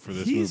muscle for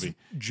this movie.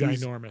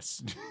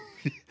 Ginormous.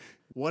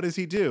 What does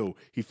he do?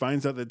 He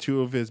finds out that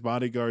 2 of his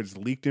bodyguards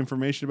leaked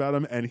information about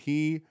him, and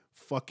he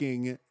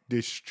fucking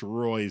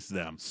destroys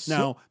them.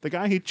 Now, the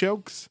guy he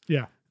chokes,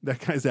 that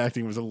guy's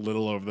acting was a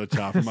little over the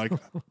top. I'm like,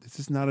 this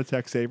is not a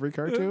Tex Avery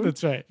cartoon.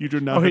 That's right. You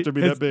do not have to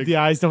be that big. The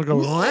eyes don't go.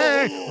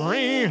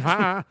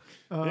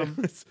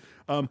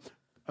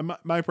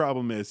 My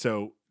problem is,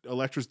 so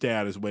Elektra's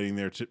dad is waiting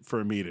there for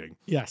a meeting.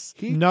 Yes.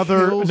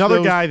 Another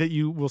guy that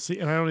you will see,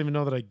 and I don't even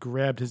know that I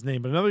grabbed his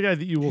name, but another guy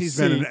that you will see. He's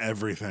been in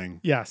everything.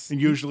 Yes.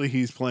 And usually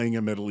he's playing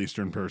a Middle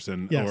Eastern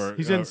person. Yes. Or,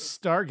 he's in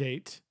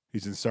Stargate.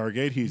 He's in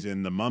Stargate. He's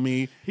in The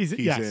Mummy. He's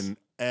in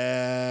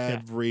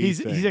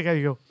everything. He's that guy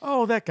you go,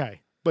 oh, that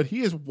guy. But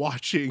he is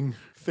watching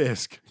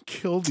Fisk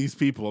kill these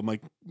people. I'm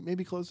like,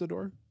 maybe close the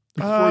door.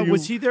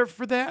 Was he there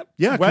for that?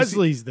 Yeah.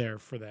 Wesley's there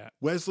for that.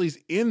 Wesley's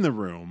in the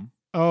room.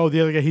 Oh,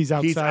 the other guy, he's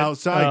outside. He's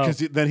outside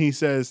because then he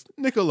says,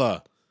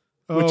 Nicola.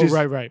 Which is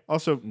right.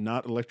 Also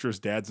not Elektra's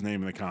dad's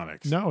name in the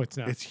comics. No, it's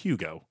not. It's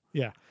Hugo.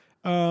 Yeah.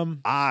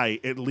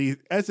 I, at least,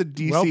 as a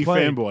DC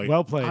fanboy,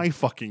 well played. I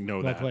fucking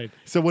know that. Played.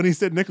 So when he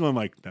said Nicola, I'm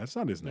like, that's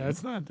not his name.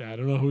 That's not that. I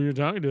don't know who you're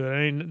talking to. That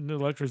ain't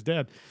Elektra's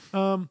dad.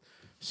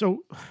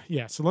 So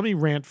let me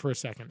rant for a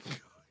second.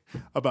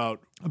 About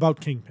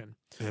Kingpin.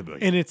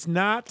 And it's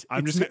not...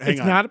 Hang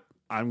on.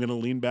 I'm going to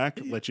lean back,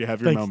 let you have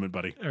your moment,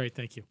 buddy. All right,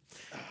 thank you.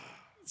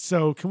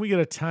 So can we get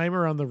a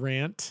timer on the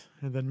rant,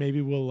 and then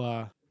maybe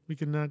we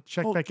can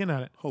check back in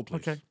on it. Hold,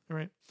 please. Okay, all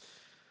right.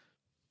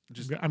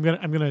 I'm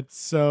gonna.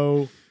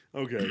 So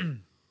okay.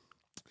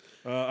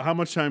 How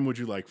much time would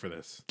you like for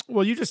this?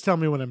 Well, you just tell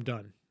me when I'm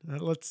done.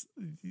 Let's.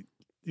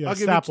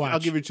 I'll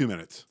give you 2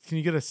 minutes. Can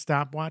you get a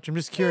stopwatch? I'm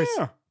just curious.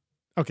 Yeah.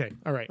 Okay.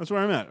 All right. That's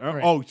where I'm at.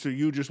 Right. Oh, so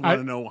you just want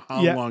to know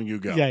how long you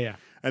go? Yeah.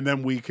 And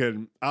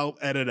then I'll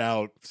edit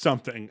out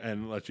something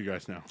and let you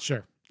guys know.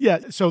 Sure. Yeah.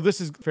 So this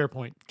is a fair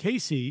point.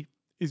 Casey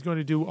is going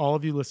to do all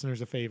of you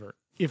listeners a favor.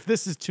 If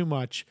this is too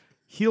much,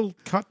 he'll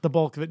cut the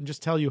bulk of it and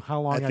just tell you how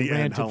long I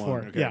ranted for.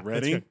 Okay, yeah.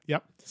 Ready?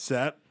 Yep.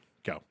 Set.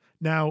 Go.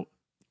 Now,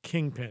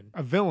 Kingpin,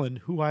 a villain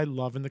who I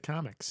love in the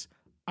comics.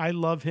 I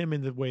love him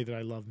in the way that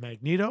I love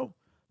Magneto,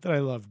 that I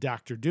love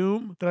Doctor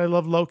Doom, that I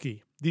love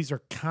Loki. These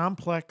are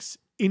complex,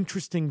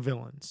 interesting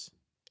villains.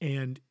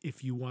 And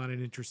if you want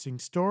an interesting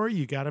story,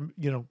 you got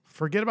to,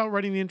 forget about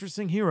writing the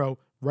interesting hero,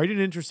 write an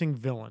interesting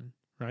villain,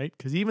 right?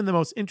 Because even the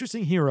most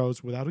interesting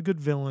heroes, without a good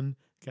villain,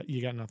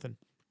 you got nothing.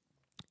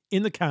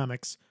 In the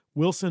comics,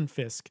 Wilson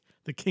Fisk,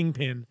 the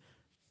Kingpin,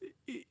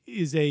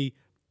 is a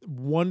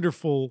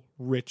wonderful,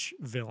 rich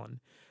villain.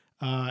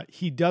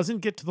 He doesn't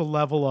get to the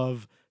level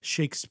of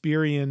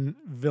Shakespearean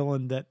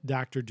villain that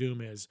Doctor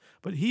Doom is,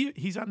 but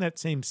he's on that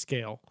same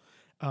scale.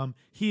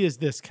 He is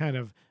this kind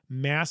of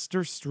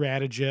master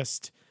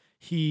strategist.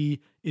 He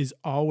is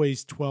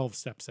always 12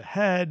 steps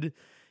ahead.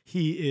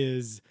 He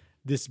is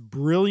this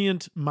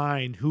brilliant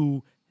mind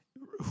who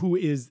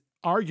is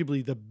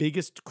arguably the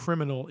biggest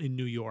criminal in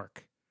New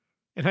York.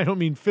 And I don't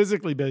mean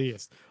physically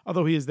biggest,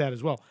 although he is that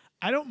as well.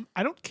 I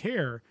don't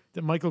care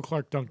that Michael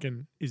Clark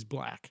Duncan is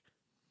black.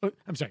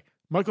 I'm sorry,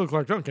 Michael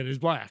Clark Duncan is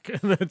black.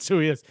 That's who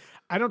he is.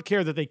 I don't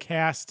care that they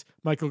cast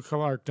Michael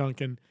Clark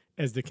Duncan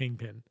as the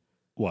Kingpin.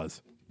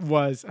 Was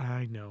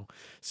I know.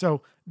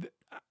 So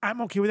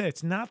I'm okay with that.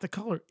 It's not the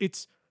color.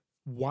 It's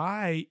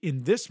why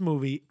in this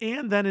movie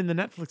and then in the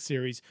Netflix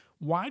series,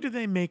 why do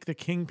they make the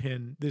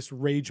Kingpin this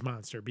rage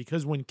monster?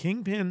 Because when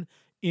Kingpin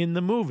in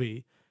the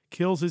movie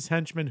kills his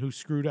henchman who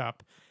screwed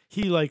up,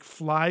 he like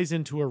flies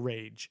into a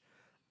rage.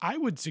 I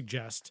would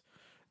suggest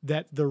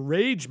that the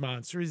rage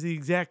monster is the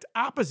exact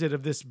opposite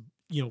of this,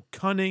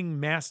 cunning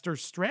master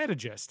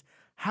strategist.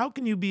 How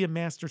can you be a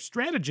master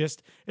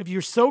strategist if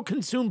you're so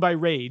consumed by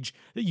rage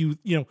that you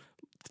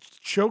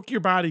choke your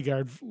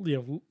bodyguard,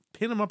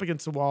 pin him up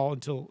against the wall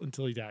until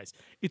he dies?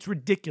 It's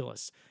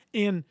ridiculous.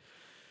 And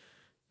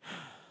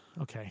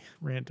okay,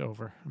 rant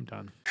over. I'm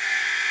done.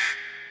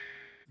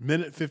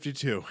 Minute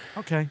 52.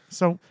 Okay,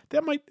 so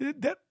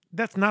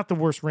that's not the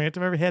worst rant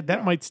I've ever had.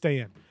 That might stay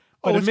in.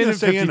 But it's going to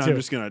stay in. I'm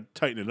just going to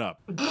tighten it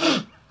up.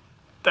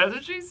 That's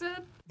what she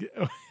said?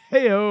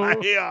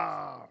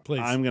 Hey-o.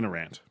 Please. I'm going to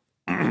rant.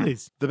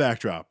 Please. The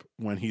backdrop,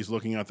 when he's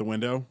looking out the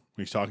window, when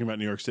he's talking about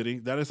New York City,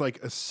 that is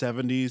like a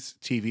 70s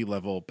TV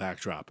level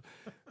backdrop.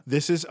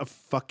 This is a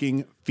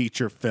fucking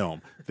feature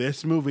film.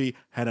 This movie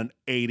had an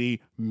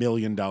 $80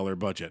 million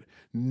budget.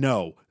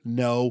 No.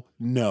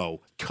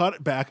 Cut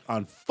it back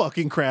on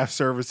fucking craft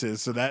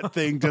services so that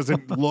thing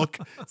doesn't look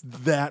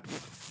that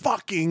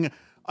fucking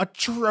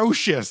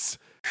atrocious.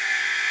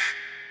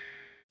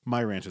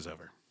 My rant is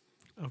over.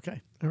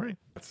 Okay. All right.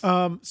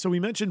 So we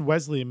mentioned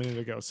Wesley a minute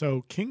ago.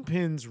 So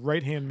Kingpin's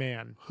right-hand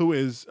man. Who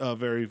is a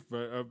very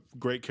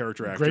great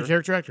character actor. Great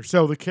character actor.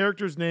 So the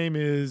character's name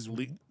is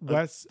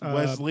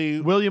Wesley.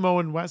 William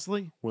Owen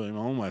Wesley. William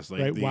Owen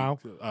Wesley. Right, wow.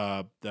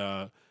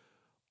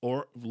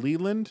 Or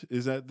Leland,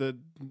 is that the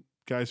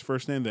guy's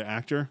first name, the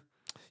actor?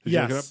 Did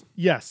you look it up?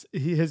 Yes.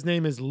 His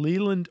name is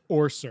Leland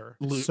Orser.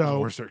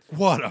 Orser.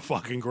 What a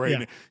fucking great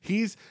name.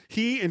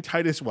 He and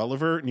Titus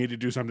Welliver need to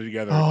do something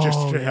together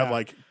just to have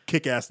like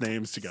kick-ass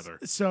names together.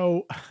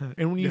 So,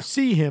 and when you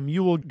see him,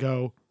 you will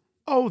go,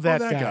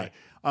 that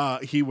guy.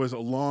 He was a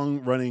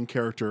long-running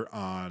character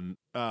on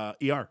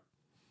ER.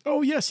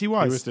 Oh, yes, he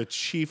was. He was the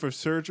chief of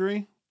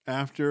surgery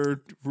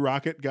after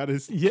Rocket got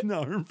his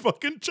arm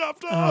fucking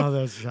chopped off. Oh,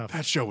 that was tough.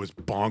 That show was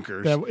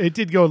bonkers. It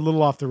did go a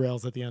little off the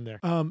rails at the end there.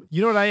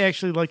 You know what I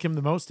actually like him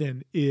the most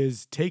in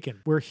is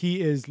Taken, where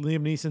he is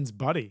Liam Neeson's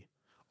buddy.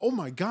 Oh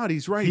my God,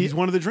 he's right. He's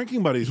one of the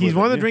drinking buddies. He's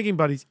one of the drinking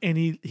buddies, and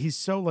he's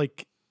so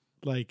like.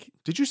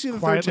 Did you see the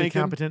quietly third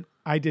Taken? Competent?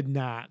 I did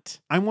not.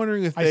 I'm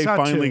wondering if they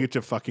finally get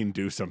to fucking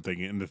do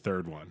something in the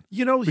third one.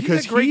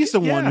 Because he's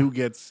the one who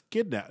gets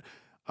kidnapped.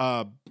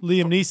 Liam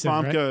Neeson,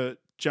 Famke right?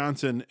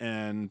 Johnson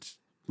and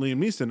Liam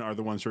Neeson are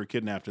the ones who are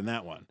kidnapped in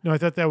that one. No, I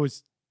thought that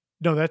was...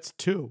 No, that's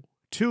 2.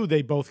 2,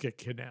 they both get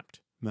kidnapped.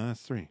 No,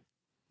 that's 3.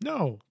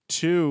 No.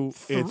 2,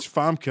 it's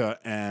Famke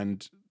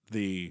and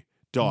the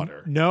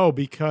daughter. No,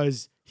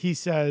 because he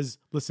says,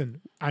 listen,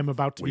 I'm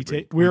about to be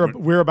taken.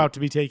 We're about to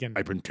be taken.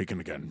 I've been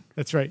taken again.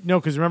 That's right. No,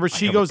 because remember,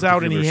 she goes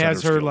out and he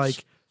has her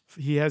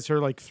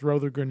throw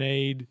the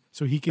grenade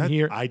so he can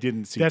hear. I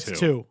didn't see that's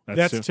 2.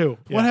 That's 2.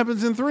 Yeah. What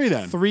happens in 3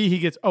 then? 3 he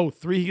gets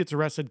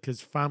arrested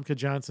because Famke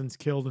Johnson's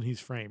killed and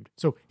he's framed.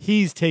 So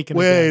he's taken.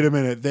 Wait a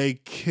minute. They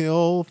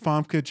kill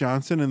Famke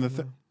Johnson in the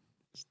fuck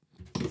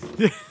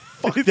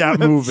that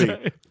movie.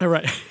 Right. All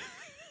right.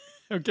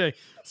 Okay.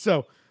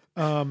 So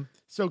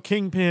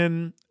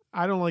Kingpin.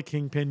 I don't like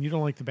Kingpin. You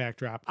don't like the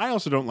backdrop. I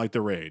also don't like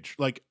the rage.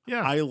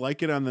 I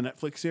like it on the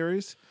Netflix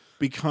series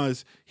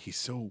because he's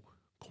so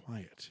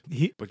quiet,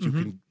 but you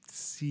can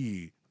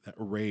see that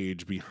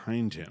rage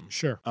behind him.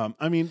 Sure.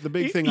 I mean, the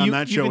big thing on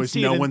that show is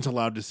no one's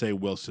allowed to say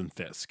Wilson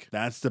Fisk.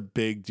 That's the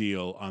big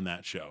deal on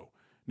that show.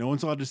 No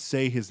one's allowed to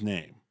say his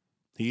name.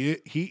 He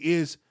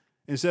is,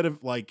 instead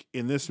of like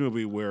in this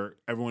movie where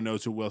everyone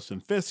knows who Wilson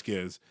Fisk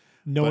is,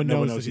 no one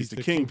knows he's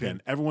the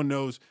Kingpin. Everyone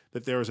knows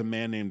that there is a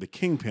man named the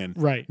Kingpin.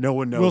 Right. No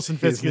one knows Wilson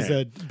Fisk his is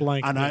name. a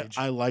blank and page.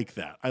 I like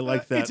that. I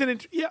like that.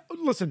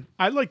 Listen,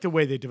 I like the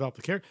way they develop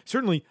the character.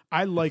 Certainly,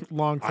 I like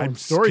long-form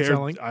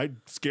storytelling. I'm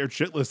scared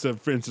shitless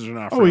of Vincent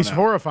D'Onofrio. Oh, he's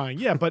horrifying.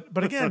 Yeah, but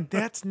again,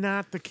 that's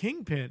not the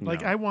Kingpin.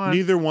 Like, I want...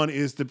 Neither one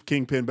is the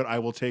Kingpin, but I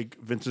will take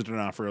Vincent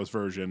D'Onofrio's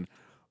version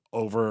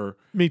over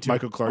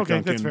Michael Clark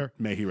Duncan. That's fair.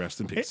 May he rest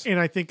in peace. And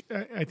I think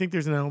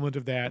there's an element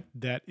of that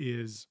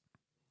is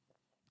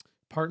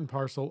part and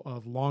parcel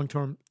of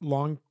long-form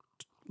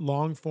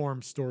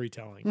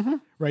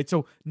storytelling, right?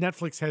 So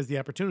Netflix has the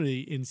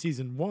opportunity in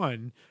season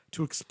 1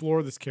 to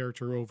explore this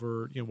character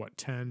over,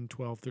 10,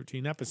 12,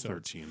 13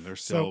 episodes. 13. They're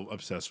so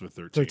obsessed with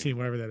 13. 13,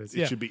 whatever that is.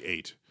 It should be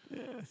 8.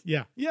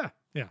 Yeah.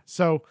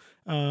 So,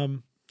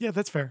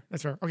 that's fair.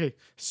 Okay.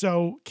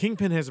 So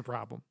Kingpin has a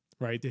problem,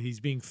 right? That he's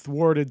being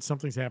thwarted.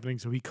 Something's happening.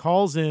 So he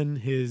calls in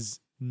his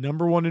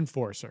number one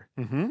enforcer.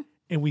 Mm-hmm.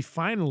 And we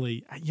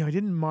finally, I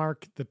didn't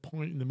mark the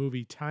point in the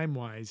movie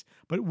time-wise,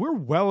 but we're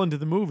well into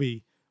the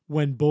movie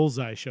when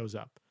Bullseye shows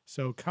up.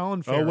 So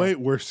Colin Farrell. Oh, wait,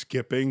 we're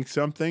skipping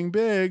something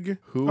big.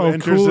 Who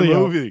enters Coolio. the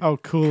movie? Oh,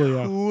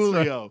 Coolio.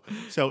 Coolio.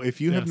 So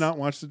if you have not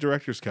watched the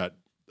director's cut,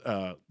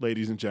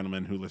 ladies and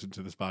gentlemen who listen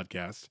to this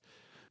podcast,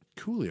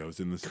 Coolio's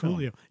in this film.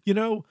 Coolio. You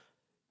know,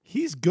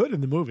 he's good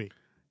in the movie.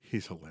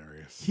 He's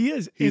hilarious. He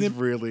is. He's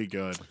really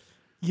good.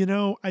 You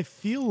know, I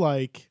feel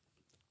like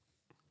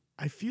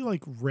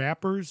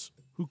rappers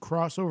who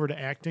cross over to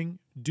acting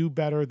do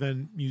better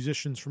than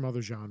musicians from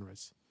other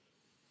genres.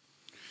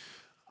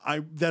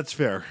 That's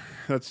fair.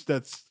 That's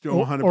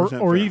 100% or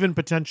fair. even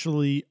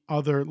potentially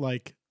other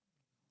like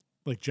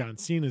John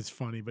Cena's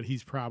funny, but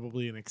he's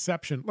probably an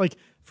exception. Like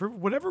for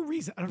whatever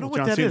reason, I don't know what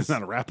John that Cena's is.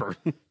 not a rapper.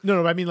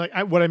 No, I mean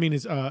what I mean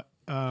is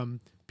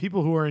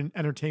people who are in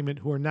entertainment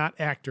who are not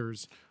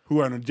actors, who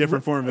are in a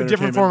different form of entertainment.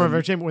 Different form of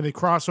entertainment when they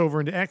cross over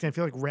into acting. I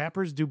feel like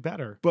rappers do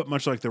better. But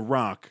much like The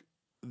Rock,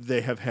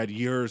 they have had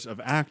years of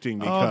acting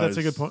because that's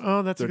a good point.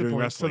 Oh, that's a good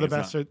point. So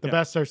wrestling. the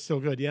best are still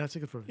good. Yeah, that's a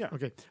good point. Yeah.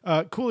 Okay.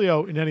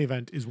 Coolio in any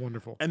event is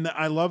wonderful. And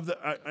I love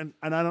that. And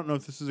I don't know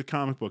if this is a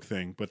comic book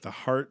thing, but the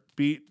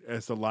heartbeat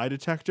as the lie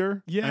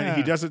detector. Yeah. And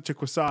he does it to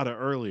Quesada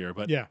earlier,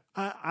 but yeah.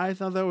 I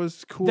thought that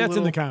was cool. That's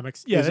in the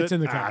comics. Yeah, that's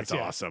in the comics.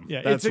 That's awesome.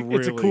 Yeah, that's it's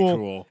really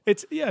cool.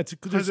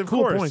 There's of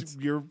cool course, points.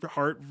 Your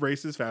heart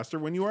races faster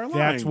when you are lying.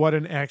 That's what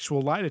an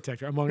actual lie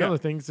detector, among other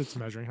things, it's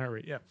measuring heart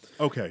rate. Yeah.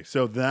 Okay,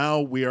 so now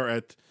we are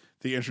at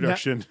the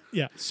introduction.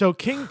 So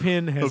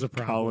Kingpin has a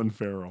problem. Colin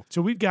Farrell.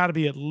 So we got to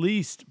be at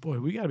least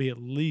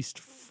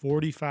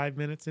 45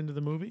 minutes into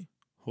the movie.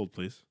 Hold,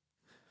 please.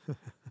 I'll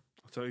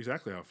tell you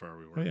exactly how far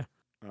we were. Oh,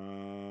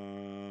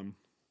 yeah.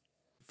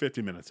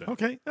 50 minutes in.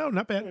 Okay. Oh,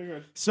 not bad. Very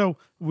good. So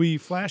we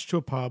flash to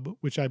a pub,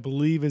 which I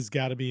believe has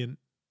got to be in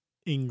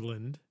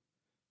England.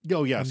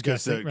 Oh, yes,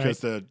 because right?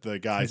 the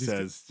guy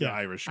says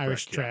Irish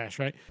trash,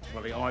 right?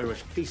 Well, the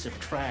Irish piece of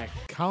trash.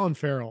 Colin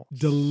Farrell,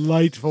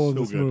 delightful in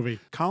this movie.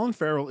 Colin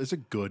Farrell is a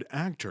good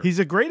actor. He's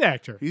a great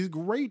actor. He's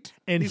great.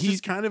 And he's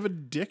just kind of a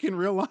dick in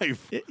real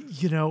life.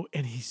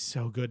 And he's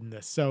so good in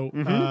this. So,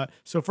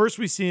 so first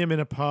we see him in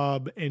a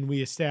pub and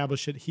we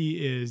establish that he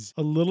is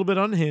a little bit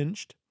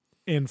unhinged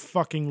and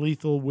fucking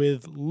lethal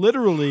with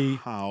literally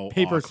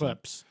paper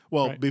clips.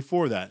 Well,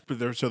 before that,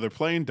 they're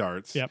playing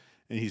darts. Yep.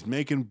 And he's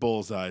making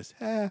bullseyes.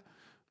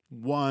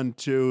 1,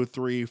 2,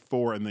 3,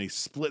 4, and then he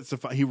splits the.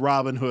 He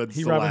Robin Hoods.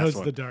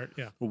 The dart.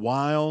 Yeah.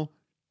 While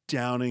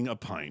downing a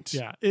pint.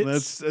 Yeah.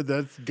 That's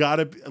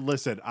gotta be.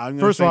 Listen, I'm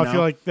gonna first say of all, now, I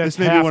feel like that's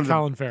half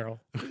Colin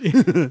Farrell.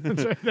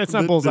 That's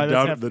not bullseye.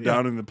 The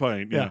downing the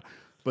pint. Yeah.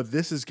 But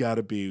this has got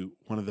to be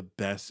one of the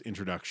best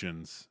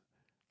introductions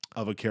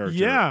of a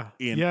character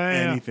in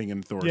anything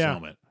in Thor's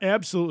helmet.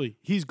 Absolutely,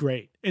 he's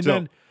great. And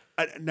then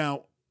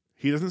now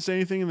he doesn't say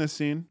anything in this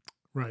scene.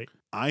 Right.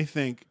 I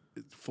think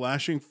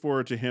flashing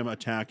forward to him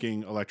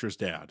attacking Elektra's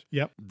dad.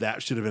 Yep.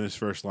 That should have been his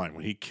first line.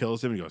 When he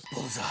kills him, he goes,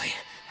 Bullseye.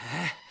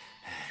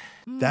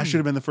 That should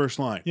have been the first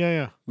line.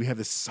 Yeah. We have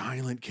this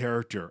silent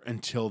character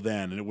until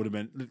then, and it would have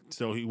been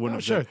so he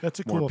wouldn't have said, That's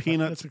a more cool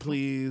peanuts,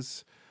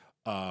 please.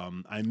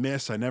 I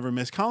never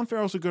miss. Colin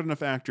Farrell's a good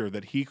enough actor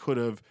that he could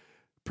have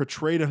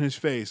portrayed on his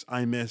face,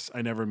 I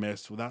never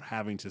miss, without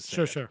having to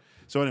say it. Sure.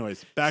 So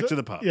anyways, back to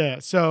the pub. Yeah,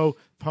 so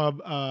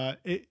pub,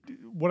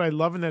 what I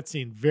love in that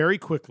scene, very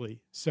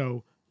quickly,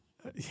 so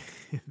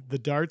the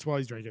darts while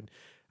he's drinking,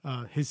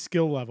 his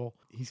skill level,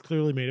 he's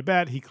clearly made a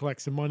bet, he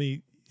collects some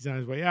money, he's on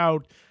his way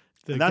out.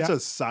 And that's a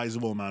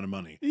sizable amount of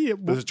money. Yeah,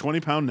 there's a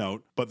 20-pound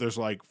note, but there's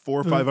like 4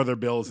 or 5 other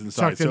bills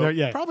inside. So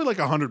probably like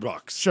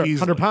 $100. Sure,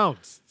 easily. 100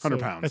 pounds.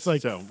 100 pounds. That's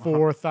like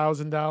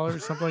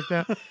 $4,000, something like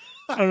that.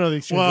 I don't know the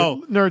exchange.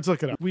 Well, nerds,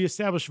 look it up. We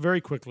established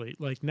very quickly,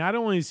 like, not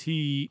only is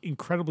he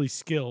incredibly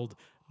skilled,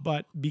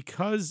 but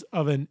because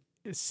of a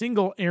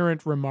single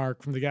errant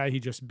remark from the guy he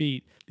just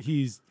beat,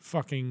 he's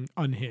fucking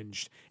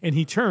unhinged. And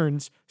he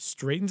turns,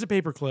 straightens a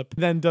paperclip,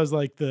 then does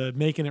like the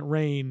making it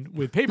rain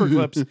with paper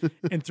clips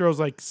and throws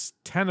like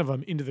 10 of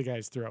them into the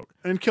guy's throat.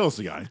 And kills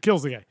the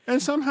guy.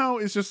 And somehow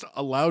is just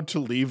allowed to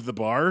leave the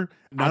bar.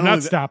 I'm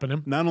not stopping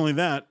him. Not only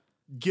that,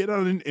 get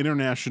on an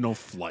international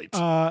flight.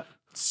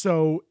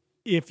 So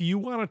if you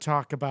want to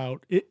talk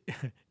about it,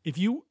 if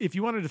you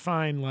want to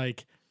define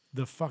like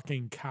the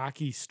fucking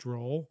cocky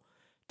stroll,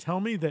 tell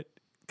me that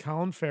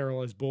Colin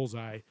Farrell as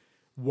Bullseye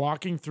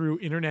walking through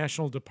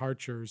international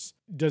departures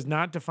does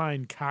not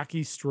define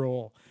cocky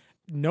stroll.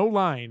 No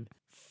line,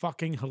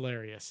 fucking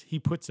hilarious. He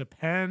puts a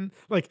pen,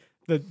 like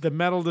the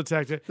metal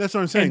detector. That's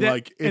what I'm saying. Then,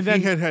 like if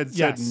he had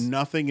said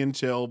nothing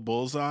until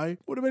Bullseye,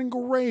 would have been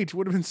great.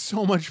 Would have been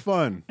so much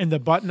fun. And the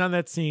button on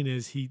that scene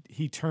is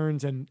he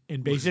turns and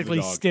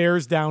basically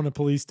stares down a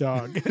police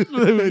dog.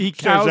 He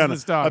cows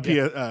this dog.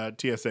 A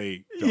TSA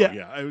dog.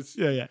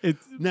 Yeah.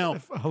 It's now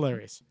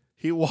hilarious.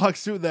 He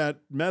walks through that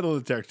metal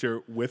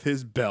detector with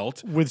his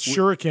belt. With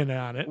shuriken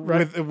on it,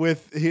 right?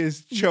 With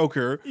his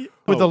choker.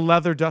 With a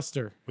leather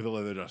duster. With a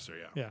leather duster,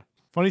 Yeah.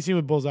 Funny scene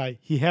with Bullseye.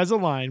 He has a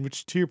line,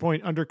 which to your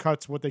point,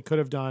 undercuts what they could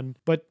have done.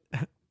 But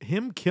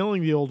him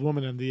killing the old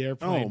woman on the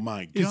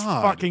airplane is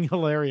fucking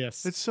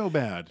hilarious. It's so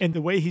bad. And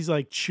the way he's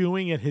like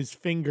chewing at his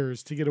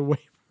fingers to get away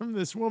from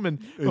this woman.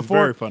 It's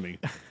very funny.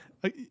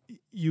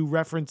 You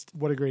referenced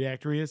what a great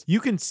actor he is. You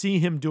can see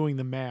him doing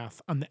the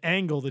math on the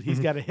angle that he's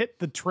got to hit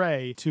the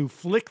tray to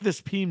flick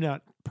this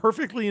peanut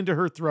perfectly into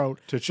her throat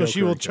so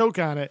she will choke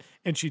on it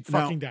and she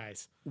fucking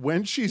dies.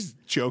 When she's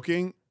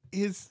choking,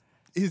 his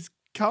Is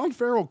Colin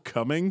Farrell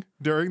coming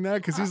during that?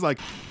 Because he's like,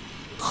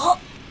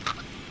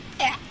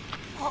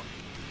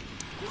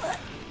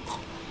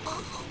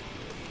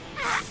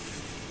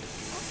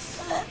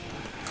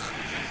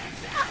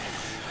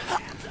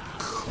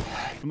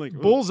 I'm like,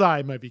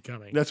 Bullseye might be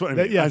coming. That's what I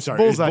mean. Yes, I'm sorry.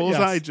 Bullseye, Is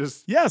Bullseye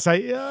yes.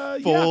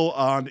 just full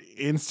on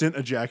instant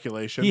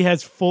ejaculation? He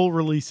has full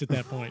release at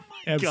that point.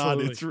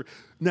 Absolutely. God, it's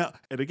now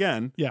and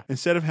again. Yeah.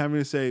 Instead of having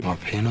to say More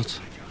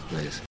peanuts,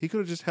 please. he could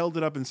have just held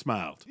it up and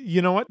smiled.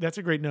 You know what? That's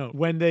a great note.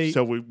 When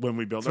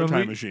we build our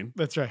time machine.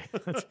 That's right.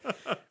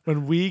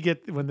 When we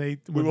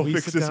will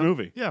fix sit this down,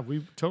 movie. Yeah,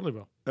 we totally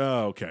will.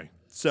 Oh, okay.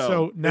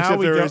 So now except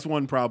we there go- is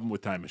one problem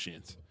with time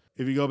machines.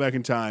 If you go back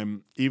in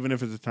time, even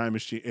if it's a time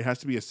machine, it has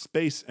to be a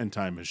space and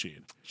time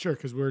machine. Sure,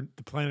 because the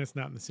planet's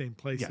not in the same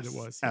place that it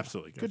was.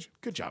 Absolutely.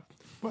 Good job.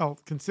 Well,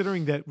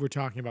 considering that we're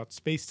talking about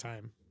space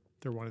time,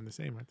 they're one and the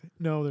same, aren't they?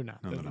 No, they're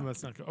not. No, they're not.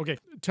 That's not good. Okay.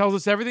 Tells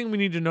us everything we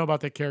need to know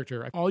about that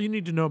character. All you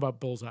need to know about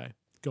Bullseye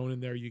going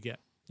in there, you get.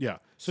 Yeah.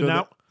 So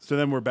now, so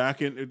then we're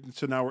back in.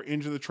 So now we're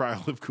into the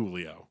trial of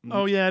Coolio.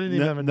 Oh yeah, I didn't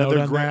even have a note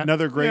on that.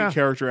 Another great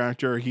character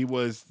actor. He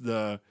was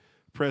the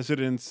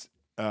president's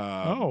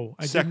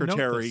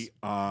secretary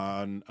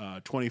on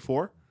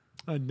 24.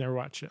 I never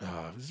watched it.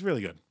 It was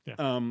really good.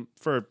 Yeah.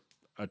 For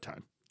a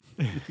time.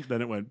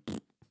 Then it went.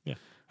 Yeah.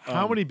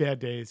 How many bad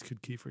days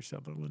could Kiefer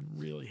Sutherland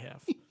really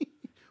have?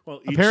 Well,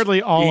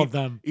 apparently all of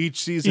them. Each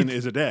season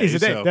is a day. Is a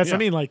day. So, That's what I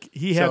mean. Like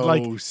he had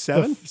like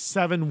 7? the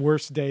 7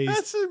 worst days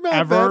That's about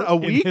ever a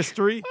week? in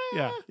history.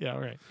 Yeah.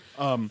 Right.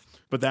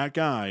 But that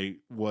guy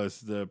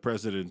was the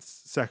president's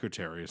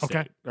secretary of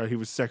state. Okay. He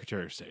was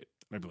secretary of state,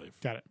 I believe.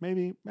 Got it.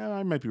 Maybe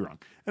I might be wrong.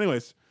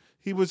 Anyways,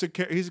 he's a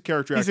character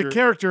actor. He's a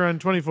character on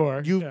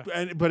 24.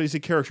 But he's a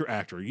character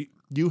actor.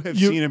 You have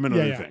seen him in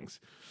other yeah. things.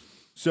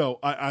 So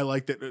I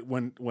like that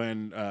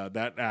when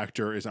that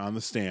actor is on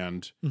the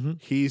stand,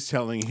 he's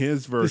telling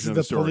his version of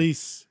the story.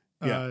 Police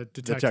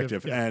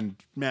detective. Yeah. And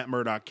Matt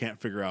Murdock can't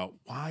figure out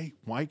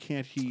why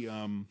can't he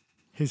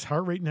his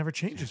heart rate never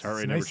changes. His heart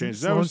rate never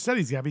changes. Slow and steady.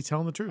 He's got to be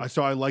telling the truth.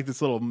 So I like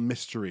this little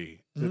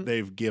mystery that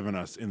they've given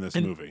us in this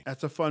movie.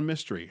 That's a fun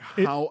mystery.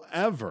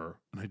 However,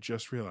 and I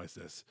just realized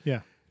this.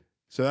 Yeah.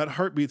 So that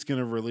heartbeat's going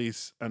to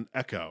release an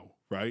echo,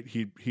 right?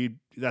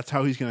 That's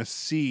how he's going to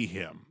see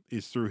him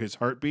is through his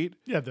heartbeat.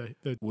 Yeah.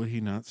 Would he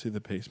not see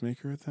the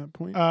pacemaker at that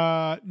point?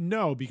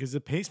 No, because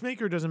the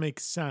pacemaker doesn't make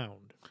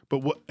sound.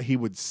 But he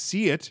would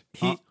see it.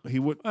 He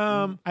would.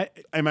 Am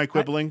I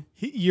quibbling?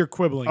 You're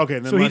quibbling. Okay,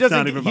 then so he doesn't.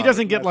 Not even he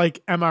doesn't get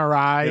like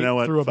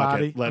MRI through a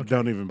body.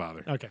 Don't even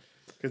bother. Okay.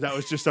 Because that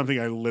was just something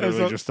I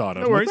literally just thought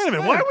of. No worries. Wait a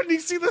minute, why wouldn't he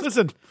see this?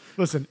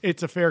 Listen.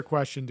 It's a fair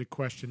question to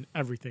question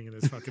everything in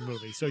this fucking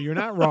movie. So you're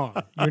not wrong.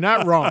 You're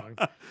not wrong.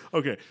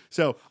 Okay,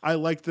 so I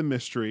like the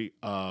mystery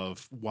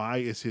of why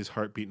is his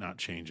heartbeat not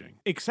changing?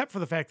 Except for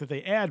the fact that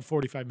they add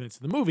 45 minutes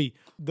to the movie.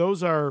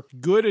 Those are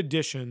good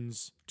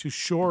additions to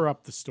shore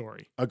up the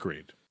story.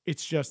 Agreed.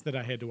 It's just that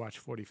I had to watch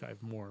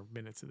 45 more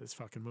minutes of this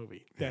fucking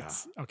movie.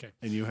 That's okay.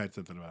 And you had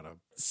something about him.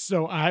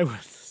 So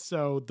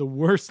the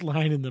worst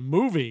line in the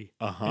movie,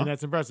 Uh-huh. and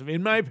that's impressive,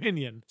 in my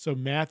opinion. So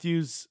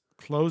Matthew's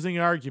closing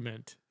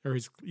argument, or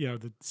his,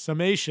 the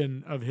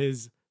summation of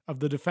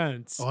the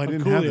defense. Oh, I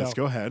didn't Coolio. have this.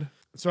 Go ahead.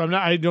 So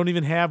I don't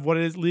even have what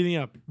it is leading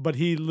up, but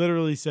he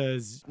literally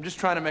says, I'm just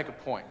trying to make a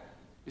point.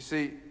 You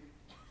see,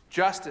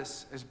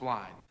 justice is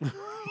blind.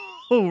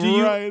 Oh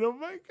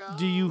my God.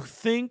 Do you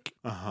think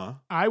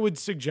I would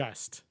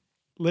suggest,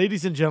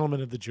 ladies and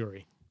gentlemen of the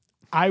jury,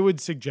 I would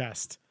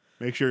suggest.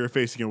 Make sure you're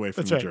facing away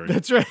from the jury.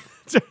 That's right.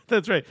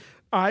 That's right.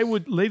 I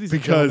would, ladies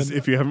and gentlemen. Because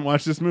if you haven't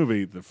watched this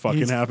movie, the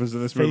fucking happens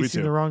in this movie facing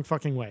too. the wrong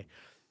fucking way.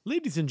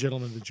 Ladies and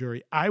gentlemen of the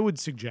jury, I would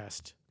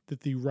suggest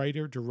that the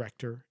writer,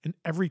 director, and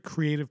every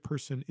creative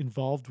person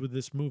involved with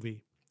this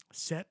movie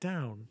sat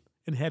down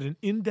and had an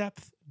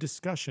in-depth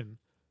discussion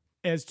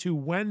as to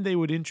when they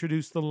would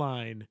introduce the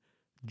line,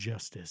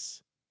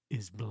 "Justice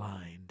is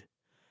blind."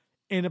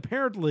 And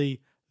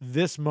apparently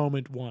this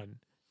moment won.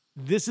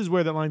 This is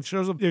where that line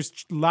shows up.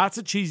 There's lots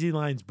of cheesy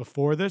lines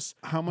before this.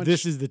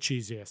 This is the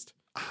cheesiest.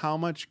 How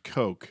much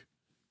coke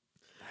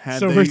had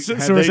So they, we're- had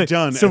so they we're-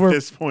 done so at we're-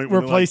 this point? we're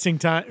when they're like, placing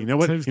time- You know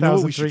what we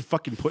 2003. should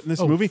fucking put in this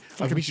Oh, movie?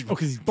 fucking- We should,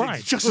 because he's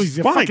blind. Justice Oh, is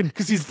he's blind. fucking-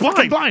 Because he's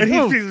fucking blind. blind. And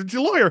Oh. he's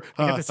a lawyer.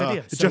 I got this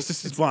idea. So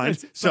Justice is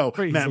blind. So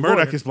he's Matt a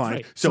Murdock lawyer. is blind.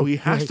 Right. So he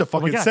has to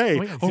fucking say,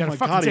 he's oh gotta my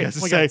fucking God, say he it. has to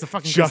Oh my say, God, it's a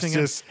fucking good thing.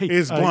 justice Hey,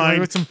 is you wanna blind.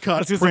 get some- Cut,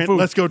 let's get some print, food.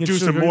 let's go do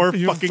some more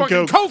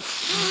fucking coke.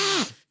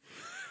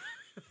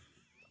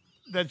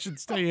 That should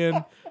stay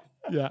in.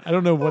 Yeah, I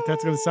don't know what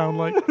that's going to sound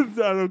like. I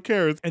don't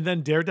care. And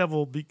then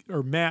Daredevil,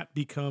 Matt,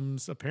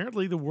 becomes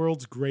apparently the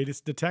world's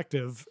greatest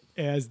detective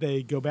as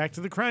they go back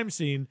to the crime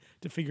scene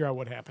to figure out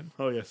what happened.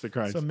 Oh, yes, the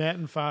crime So scene. Matt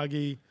and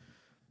Foggy,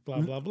 blah,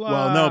 blah, blah.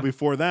 Well, no,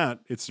 before that,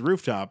 it's the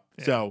rooftop.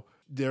 Yeah. So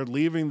they're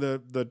leaving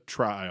the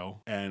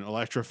trial, and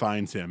Elektra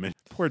finds him. And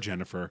poor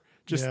Jennifer.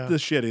 Just the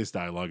shittiest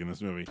dialogue in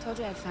this movie. Told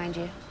you I'd find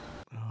you.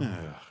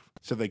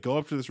 So they go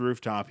up to this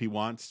rooftop. He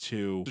wants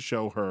to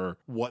show her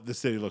what the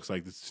city looks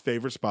like. This is his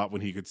favorite spot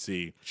when he could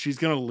see. She's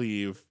going to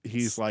leave.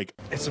 He's like,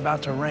 It's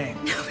about to rain.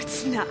 No,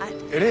 it's not.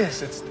 It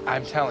is.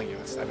 I'm telling you.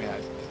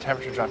 The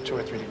temperature dropped 2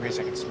 or 3 degrees.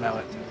 I can smell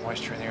it. The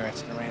moisture in the air.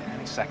 It's going to rain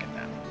any second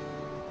now.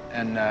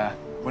 And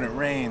when it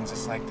rains,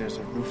 it's like there's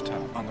a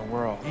rooftop on the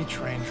world. Each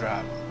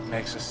raindrop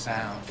makes a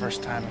sound.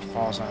 First time it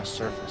falls on a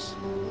surface.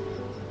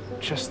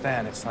 Just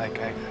then, it's like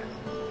I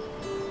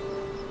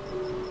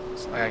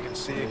can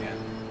see again.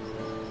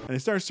 and it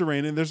starts to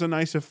rain, and there's a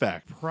nice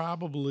effect.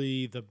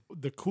 Probably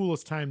the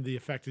coolest time the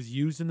effect is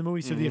used in the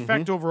movie. So the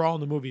effect overall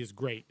in the movie is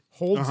great,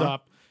 holds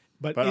up,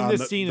 but in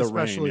this scene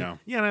especially, rain,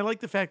 and I like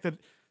the fact that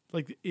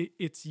like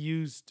it's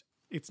used.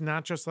 It's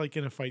not just like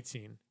in a fight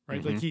scene,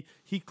 right? Like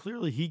he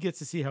clearly gets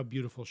to see how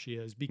beautiful she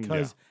is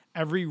because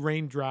every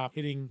raindrop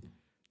hitting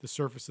the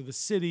surface of the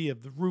city,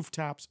 of the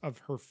rooftops, of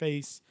her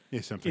face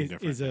is something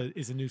different.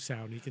 Is a new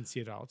sound. You can see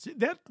it all.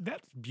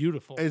 That's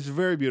beautiful. It's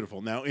very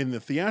beautiful. Now in the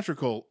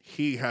theatrical,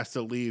 he has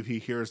to leave. He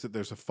hears that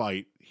there's a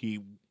fight. He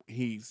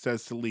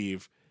says to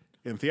leave.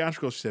 In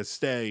theatrical, she says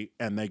stay,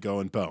 and they go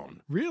and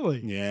bone.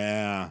 Really?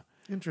 Yeah.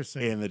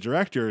 Interesting. In the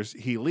director's,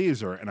 he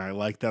leaves her, and I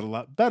like that a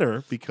lot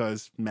better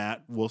because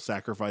Matt will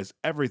sacrifice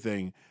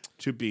everything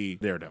to be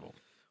Daredevil.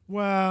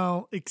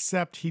 Well,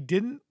 except he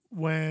didn't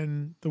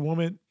when the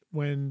woman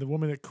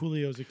that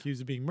Coolio's accused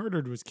of being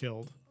murdered was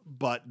killed.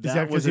 But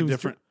that was a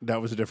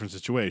different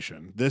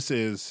situation. This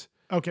is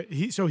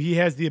okay. So he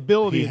has the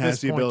ability. He at has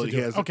this the point ability. To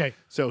do it. Okay.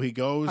 So he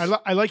goes.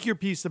 I like your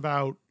piece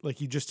about like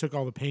he just took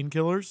all the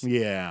painkillers.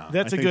 Yeah,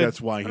 that's I think good.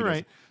 That's why he. All does.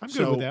 right, I'm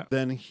good with that.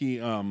 Then he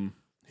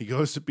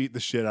goes to beat the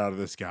shit out of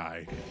this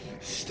guy.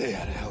 Stay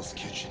out of Hell's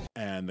Kitchen.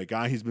 And the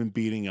guy he's been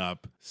beating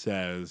up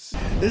says,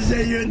 "This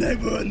ain't your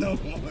neighborhood no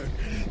more.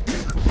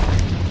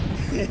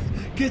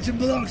 Kitchen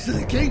belongs to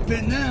the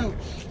kingpin now."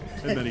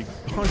 And then he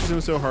punches him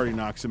so hard he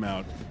knocks him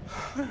out.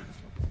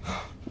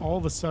 All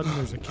of a sudden,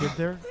 there's a kid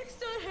there.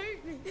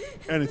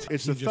 And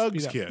it's the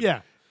thug's kid.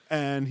 Yeah.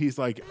 And he's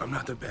like, "I'm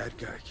not the bad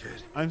guy,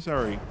 kid. I'm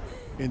sorry.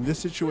 In this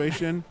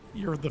situation,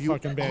 you're the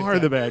fucking bad guy. You are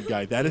the bad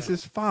guy. That is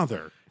his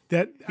father."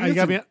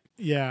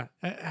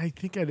 I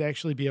think I'd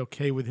actually be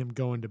okay with him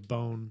going to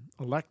bone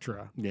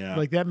Elektra. Yeah.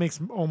 Like that makes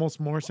almost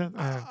more sense.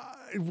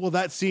 Well,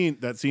 that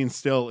scene's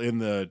still in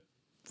the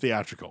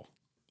theatrical.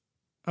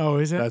 Oh,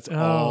 is it? That's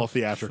all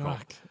theatrical.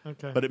 Fuck.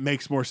 Okay. But it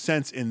makes more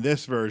sense in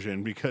this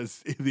version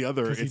because the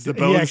other, it's the he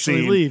bone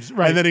actually scene. leaves,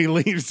 right. And then he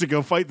leaves to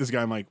go fight this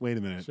guy. I'm like, wait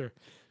a minute. Sure.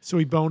 So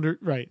he boned her,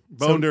 right.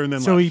 Boned her and then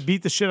So left. he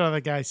beat the shit out of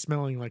that guy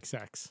smelling like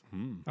sex.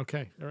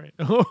 Okay. All right.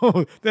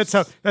 Oh, that's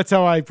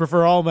how I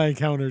prefer all my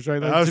encounters, right?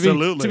 Like,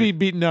 Absolutely. To be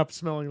beaten up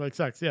smelling like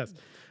sex. Yes.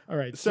 All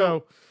right.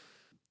 So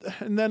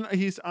and then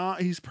he's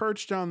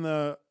perched on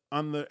the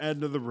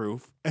end of the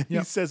roof and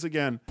he says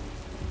again,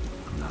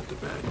 I'm not the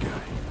bad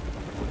guy.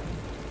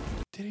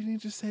 Did he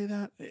need to say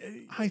that?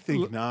 I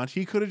think not.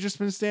 He could have just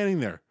been standing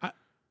there.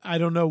 I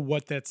don't know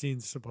what that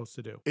scene's supposed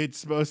to do. It's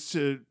supposed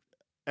to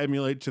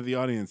emulate to the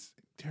audience.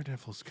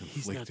 Daredevil's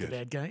conflicted. He's not the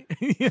bad guy.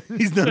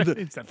 He's not the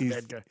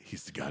bad guy.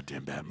 He's the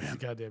goddamn Batman. He's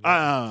the goddamn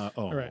Batman.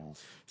 All right.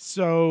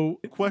 So,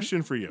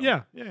 question for you.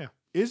 Yeah.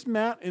 Is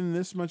Matt in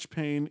this much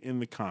pain in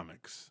the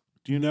comics?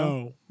 Do you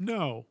know?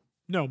 No.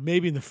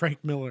 Maybe in the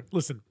Frank Miller.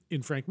 Listen,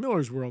 in Frank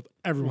Miller's world,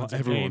 everyone's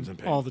in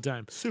pain all the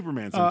time.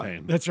 Superman's in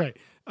pain. That's right.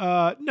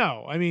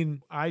 No, I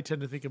mean, I tend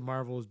to think of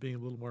Marvel as being a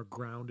little more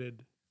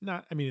grounded.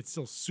 It's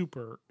still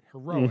super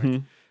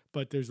heroic,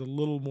 but there's a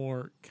little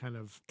more kind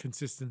of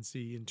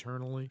consistency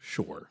internally.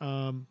 Sure.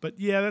 But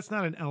yeah, that's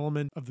not an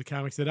element of the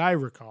comics that I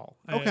recall.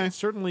 Okay.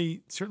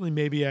 Certainly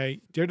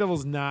maybe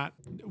Daredevil's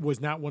was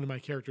not one of my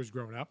characters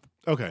growing up.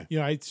 Okay.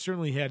 I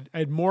certainly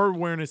had more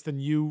awareness than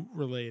you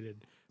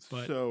related.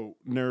 But, so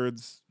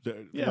nerds,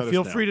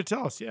 feel free to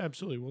tell us. Yeah,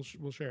 absolutely.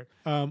 We'll share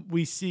it.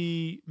 We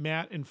see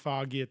Matt and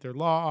Foggy at their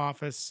law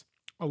office.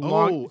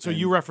 So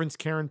you referenced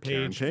Karen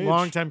Page,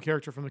 longtime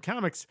character from the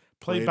comics,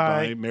 played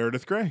by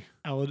Meredith Grey,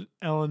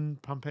 Ellen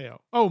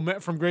Pompeo. Oh,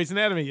 from Grey's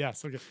Anatomy.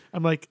 Yes. Okay.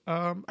 I'm like,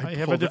 I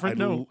have a different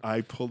note.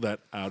 I pulled that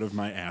out of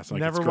my ass.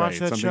 Like, never it's watched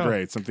great. that Something show.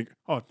 Great. Something.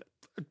 Oh,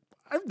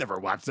 I've never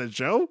watched that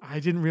show. I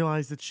didn't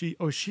realize that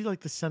is she like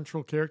the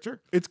central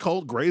character? It's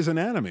called Grey's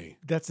Anatomy.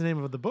 That's the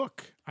name of the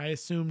book. I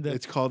assumed that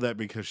it's called that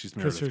because she's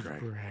Meredith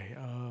Grey.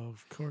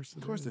 Of course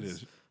it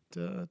is.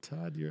 Duh,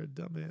 Todd, you're a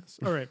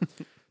dumbass. All right.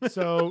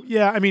 So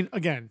yeah,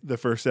 again, the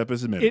first step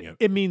is admitting it.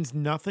 It means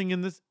nothing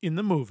in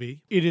the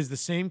movie. It is the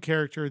same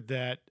character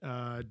that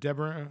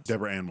Deborah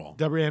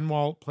Ann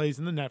Wall plays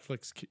in the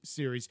Netflix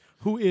series,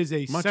 who is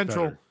a much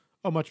central. Better.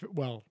 Oh, much.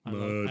 Well,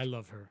 I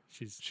love her.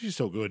 She's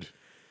so good.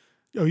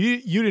 Oh,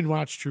 you didn't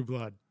watch True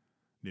Blood?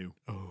 No.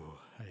 Oh,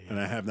 and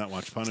I have not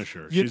watched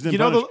Punisher. She's in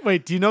Punisher.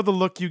 Wait, do you know the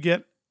look you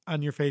get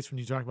on your face when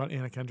you talk about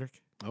Anna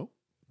Kendrick? Oh,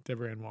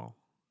 Deborah Ann Wall.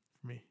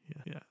 For me,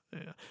 yeah.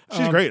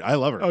 She's great. I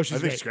love her. Oh, I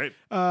think she's great.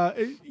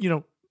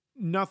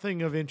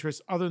 Nothing of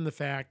interest other than the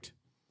fact,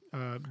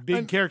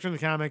 big character in the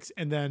comics,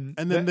 and then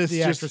this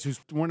the actress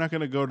who's. We're not going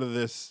to go to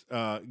this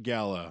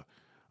gala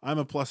I'm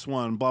a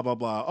 +1, blah, blah,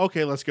 blah.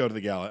 Okay, let's go to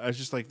the gala. I was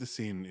just like, this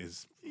scene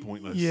is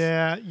pointless.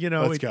 Yeah,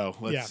 let's go.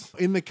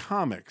 In the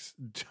comics,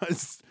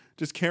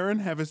 does Karen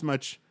have as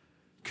much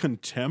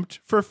contempt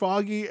for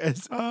Foggy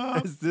as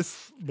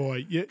this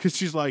boy? Yeah, because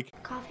she's like,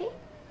 coffee?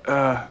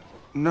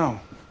 No,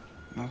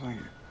 thank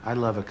you. I'd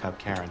love a cup,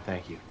 Karen.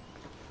 Thank you.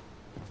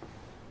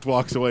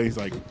 Walks away. He's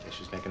like,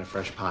 she's making a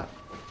fresh pot.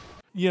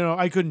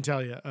 I couldn't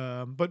tell you,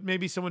 but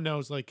maybe someone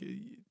knows. Like,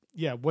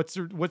 what's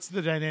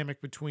the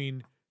dynamic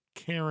between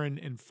Karen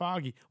and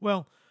Foggy?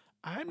 Well,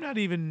 I'm not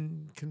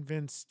even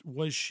convinced.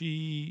 Was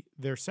she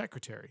their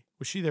secretary?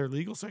 Was she their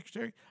legal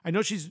secretary? I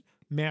know she's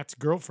Matt's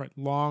girlfriend,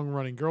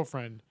 long-running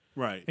girlfriend.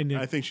 Right. And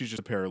I think she's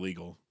just a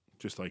paralegal,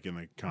 just like in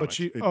the comics.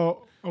 But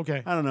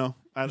okay. I don't know.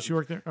 Did she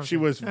work there? Okay. She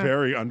was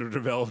very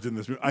underdeveloped in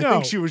this movie. I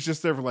think she was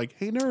just there for like,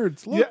 hey,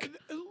 nerds, look.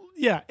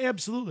 Yeah,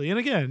 absolutely. And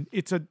again,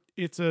 it's a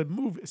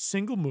movie, a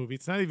single movie.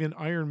 It's not even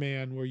Iron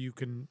Man where you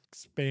can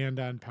expand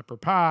on Pepper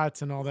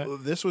Potts and all that.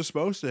 This was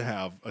supposed to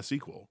have a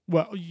sequel.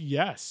 Well,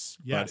 yes,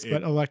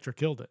 but Elektra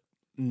killed it.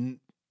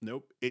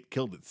 Nope, it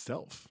killed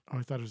itself. Oh,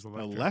 I thought it was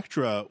Elektra.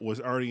 Elektra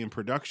was already in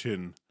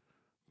production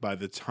by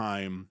the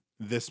time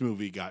this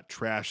movie got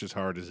trashed as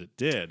hard as it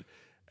did,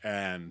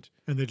 and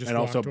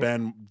also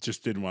Ben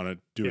just didn't want to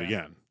do it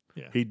again.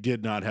 Yeah. He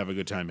did not have a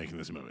good time making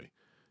this movie.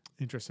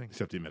 Interesting.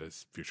 Except he met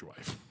his future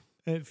wife.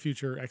 And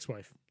future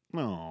ex-wife. Oh.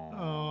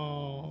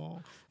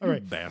 All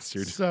right.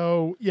 Bastard.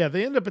 So,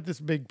 they end up at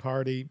this big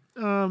party.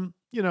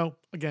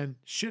 Again,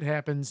 shit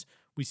happens.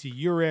 We see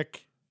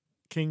Urich,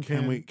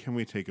 Kingpin. Can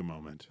we take a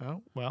moment?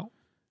 Oh, well.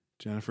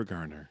 Jennifer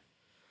Garner.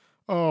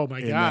 Oh,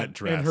 my God. That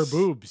dress. And her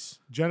boobs.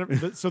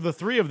 So the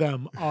three of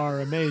them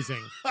are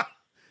amazing.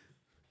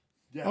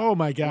 Yeah. Oh,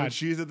 my God. When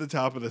she's at the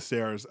top of the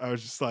stairs, I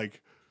was just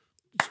like...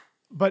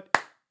 But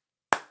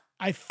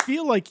I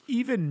feel like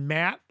even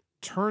Matt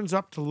turns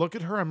up to look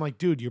at her. I'm like,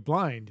 dude, you're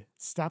blind.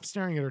 Stop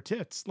staring at her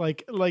tits.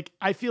 Like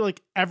I feel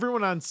like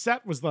everyone on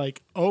set was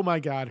like, oh my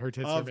God, her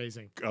tits are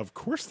amazing. Of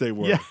course they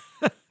were. Yeah.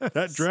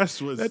 That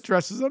dress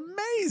is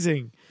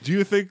amazing. Do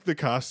you think the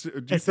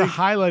costume? It's the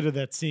highlight of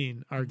that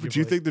scene, arguably. Do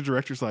you think the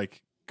director's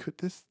like, could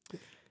this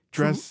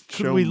dress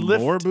could show we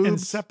lift more boobs?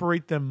 and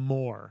separate them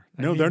more?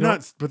 No, they're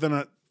not. But they're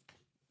not.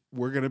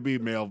 We're gonna be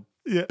male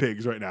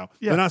pigs right now.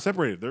 Yeah. They're not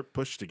separated. They're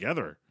pushed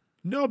together.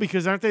 No,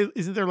 because aren't they?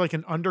 Isn't there like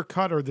an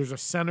undercut or there's a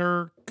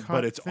center cut?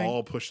 But it's thing?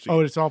 all pushed together.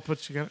 Oh, it's all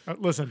pushed together.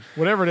 Listen,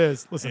 whatever it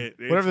is,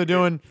 whatever they're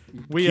doing,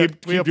 we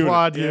keep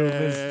applaud you.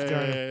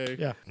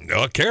 Yeah.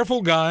 No,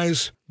 careful,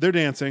 guys. They're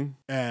dancing,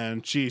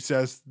 and she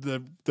says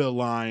the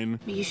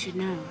line. But you should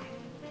know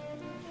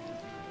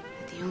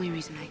that the only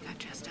reason I got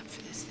dressed up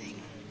for this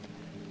thing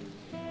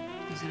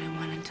was that I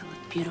wanted to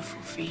look beautiful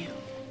for you.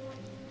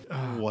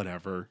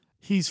 Whatever.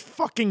 He's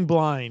fucking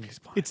blind.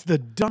 It's the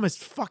dumbest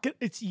fucking.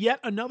 It's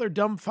yet another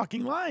dumb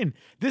fucking line.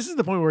 This is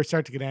the point where I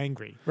start to get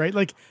angry, right?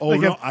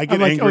 I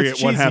get angry at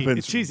what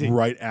happens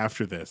right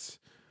after this.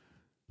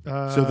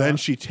 So then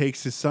she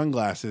takes his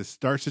sunglasses,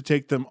 starts to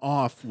take them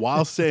off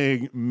while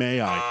saying,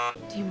 "May I?"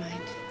 Do you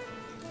mind?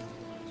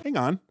 Hang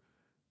on.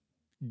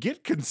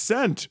 Get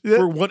consent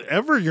for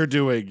whatever you're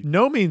doing.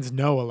 No means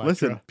no, Elektra.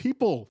 Listen,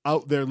 people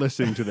out there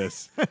listening to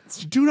this,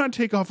 do not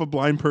take off a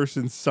blind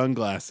person's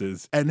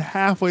sunglasses and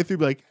halfway through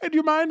be like, hey, do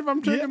you mind if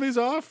I'm taking these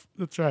off?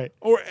 That's right.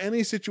 Or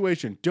any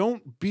situation.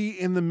 Don't be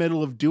in the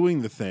middle of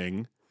doing the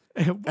thing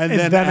and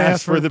then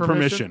ask for the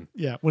permission.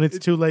 Yeah, when it's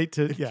too late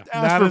to,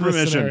 ask for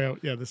permission. Scenario.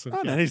 Yeah, this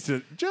one.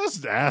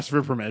 Just ask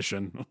for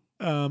permission.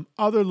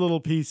 Other little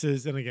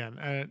pieces, and again,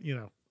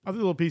 other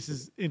little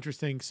pieces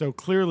interesting. So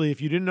clearly,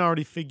 if you didn't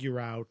already figure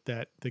out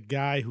that the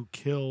guy who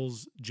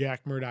kills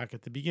Jack Murdock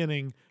at the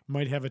beginning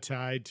might have a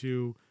tie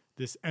to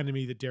this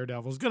enemy that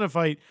Daredevil is going to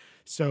fight.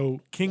 So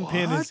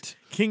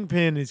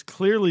Kingpin is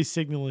clearly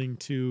signaling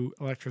to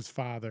Elektra's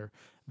father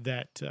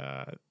that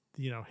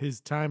his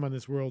time on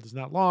this world is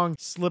not long.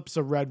 Slips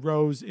a red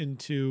rose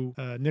into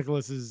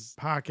Nicholas's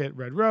pocket.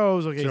 Red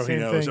rose. Okay, so same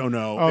he knows. thing. Oh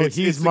no! Oh,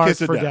 he's marked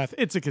for death.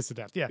 It's a kiss of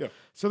death. Yeah.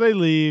 So they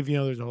leave.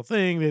 There's a whole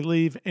thing. They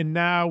leave, and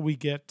now we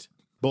get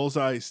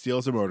Bullseye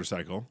steals a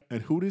motorcycle,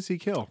 and who does he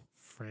kill?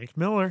 Frank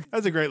Miller.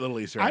 That's a great little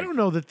Easter egg. I don't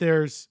know that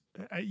there's.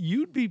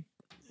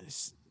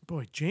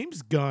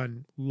 James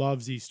Gunn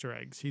loves Easter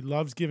eggs. He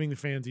loves giving the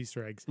fans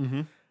Easter eggs.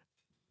 Mm-hmm.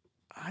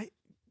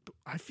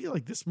 I feel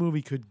like this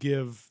movie could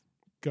give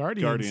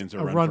Guardians a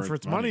run for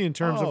its money in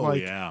terms of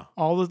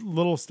all the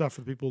little stuff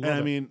for people. And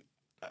I mean,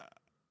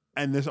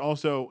 and this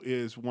also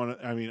is one.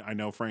 I mean, I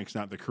know Frank's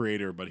not the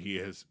creator, but he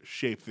has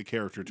shaped the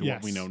character to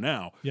what we know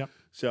now. Yep.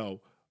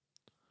 So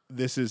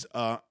this is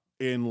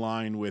in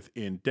line with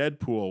in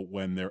Deadpool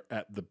when they're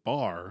at the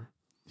bar,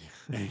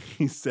 and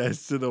he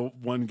says to the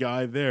one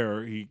guy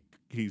there, he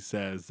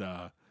says,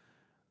 "What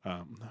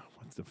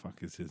the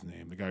fuck is his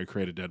name? The guy who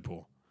created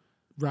Deadpool."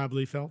 Rob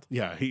Liefeld?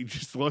 Yeah, he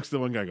just looks at the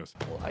one guy and goes,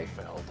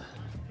 Liefeld.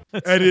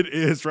 And it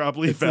is Rob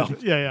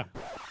Liefeld. Yeah.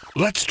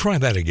 Let's try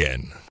that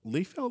again.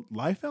 Liefeld?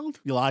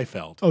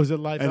 Oh, is it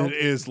Liefeld? And it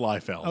is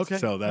Liefeld. Okay.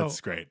 So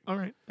that's great. All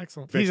right.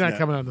 Excellent. Fixing He's not that.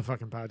 coming on the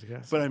fucking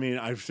podcast. But I mean,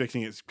 I'm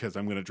fixing it because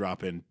I'm going to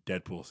drop in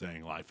Deadpool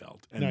saying Liefeld.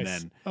 And Nice.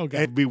 then Okay.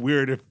 it'd be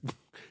weird if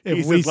he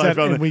we says said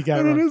Liefeld and we got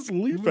it and it wrong. is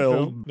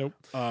Liefeld. Nope.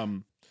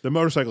 The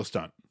motorcycle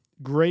stunt.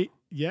 Great.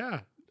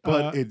 Yeah.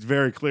 But it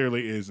very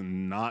clearly is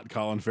not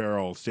Colin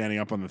Farrell standing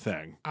up on the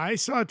thing. I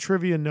saw a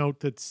trivia note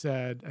that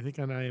said, I think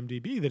on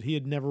IMDb, that he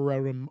had never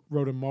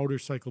rode a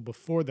motorcycle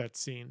before that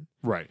scene.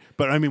 Right.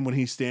 But I mean, when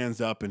he stands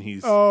up and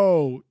he's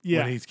when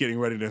he's getting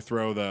ready to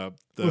throw the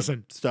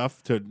Listen.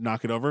 stuff to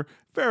knock it over,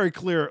 very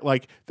clear.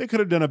 Like they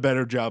could have done a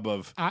better job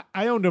of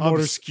I owned a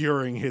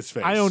obscuring his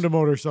face. I owned a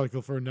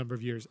motorcycle for a number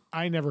of years.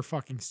 I never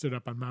fucking stood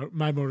up on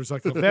my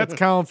motorcycle. If that's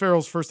Colin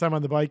Farrell's first time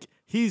on the bike,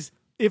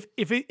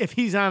 if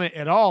he's on it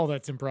at all,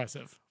 that's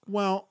impressive.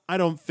 Well, I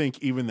don't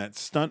think even that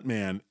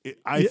stuntman.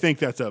 I think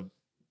that's a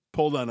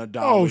pulled on a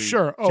dolly.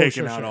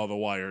 Taking out all the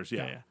wires.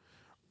 Yeah.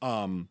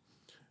 And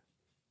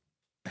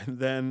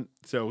then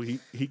so he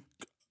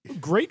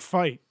great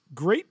fight,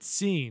 great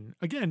scene.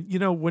 Again,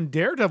 when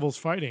Daredevil's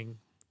fighting,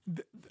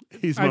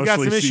 he's I've got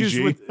mostly some CG.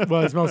 issues with.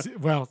 Well, it's mostly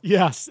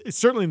yes, it's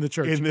certainly in the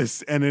church in this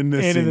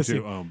scene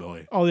too. Oh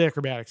boy, all the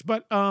acrobatics,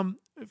 but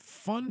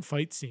fun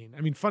fight scene.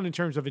 I mean, fun in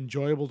terms of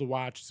enjoyable to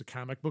watch as a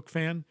comic book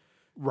fan.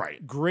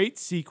 Right. Great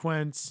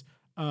sequence.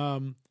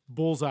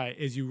 Bullseye,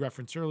 as you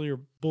referenced earlier,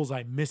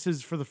 Bullseye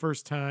misses for the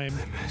first time.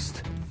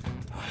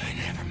 I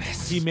never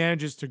missed. He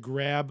manages to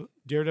grab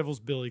Daredevil's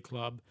billy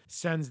club,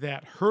 sends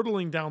that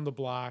hurtling down the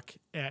block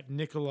at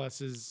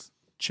Nicholas's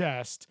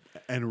chest.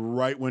 And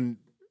right when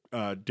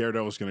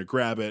Daredevil's going to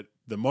grab it,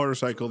 the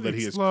motorcycle that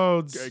he has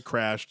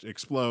crashed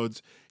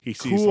explodes. He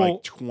sees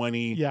like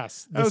 20.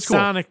 Yes. That was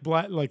sonic cool.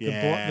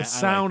 the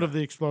sound of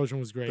the explosion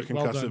was great. The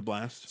concussive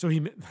blast. So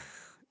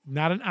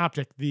not an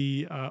optic,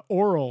 the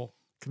oral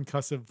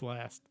concussive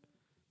blast.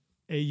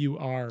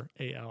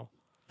 AURAL.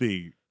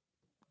 The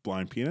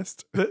blind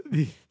pianist.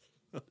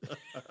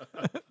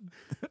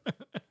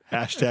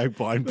 Hashtag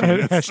blind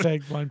penis.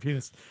 Hashtag blind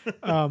penis.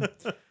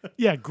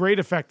 Yeah, great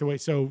effect the way.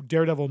 So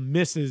Daredevil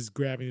misses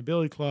grabbing the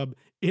billy club.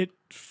 It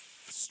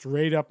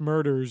straight up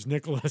murders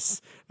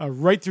Nicholas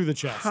right through the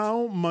chest.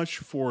 How much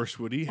force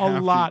would he have?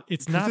 A lot.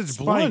 It's because not it's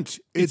spiked. blunt.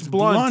 It's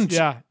blunt.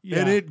 Yeah.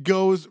 And it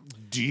goes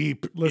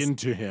deep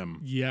into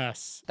him.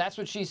 Yes. That's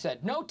what she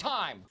said. No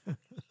time.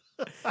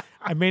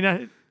 I may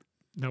not.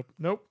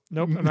 Nope.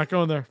 I'm not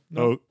going there.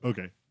 Nope. Oh,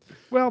 okay.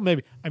 Well,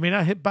 maybe. I may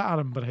not hit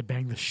bottom, but I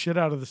banged the shit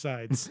out of the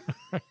sides.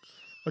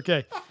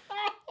 Okay.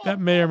 That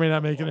may or may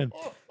not make it in.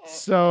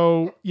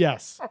 So,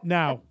 yes.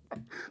 Now,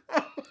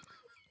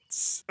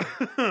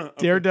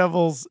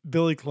 Daredevil's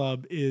billy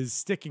club is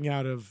sticking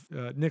out of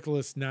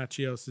Nicholas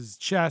Nachios'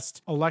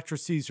 chest. Elektra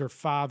sees her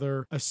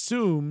father,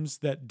 assumes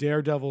that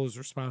Daredevil is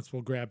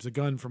responsible, grabs a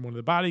gun from one of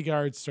the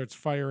bodyguards, starts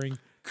firing.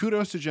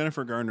 Kudos to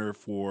Jennifer Garner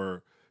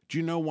for... Do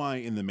you know why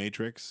in The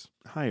Matrix...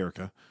 Hi,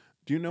 Erica.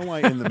 Do you know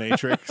why in The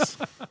Matrix...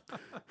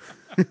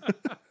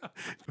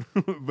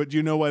 But do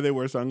you know why they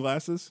wear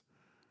sunglasses?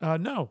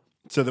 No.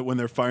 So that when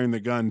they're firing the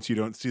guns, you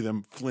don't see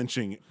them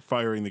flinching,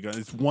 firing the gun.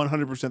 It's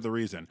 100% the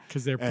reason.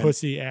 Because they're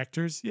pussy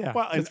actors? Yeah.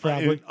 Well, that's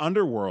probably... in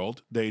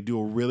Underworld, they do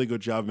a really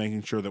good job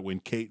making sure that when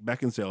Kate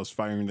Beckinsale is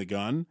firing the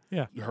gun,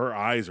 her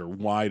eyes are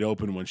wide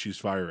open when she's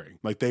firing.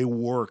 Like, they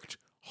worked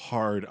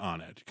hard on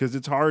it. Because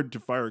it's hard to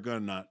fire a gun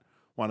and not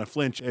want to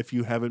flinch if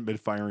you haven't been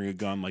firing a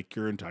gun like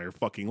your entire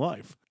fucking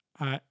life.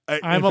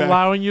 I'm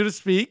allowing you to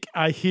speak.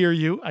 I hear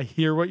you. I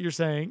hear what you're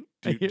saying.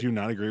 Do you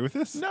not agree with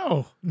this?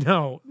 No.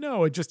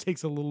 It just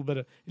takes a little bit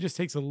of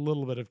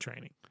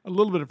training, a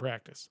little bit of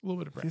practice,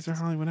 These are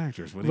Hollywood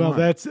actors. What do you want?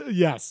 That's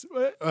yes.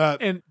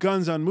 And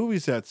guns on movie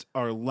sets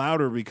are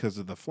louder because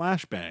of the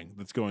flashbang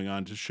that's going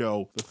on to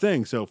show the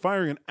thing. So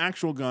firing an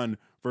actual gun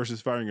versus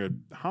firing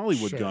a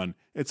Hollywood gun,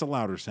 it's a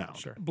louder sound.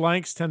 Sure.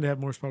 Blanks tend to have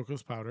more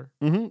smokeless powder.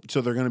 Mm-hmm.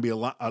 So they're going to be a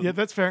lot. Yeah,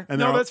 that's fair.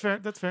 That's fair.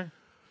 That's fair.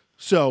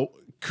 So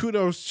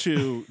kudos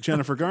to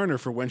Jennifer Garner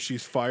for when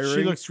she's firing.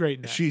 She looks great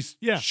in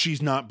that.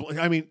 She's not.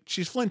 I mean,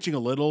 she's flinching a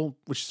little,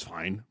 which is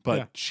fine,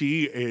 but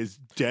she is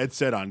dead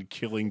set on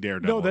killing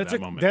Daredevil. That's at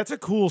that moment. That's a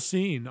cool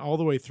scene all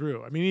the way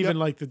through. I mean, even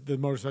like the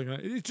motorcycle.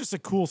 It's just a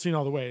cool scene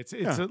all the way. It's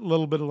a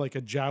little bit of like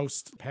a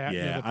joust.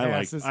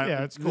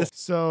 It's cool.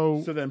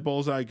 So then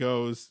Bullseye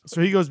goes.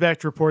 So he goes back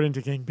to report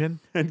into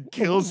Kingpin and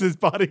kills his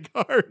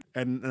bodyguard.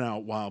 And now,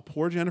 while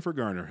poor Jennifer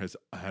Garner has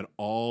had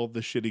all the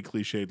shitty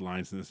cliched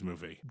lines in this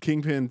movie,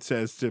 Kingpin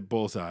says to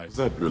Bullseye, "Is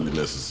that really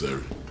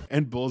necessary?"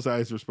 And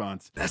Bullseye's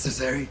response,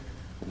 "Necessary?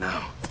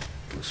 No.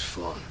 It was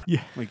fun."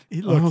 Yeah. Like,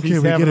 look, okay,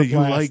 we get it. You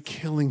like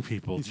killing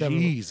people.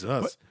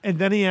 Jesus. And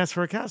then he asks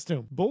for a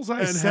costume.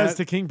 Bullseye says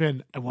to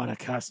Kingpin, "I want a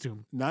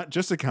costume." Not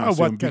just a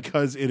costume,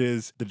 because it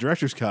is the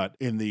director's cut.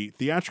 In the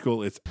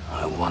theatrical, it's,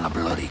 "I want a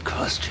bloody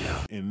costume."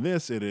 In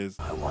this, it is,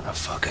 "I want a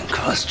fucking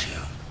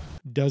costume."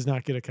 Does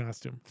not get a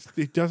costume.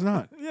 It does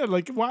not. Yeah,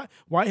 like why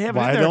have it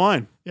Why in there? the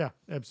line? Yeah,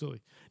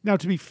 absolutely. Now,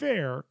 to be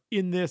fair,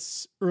 in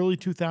this early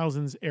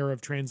 2000s era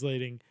of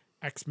translating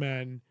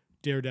X-Men,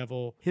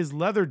 Daredevil. His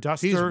leather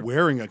duster. He's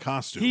wearing a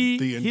costume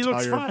the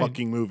looks entire fine.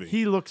 fucking movie.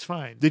 He looks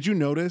fine. Did you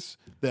notice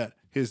that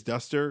his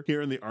duster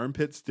here in the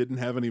armpits didn't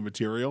have any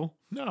material?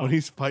 No. When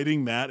he's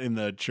fighting Matt in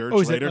the church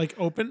is later. it like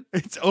open?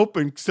 It's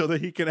open so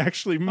that he can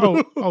actually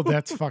move. Oh,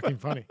 that's fucking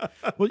funny.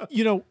 Well,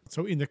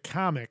 so in the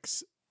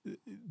comics,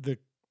 the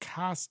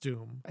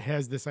costume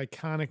has this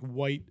iconic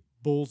white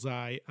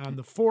bullseye on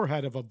the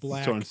forehead of a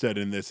black. So instead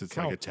in this, it's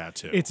like a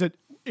tattoo. It's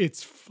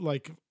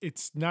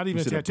not even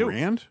Is a it a tattoo.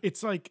 brand?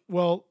 It's like,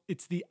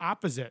 it's the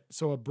opposite.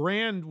 So a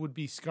brand would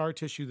be scar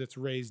tissue that's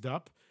raised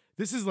up.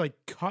 This is like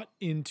cut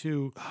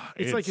into.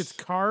 It's like it's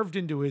carved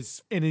into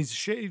his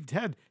shaved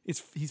head.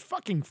 He's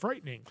fucking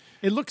frightening.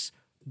 It looks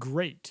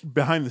great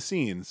behind the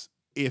scenes.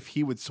 If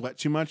he would sweat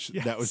too much,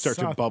 that would start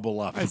to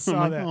bubble up. I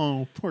saw that.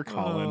 Oh, poor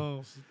Colin.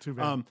 Oh, too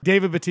bad.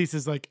 David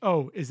Batista's like,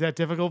 is that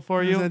difficult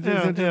for you? Is that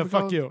Yeah, difficult?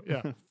 fuck you.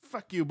 Yeah.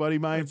 Fuck you, buddy.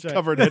 Mine's That's right.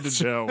 covered head to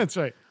toe. That's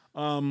right.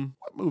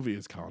 What movie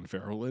is Colin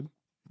Farrell in?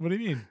 What do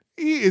you mean?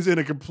 He is in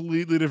a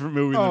completely different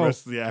movie than the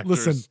rest of the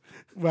actors.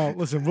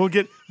 Listen.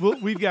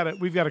 We've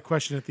got a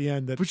question at the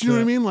end. But you know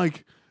what I mean?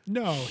 Like,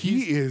 no,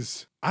 he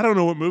is. I don't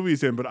know what movie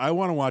he's in, but I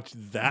want to watch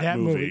that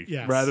movie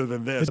yes. rather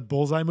than this. The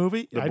Bullseye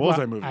movie? The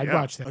Bullseye movie. I'd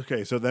watch that.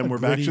 Okay, so then we're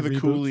back to the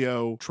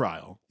Coolio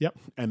trial. Yep.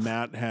 And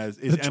Matt is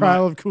the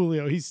trial of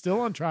Coolio. He's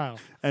still on trial.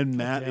 And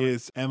Matt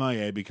is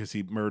MIA because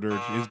he murdered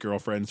his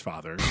girlfriend's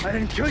father. I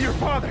didn't kill your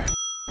father.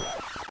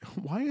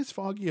 Why is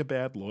Foggy a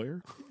bad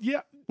lawyer?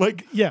 Yeah.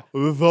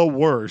 The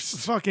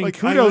worst. Fucking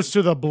kudos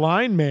to the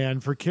blind man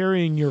for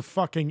carrying your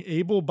fucking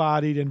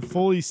able-bodied and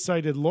fully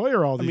sighted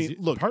lawyer all these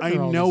years. I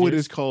know it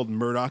is called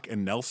Murdoch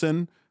and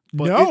Nelson.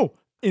 But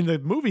in the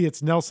movie,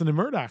 it's Nelson and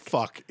Murdoch.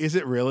 Fuck. Is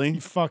it really?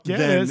 Fuck yeah,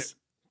 then it is.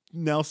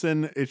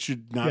 Nelson, it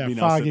should not be Nelson.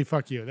 Foggy,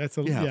 fuck you. That's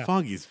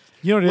Foggy's.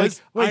 You know what it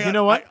is? Wait, you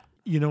know what?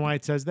 You know why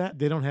it says that?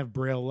 They don't have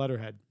Braille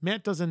letterhead.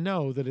 Matt doesn't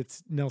know that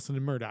it's Nelson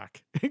and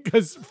Murdoch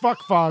because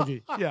fuck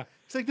Foggy. Yeah.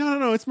 It's like,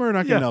 no, it's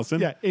Murdoch and Nelson.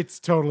 Yeah, it's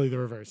totally the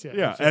reverse. Yeah.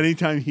 Yeah.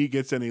 Anytime he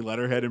gets any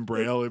letterhead in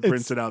Braille, it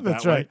prints it out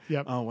that way. Right.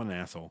 Yep. Oh, what an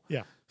asshole.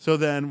 Yeah. So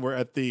then we're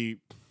at the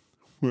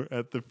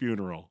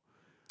funeral.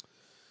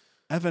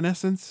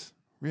 Evanescence?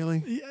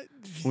 Really? Yeah,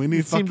 we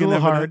need fucking fucking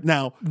hard.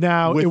 Now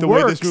with the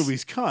works. way this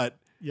movie's cut.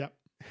 Yep.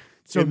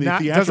 So in the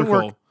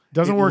theatrical,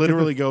 doesn't work.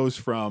 Literally goes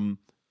from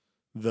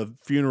the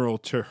funeral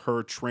to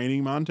her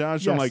training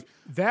montage. So like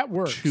that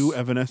works. 2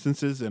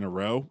 Evanescences in a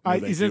row.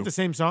 Isn't it the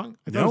same song?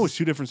 No, it's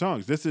 2 different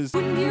songs. This is.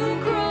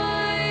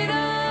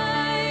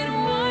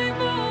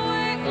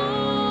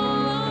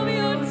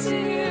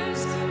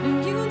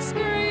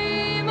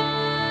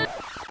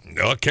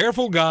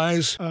 Careful,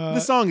 guys. The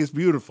song is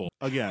beautiful.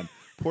 Again,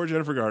 poor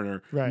Jennifer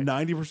Garner. Right.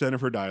 90%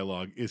 of her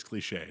dialogue is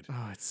cliched.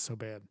 Oh, it's so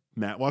bad.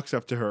 Matt walks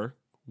up to her.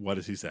 What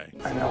does he say?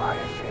 I know how you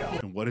feel.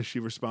 And what does she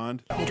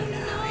respond? You don't know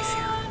how I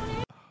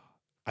feel.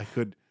 I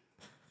could.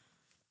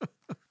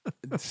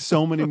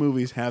 So many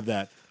movies have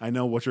that. I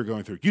know what you're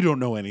going through. You don't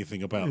know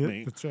anything about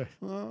me. That's right.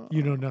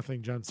 You know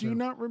nothing, John. Do you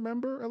not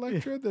remember,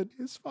 Elektra, that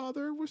his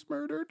father was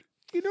murdered?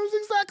 He knows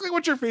exactly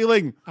what you're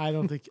feeling. I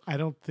don't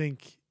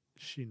think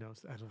she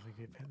knows. I don't think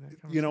they've had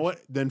that conversation. You know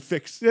what? Then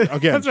fix again.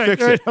 That's right.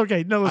 Fix Right. it.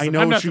 Okay. No, listen, I know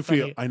I'm what not you feel.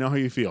 defending it. I know how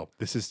you feel.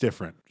 This is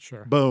different.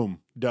 Sure.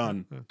 Boom.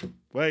 Done.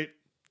 Wait.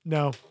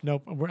 No.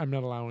 Nope. I'm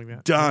not allowing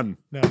that. Done.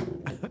 No.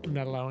 I'm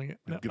not allowing it.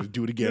 No. I'm gonna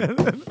do it again.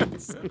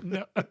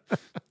 No.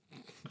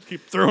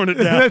 Keep throwing it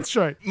down. That's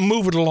right.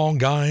 Move it along,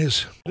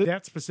 guys.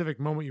 That specific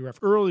moment you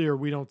referenced earlier,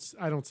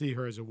 I don't see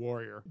her as a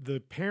warrior. The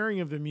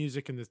pairing of the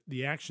music and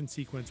the action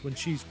sequence when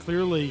she's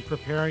clearly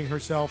preparing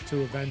herself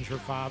to avenge her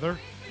father,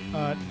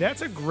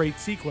 that's a great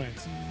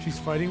sequence. She's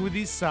fighting with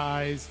these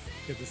sais,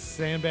 get the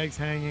sandbags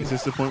hanging. Is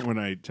this the point when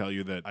I tell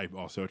you that I'm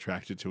also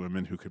attracted to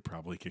women who could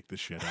probably kick the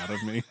shit out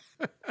of me?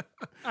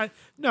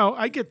 No,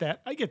 I get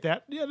that.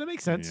 Yeah, that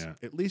makes sense. Yeah.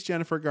 At least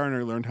Jennifer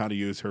Garner learned how to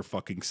use her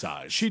fucking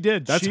size. She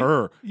did. That's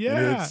her.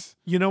 Yeah.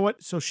 You know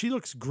what? So she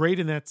looks great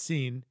in that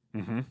scene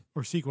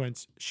or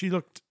sequence. She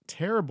looked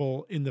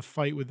terrible in the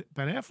fight with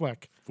Ben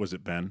Affleck. Was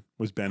it Ben?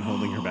 Was Ben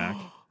holding her back?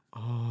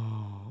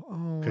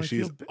 Because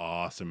she's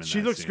awesome in that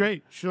She looks scene.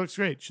 great. She looks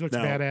great. She looks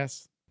Now,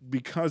 badass.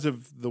 Because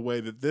of the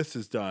way that this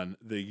is done,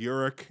 the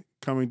Uruk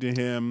coming to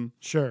him.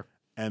 Sure.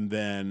 And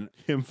then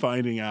him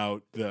finding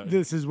out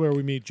this is where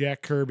we meet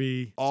Jack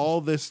Kirby.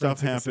 All this stuff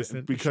happens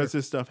because Sure.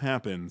 this stuff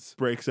happens,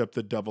 breaks up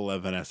the double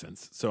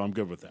evanescence. So I'm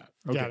good with that.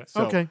 Okay. Got it.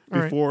 So Okay.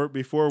 All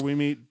before we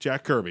meet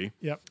Jack Kirby,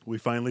 Yep. we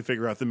finally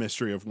figure out the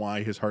mystery of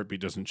why his heartbeat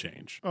doesn't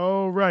change.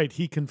 Oh, right.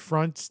 He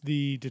confronts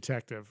the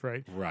detective,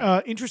 right?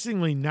 Right.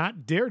 Interestingly,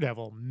 not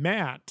Daredevil.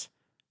 Matt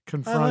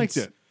confronts. I liked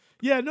it.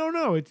 Yeah,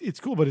 no, it's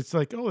cool, but it's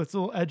like, it's a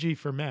little edgy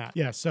for Matt.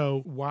 Yeah,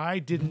 so why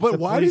didn't? But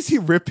why does he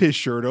rip his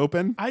shirt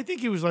open? I think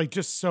he was like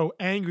just so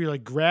angry,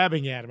 like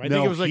grabbing at him. I no,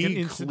 think it was like he an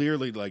instant.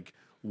 clearly like,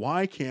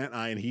 why can't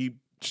I? And he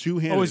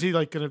two-handed. Oh, is he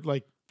like gonna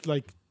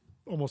like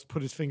almost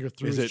put his finger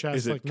through his chest?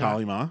 Is it like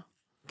Kalima?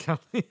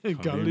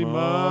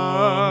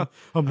 Kalima.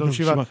 Om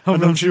Shiva.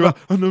 Om Shiva.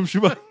 Om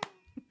Shiva.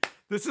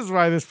 This is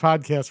why this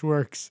podcast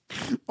works.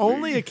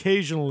 Only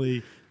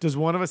occasionally does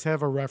one of us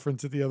have a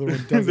reference that the other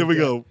one doesn't. Then we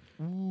get. go.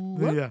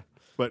 What? Yeah.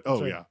 But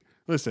That's right. yeah.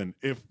 Listen,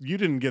 if you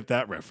didn't get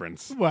that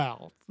reference,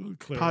 Well,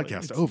 clearly.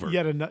 podcast It's over.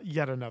 Yet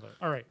another.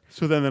 All right.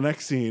 So then the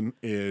next scene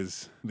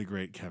is the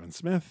great Kevin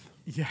Smith,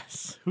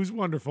 Yes. Who's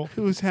wonderful.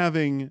 who's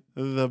having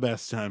the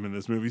best time in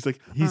this movie. He's like,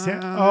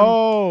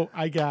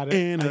 I got it.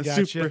 in I a got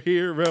you.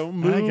 superhero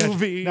I got you.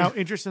 movie. Now,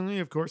 interestingly,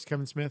 of course,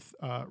 Kevin Smith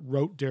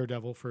wrote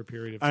Daredevil for a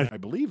period of time. I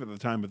believe at the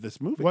time of this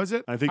movie. Was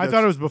it? I think I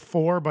thought it was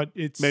before, but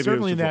it's Maybe it was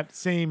certainly in before. that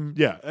same.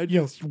 Yeah,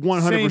 it's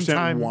 100% same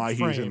time why he's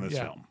in frame, this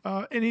yeah.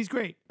 film. And he's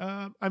great.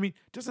 I mean,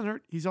 doesn't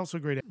hurt. He's also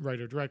a great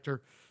writer,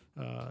 director,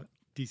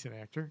 decent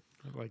actor.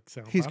 Like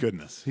Silent He's Bob.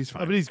 goodness. He's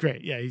fine. But he's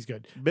great. Yeah, he's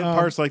good. Bit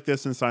parts like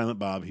this in Silent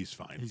Bob, he's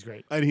fine. He's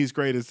great. And he's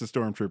great as the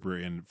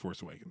Stormtrooper in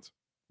Force Awakens.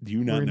 Do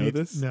you not know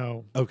this?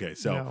 No. Okay,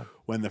 so No.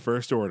 when the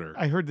First Order,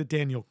 I heard that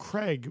Daniel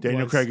Craig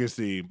is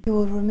the... You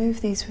will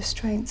remove these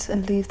restraints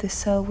and leave this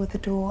cell with the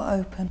door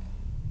open.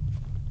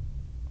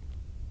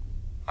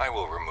 I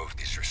will remove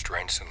these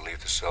restraints and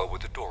leave the cell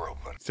with the door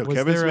open. So Was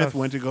Kevin there Smith a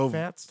went to go...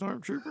 fat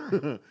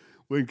Stormtrooper?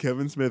 when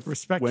Kevin Smith went to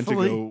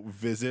Respectfully. go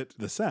visit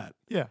the set,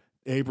 Yeah.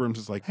 Abrams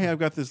is like, hey, I've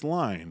got this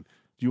line.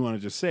 Do you want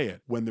to just say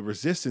it? When the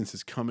resistance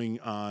is coming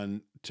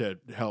on to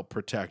help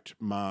protect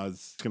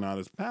Maz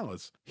Kanata's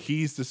palace,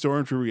 he's the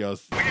Stormtrooper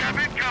yells, We have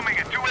incoming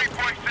at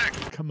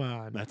 28.6. Come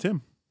on. that's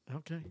him.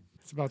 Okay.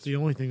 It's about the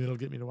only thing that'll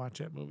get me to watch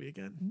that movie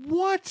again.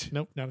 What?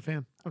 Nope, not a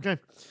fan. Okay.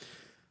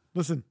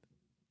 Listen.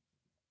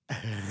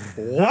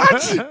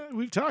 What?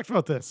 We've talked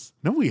about this.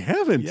 No, we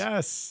haven't.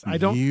 Yes. I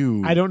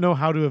don't know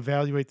how to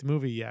evaluate the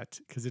movie yet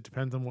because it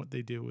depends on what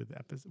they do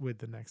with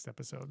the next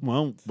episode.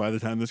 Well, by the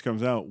time this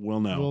comes out,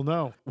 we'll know. We'll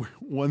know.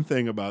 One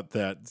thing about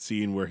that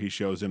scene where he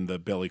shows him the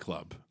belly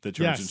club that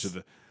turns Yes. into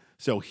the...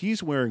 So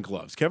he's wearing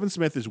gloves. Kevin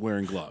Smith is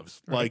wearing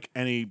gloves, like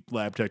any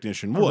lab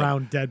technician would.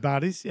 Around dead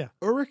bodies, yeah.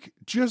 Ulrich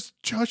just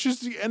touches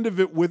the end of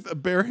it with a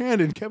bare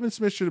hand, and Kevin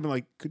Smith should have been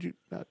like, could you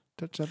not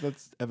touch that?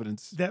 That's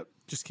evidence. That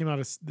just came out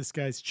of this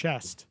guy's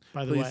chest,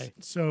 by the Please. way.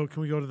 So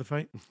can we go to the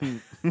fight?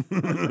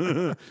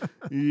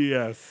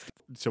 Yes.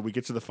 So we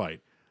get to the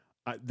fight.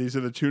 These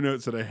are the two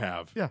notes that I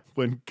have. Yeah.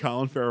 When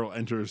Colin Farrell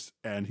enters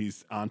and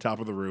he's on top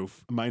of the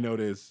roof, my note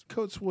is,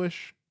 coat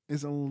swoosh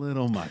is a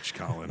little much,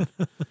 Colin.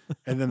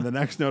 And then the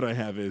next note I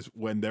have is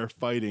when they're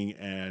fighting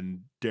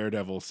and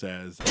Daredevil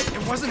says,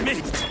 It wasn't me.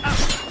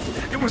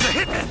 It was a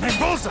hitman named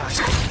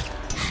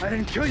Bullseye. I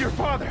didn't kill your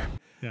father.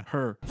 Yeah.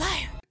 Her.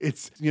 Liar.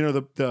 It's,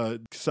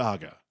 the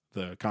saga,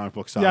 the comic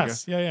book saga.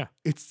 Yes, yeah.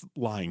 It's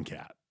Lying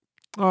Cat.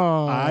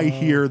 Oh, I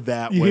hear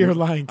that. You hear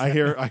Lying Cat.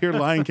 I hear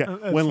Lying Cat.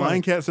 That's When funny.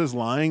 Lying Cat says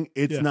lying,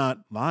 it's Yeah. not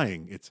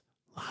lying. It's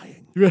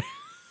lying.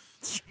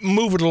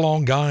 Move it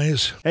along,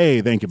 guys.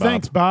 Hey, thank you, Bob.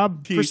 Thanks,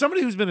 Bob. For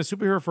somebody who's been a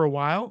superhero for a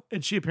while,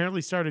 and she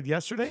apparently started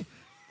yesterday,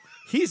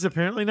 he's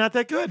apparently not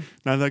that good.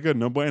 Not that good.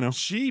 No bueno.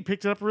 She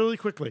picked it up really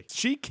quickly.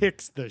 She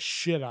kicks the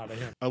shit out of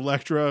him.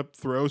 Elektra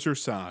throws her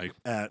sai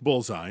at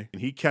Bullseye,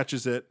 and he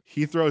catches it.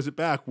 He throws it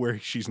back. Where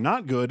she's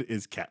not good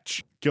is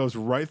catch. Goes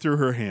right through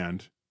her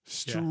hand,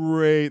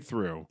 straight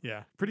through.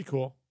 Yeah, pretty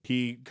cool.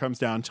 He comes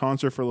down,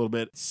 taunts her for a little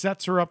bit.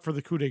 Sets her up for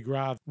the coup de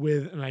grace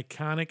with an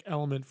iconic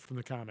element from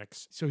the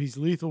comics. So he's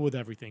lethal with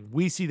everything.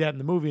 We see that in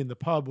the movie in the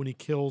pub when he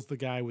kills the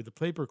guy with the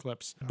paper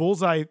clips.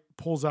 Bullseye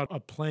pulls out a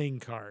playing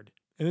card.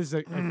 And this is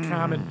a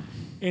common,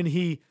 and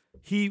he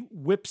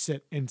whips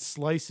it and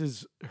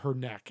slices her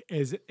neck.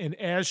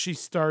 As she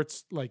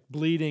starts like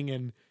bleeding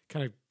and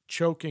kind of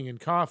choking and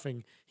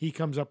coughing, he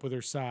comes up with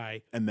her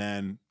sai. And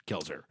then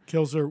kills her.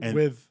 Kills her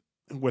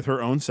with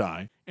her own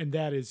sai. And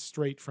that is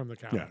straight from the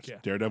comic. Yes, Yeah.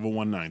 Daredevil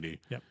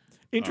 190. Yep.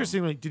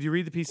 Interestingly, did you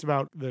read the piece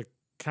about the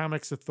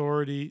Comics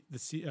Authority,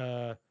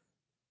 the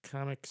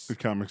Comics... The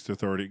Comics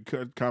Authority,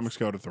 Comics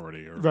Code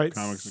Authority, or right,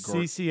 Comics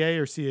CCA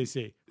or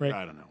CAC, right?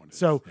 I don't know what it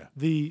so is.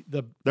 The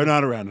they're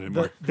not around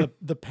anymore.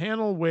 the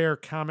panel where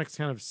comics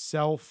kind of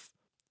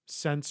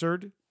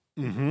self-censored,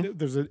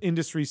 there's an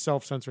industry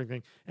self-censoring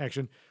thing,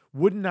 action,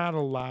 would not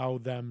allow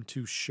them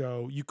to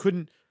show, you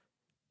couldn't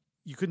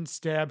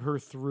stab her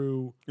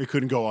through. It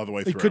couldn't go all the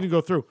way through. It couldn't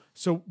go through.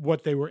 So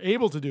what they were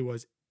able to do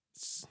was,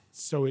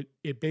 so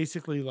it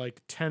basically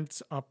like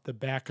tents up the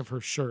back of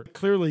her shirt.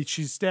 Clearly,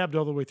 she's stabbed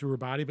all the way through her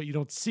body, but you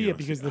don't see it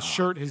because the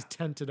shirt has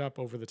tented up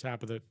over the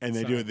top of the. And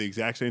they side. do the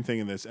exact same thing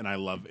in this, and I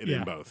love it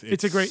in both.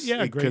 It's a great,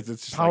 great, it's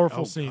just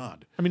powerful like, scene.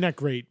 God. I mean, not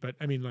great, but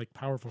I mean, like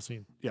powerful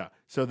scene. Yeah.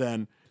 So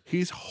then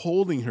he's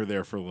holding her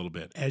there for a little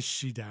bit as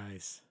she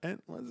dies.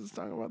 And let's just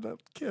talk about that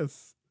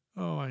kiss.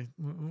 Oh,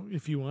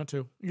 if you want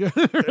to. I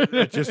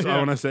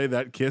want to say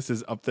that kiss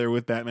is up there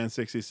with Batman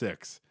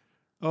 66.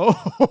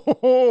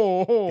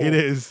 Oh, it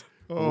is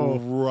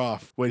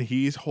rough when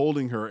he's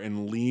holding her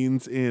and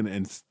leans in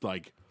and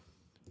like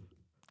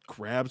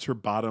grabs her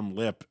bottom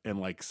lip and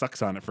like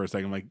sucks on it for a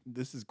second. I'm like,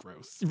 this is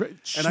gross. Right.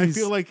 And I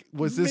feel like,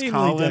 was this mainly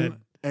Colin dead.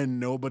 and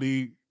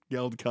nobody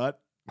yelled cut?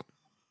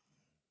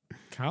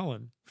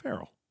 Colin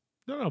Farrell.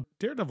 No,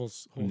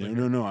 Daredevil's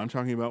holding. No. I'm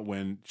talking about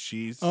when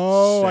she's.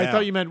 Oh, sad. I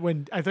thought you meant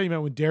when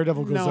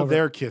Daredevil goes over. No,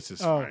 their kiss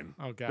is fine.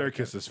 Oh, God. Their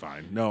kiss is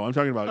fine. No, I'm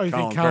talking about. Oh, you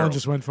Colin think Colin Farrell.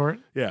 just went for it?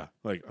 Yeah,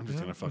 like I'm just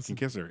gonna fucking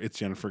kiss her. It's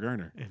Jennifer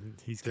Garner. And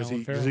he's does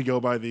Colin Farrell. Does he go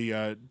by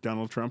the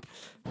Donald Trump?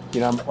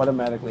 You know, I'm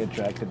automatically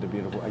attracted to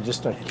beautiful. I just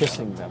start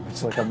kissing them.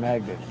 It's like a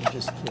magnet. You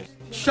just kiss.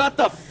 Shut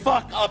the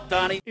fuck up,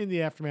 Donnie. In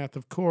the aftermath,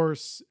 of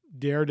course,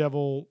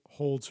 Daredevil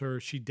holds her.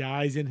 She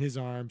dies in his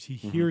arms. He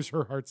hears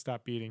her heart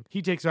stop beating.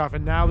 He takes off,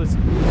 and now this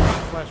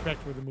flashback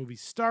to where the movie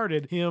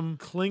started, him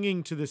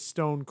clinging to this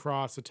stone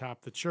cross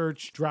atop the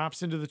church,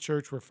 drops into the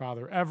church where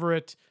Father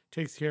Everett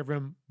takes care of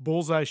him.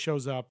 Bullseye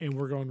shows up, and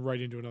we're going right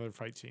into another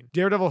fight scene.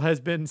 Daredevil has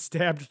been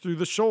stabbed through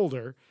the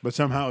shoulder. But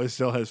somehow it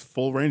still has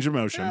full range of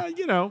motion.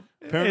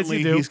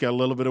 Apparently, he's got a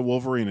little bit of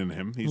Wolverine in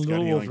him. He's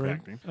got healing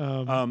factor.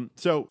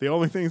 So the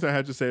only things I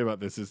had to say about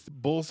this is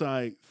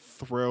Bullseye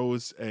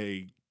throws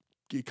a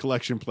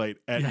collection plate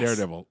at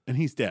Daredevil, and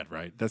he's dead,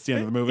 right? That's the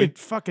end of the movie. It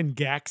fucking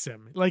gacks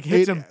him. Like,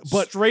 hits him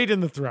straight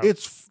in the throat.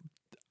 It's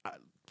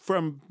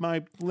from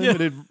my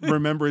limited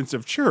remembrance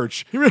of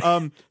church.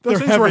 Those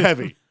things were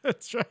heavy.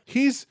 That's right.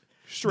 He's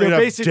straight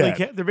up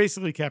dead. They're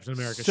basically Captain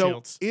America so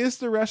shields. Is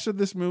the rest of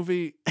this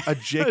movie a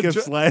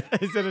Jacob's Ladder?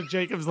 Is it a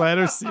Jacob's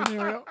Ladder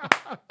scenario?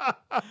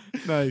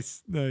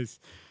 Nice. The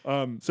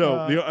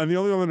only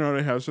other note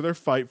I have, so they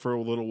fight for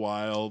a little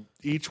while.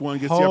 Each one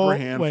gets the upper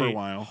hand for a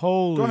while.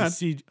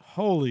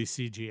 Holy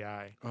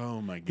CGI.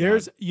 Oh my God.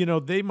 There's,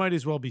 they might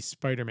as well be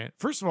Spider-Man.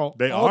 First of all,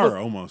 they are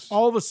almost.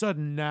 All of a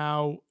sudden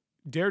now,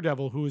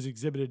 Daredevil, who has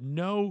exhibited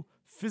no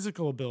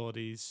physical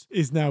abilities,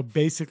 is now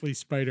basically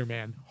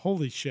Spider-Man.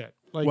 Holy shit.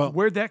 Like,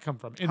 where'd that come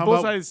from? And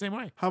Bullseye the same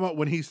way. How about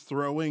when he's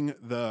throwing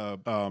the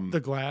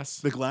glass?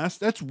 The glass?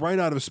 That's right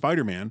out of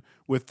Spider-Man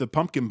with the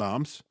pumpkin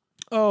bombs.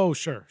 Oh,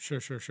 sure.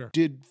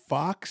 Did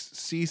Fox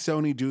see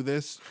Sony do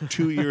this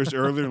 2 years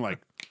earlier and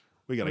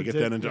we got to get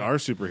that into our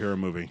superhero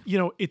movie?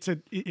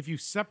 If you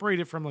separate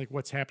it from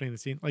what's happening in the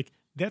scene,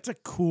 that's a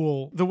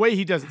cool, the way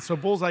he does it. So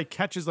Bullseye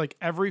catches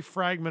every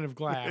fragment of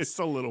glass. It's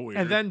a little weird.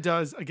 And then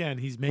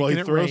he's making it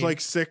he throws rain.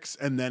 6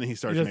 and then he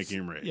starts making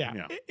him rain.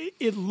 Yeah.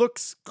 It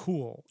looks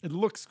cool.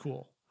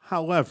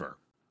 However,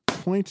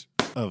 point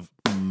of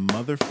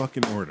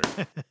motherfucking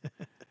order.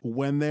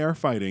 When they are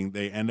fighting,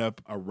 they end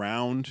up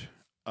around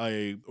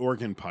a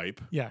organ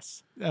pipe.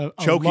 Yes.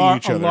 Choking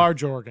each other. A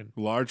large organ.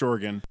 Large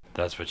organ.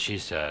 That's what she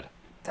said.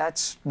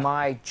 That's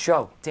my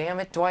joke. Damn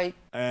it, Dwight.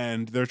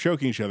 And they're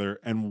choking each other.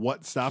 And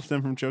what stops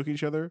them from choking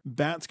each other?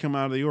 Bats come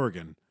out of the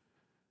organ.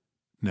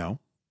 No.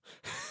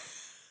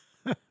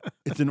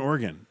 It's an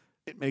organ.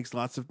 It makes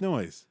lots of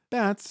noise.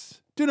 Bats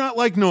do not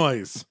like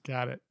noise.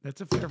 Got it. That's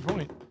a fair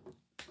point.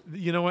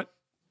 You know what?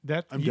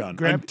 I'm done.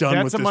 I'm done with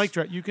that's a this. mic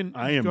drop. You can.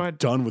 I am go ahead.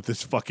 done with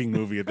this fucking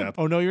movie at that point.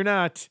 Oh, no, you're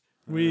not.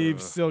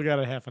 We've still got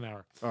a half an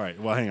hour. All right.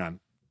 Well, hang on.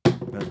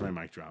 That's my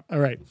mic drop. All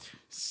right.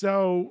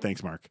 So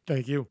thanks, Mark.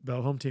 Thank you,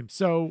 Bell Home Team.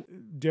 So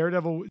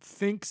Daredevil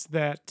thinks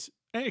that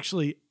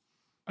actually,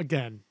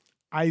 again,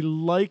 I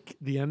like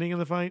the ending of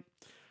the fight.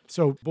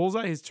 So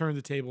Bullseye has turned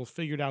the tables,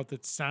 figured out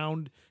that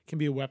sound can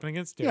be a weapon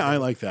against Daredevil. Yeah, I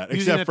like that.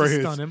 Using Except that for to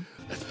his. Stun him.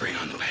 Let's bring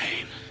on the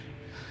pain.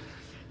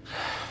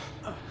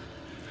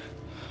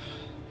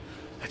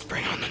 Let's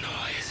bring on the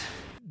noise.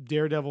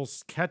 Daredevil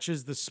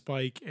catches the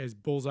spike as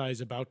Bullseye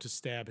is about to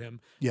stab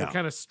him. Yeah. They're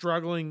kind of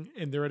struggling,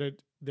 and they're at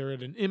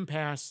an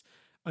impasse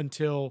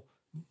until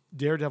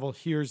Daredevil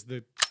hears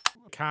the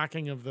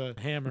cocking of the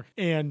hammer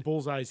and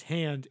Bullseye's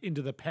hand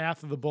into the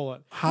path of the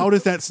bullet. How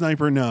does that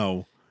sniper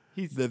know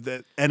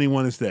that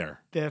anyone is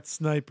there? That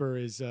sniper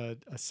is a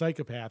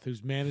psychopath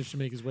who's managed to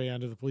make his way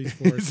onto the police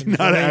force. He's and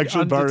not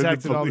actually part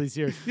of the police. all these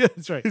years. Yeah,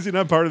 that's right. Is he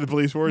not part of the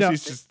police force? No,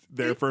 He's just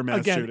there for a mass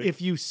again, shooting.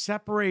 if you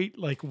separate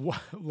like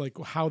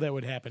how that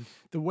would happen,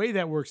 the way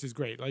that works is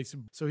great.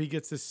 So he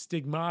gets this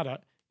stigmata.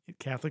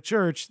 Catholic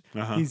Church,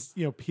 he's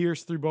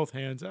pierced through both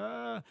hands.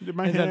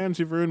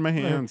 You've ruined my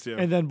hands. Yeah.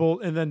 And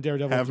then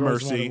Daredevil have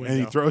throws mercy, him out the and he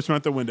window. throws him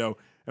out the window.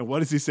 And what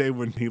does he say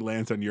when he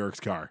lands on Yorick's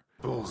car?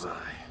 Bullseye.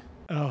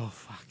 Oh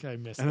fuck! I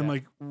missed. And that. I'm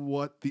like,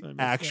 what the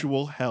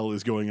actual hell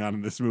is going on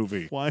in this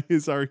movie? Why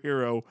is our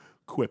hero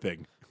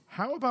quipping?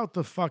 How about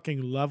the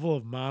fucking level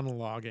of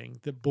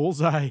monologuing that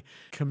Bullseye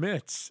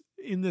commits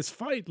in this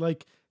fight?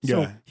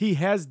 He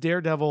has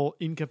Daredevil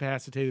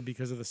incapacitated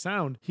because of the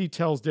sound. He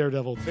tells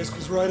Daredevil, Fisk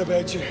was right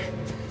about you.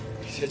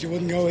 He said you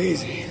wouldn't go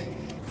easy.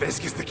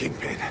 Fisk is the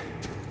kingpin.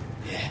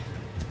 Yeah.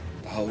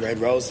 The whole Red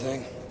Rose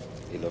thing,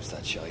 he loves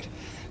that shite.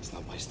 It's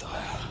not my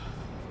style.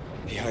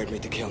 He hired me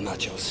to kill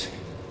Nachos.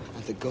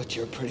 And to gut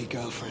your pretty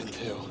girlfriend,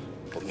 too.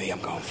 But me, I'm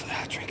going for the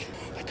hat trick.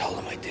 I told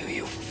him I'd do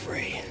you for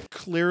free.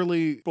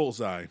 Clearly,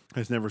 Bullseye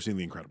has never seen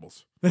The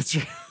Incredibles. That's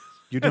right.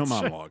 You don't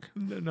monologue.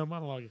 No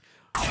monologuing.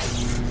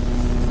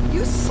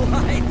 You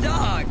sly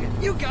dog!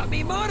 You got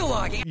me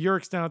monologuing!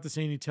 Yorick's down at the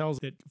scene. He tells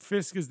that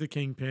Fisk is the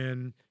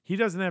kingpin. He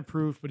doesn't have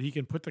proof, but he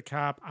can put the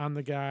cop on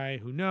the guy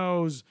who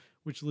knows,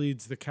 which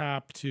leads the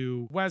cop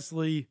to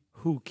Wesley,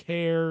 who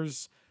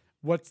cares.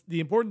 What's the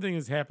important thing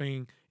is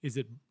happening is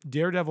that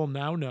Daredevil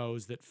now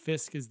knows that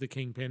Fisk is the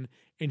kingpin,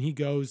 and he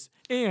goes,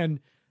 and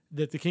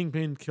that the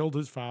Kingpin killed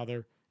his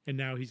father, and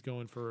now he's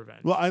going for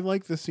revenge. Well, I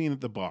like the scene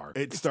at the bar.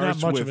 It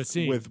starts not much with of a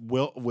scene.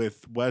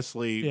 with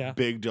Wesley Yeah.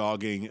 big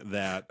dogging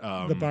that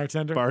The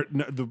bartender?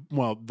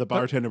 the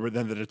bartender, but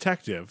then the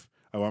detective.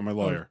 I want my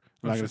lawyer.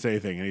 I'm not sure. going to say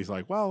anything, and he's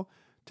like, "Well,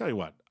 tell you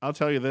what, I'll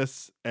tell you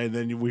this, and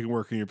then we can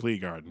work in your plea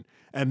garden."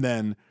 And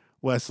then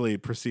Wesley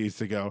proceeds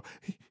to go,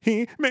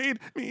 "He made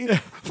me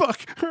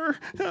fuck her.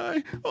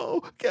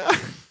 Oh God."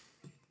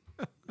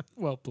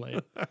 Well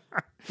played.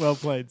 Well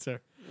played,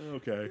 sir.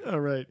 Okay. All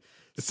right.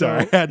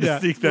 Sorry, I had to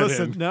sneak that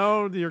in.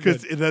 No, you're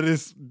good.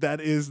 Because that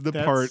is the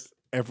part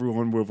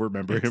everyone will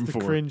remember him the for.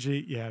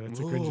 Cringy. Yeah, that's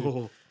a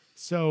cringy.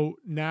 So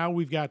now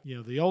we've got,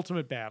 the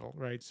ultimate battle,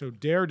 right? So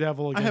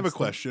Daredevil against I have a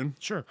question.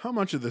 Sure. How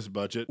much of this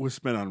budget was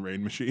spent on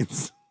rain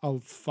machines? A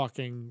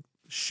fucking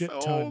shit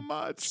ton. So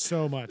much.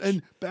 So much.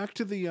 And back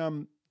to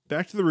the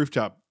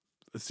rooftop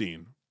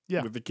scene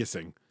with the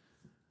kissing.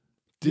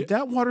 Did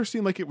that water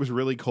seem like it was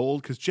really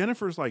cold? Because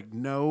Jennifer's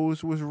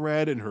nose was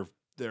red and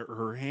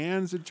her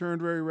hands had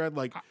turned very red.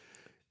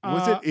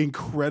 Was it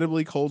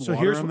incredibly cold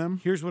water on them?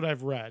 Here's what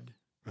I've read.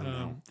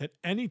 That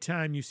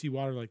anytime you see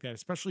water like that,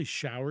 especially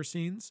shower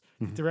scenes,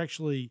 they're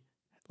actually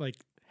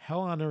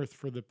hell on earth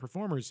for the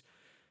performers,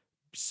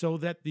 so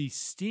that the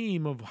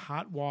steam of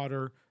hot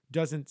water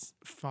doesn't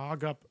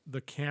fog up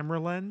the camera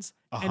lens.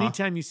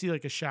 Anytime you see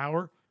a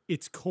shower,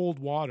 it's cold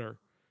water.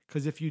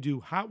 Because if you do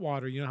hot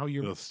water, you know how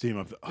it'll steam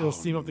up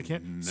the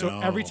camera. No. So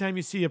every time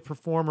you see a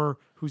performer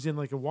who's in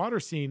a water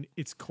scene,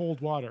 it's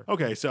cold water.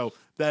 Okay, so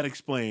that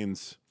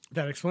explains.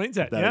 That explains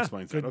that. That yeah.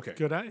 explains good, that. Okay.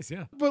 Good eyes.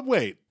 Yeah. But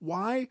wait,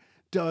 why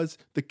does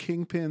the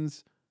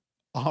Kingpin's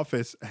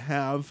office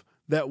have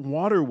that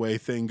waterway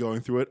thing going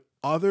through it,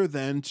 other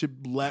than to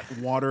let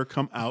water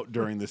come out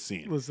during the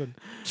scene? Listen.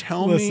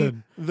 Tell me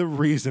the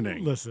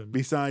reasoning. Listen.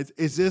 Besides,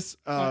 is this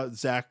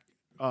Zack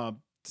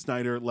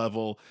Snyder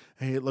level?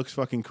 Hey, it looks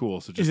fucking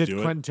cool, so just do it. Is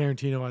it Quentin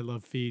Tarantino? I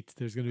love feet.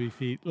 There's going to be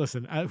feet.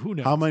 Listen, who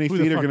knows? How many Who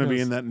the feet are fuck going to be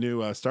knows? in that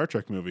new Star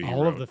Trek movie?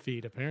 All of the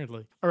feet,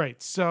 apparently. All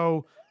right.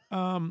 So,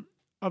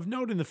 of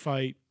note in the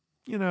fight,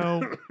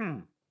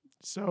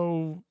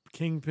 so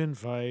Kingpin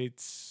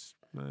fights.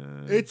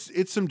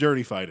 It's some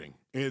dirty fighting.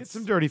 It's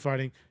some dirty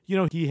fighting.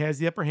 He has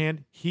the upper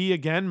hand. He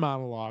again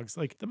monologues.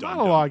 The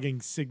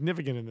monologuing's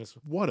significant in this.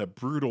 What a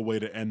brutal way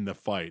to end the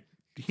fight.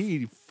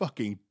 He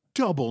fucking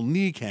double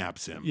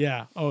kneecaps him.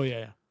 Yeah. Oh,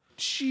 yeah.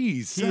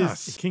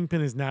 Jesus.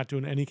 Kingpin is not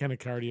doing any kind of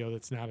cardio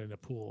that's not in a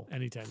pool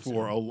anytime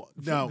soon.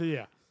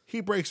 Yeah.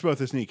 He breaks both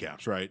his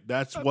kneecaps, right?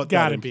 That's what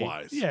gotta that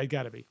implies. Be. Yeah,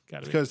 gotta be.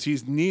 Because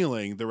he's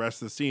kneeling the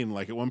rest of the scene.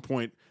 At one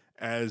point,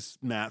 as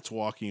Matt's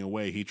walking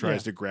away, he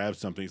tries to grab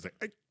something. He's like,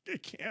 I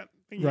can't.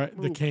 Right,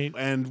 the cane.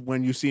 And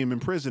when you see him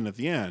in prison at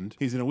the end,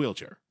 he's in a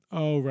wheelchair.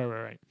 Oh,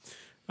 right.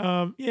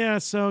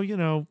 So,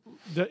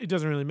 it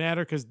doesn't really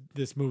matter because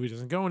this movie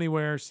doesn't go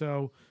anywhere.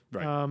 So,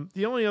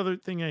 the only other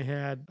thing I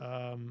had,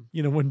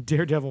 when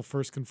Daredevil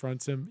first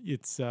confronts him,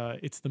 it's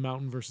the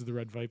Mountain versus the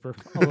Red Viper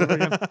all over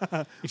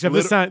again. Except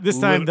this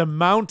time the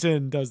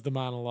Mountain does the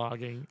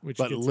monologuing,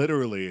 but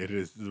literally it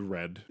is the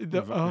Red.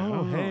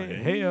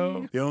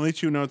 Hey-o. The only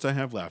two notes I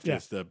have left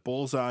is the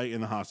bullseye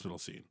in the hospital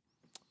scene.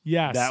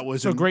 Yes. That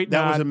was great.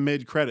 That was a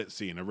mid-credit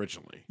scene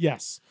originally.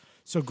 Yes.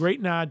 So great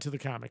nod to the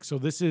comics. So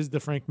this is the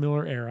Frank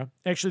Miller era.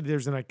 Actually,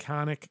 there's an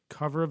iconic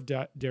cover of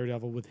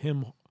Daredevil with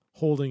him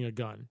holding a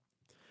gun.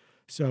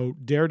 So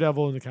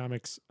Daredevil in the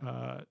comics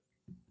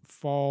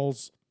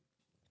falls,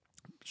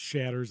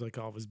 shatters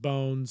all of his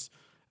bones,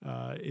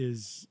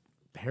 is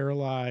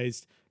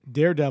paralyzed.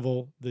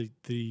 Daredevil,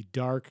 the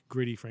dark,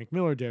 gritty Frank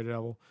Miller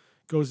Daredevil,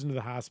 goes into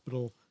the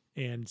hospital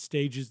and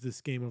stages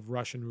this game of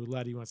Russian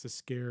roulette. He wants to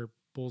scare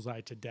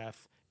Bullseye to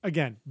death.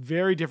 Again,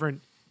 very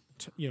different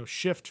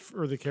shift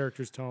for the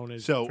character's tone.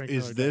 So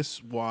is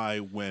this why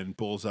when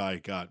Bullseye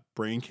got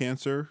brain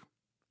cancer,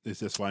 is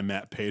this why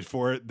Matt paid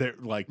for it? They're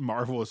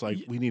Marvel was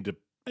we need to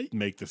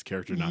make this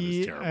character not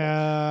as terrible.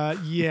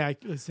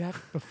 Is that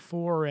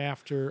before or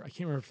after? I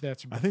can't remember if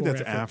that's before. I think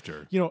that's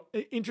after.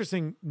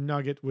 Interesting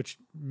nugget, which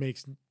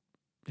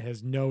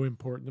has no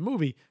import in the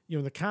movie.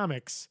 In the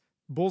comics,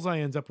 Bullseye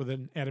ends up with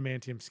an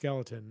adamantium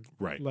skeleton,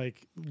 right?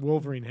 Like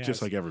Wolverine has,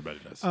 just like everybody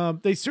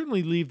does. They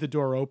certainly leave the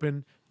door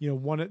open.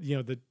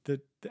 The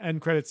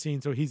end credit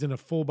scene. So he's in a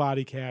full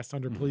body cast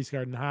under police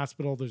guard in the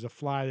hospital. There's a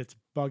fly that's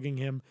bugging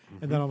him,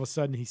 and then all of a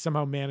sudden he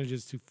somehow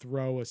manages to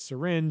throw a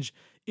syringe,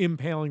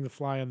 impaling the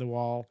fly on the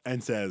wall,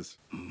 and says,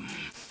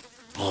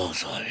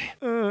 "Bullseye."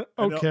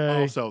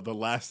 Okay. Also, the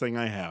last thing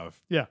I have,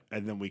 yeah,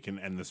 and then we can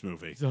end this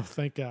movie. Oh,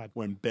 thank God.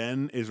 When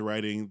Ben is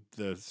writing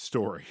the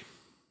story.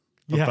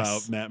 Yes.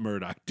 About Matt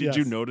Murdock. Did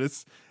you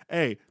notice?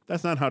 A,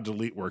 that's not how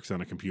delete works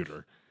on a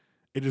computer.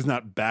 It does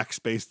not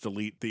backspace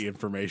delete the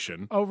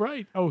information. Oh,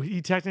 right. Oh,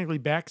 he technically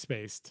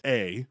backspaced.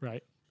 A.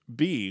 Right.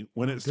 B,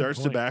 when it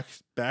starts to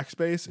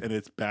backspace and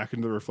it's back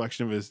into the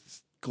reflection of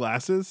his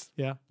glasses,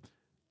 yeah,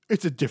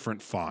 it's a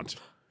different font.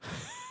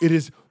 It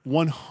is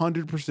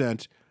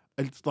 100%.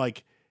 It's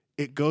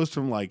it goes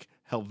from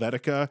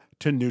Helvetica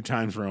to New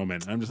Times Roman.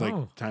 I'm just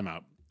time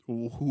out.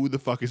 Who the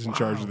fuck is in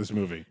charge of this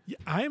movie?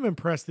 I am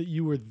impressed that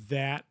you were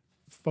that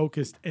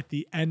focused at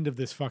the end of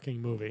this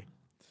fucking movie.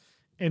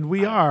 And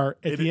we are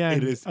at the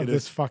end of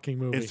this fucking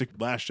movie. It's the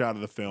last shot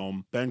of the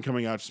film. Ben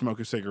coming out to smoke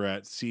a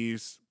cigarette,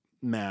 sees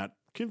Matt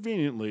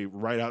conveniently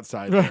right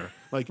outside there.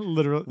 Like,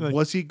 literally.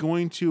 Was he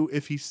going to,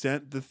 if he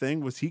sent the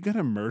thing, was he going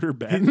to murder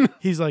Ben?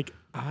 He's like,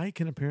 I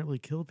can apparently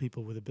kill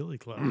people with a billy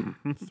club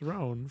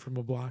thrown from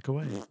a block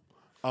away.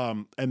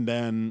 And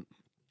then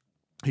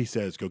he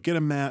says, go get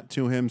a Matt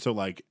to him. So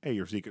like, hey,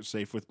 your secret's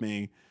safe with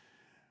me.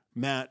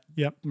 Matt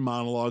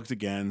monologues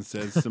again,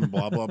 says some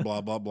blah, blah,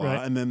 blah, blah, blah.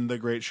 Right. And then the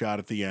great shot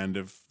at the end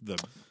of the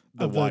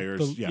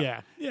wires.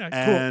 Yeah,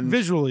 And cool.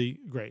 Visually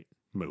great.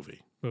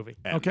 Movie. End.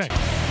 Okay.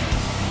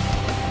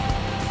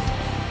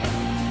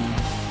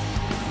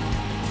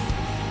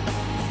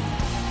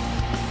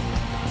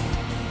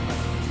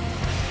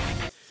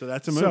 So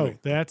that's a movie. So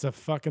that's a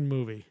fucking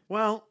movie.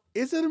 Well,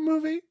 is it a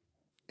movie?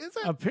 Is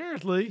it?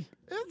 Apparently.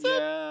 Is it?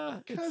 Yeah.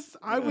 Because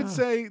I would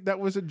say that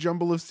was a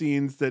jumble of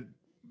scenes that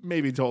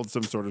maybe told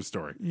some sort of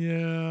story.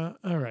 Yeah.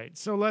 All right.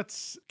 So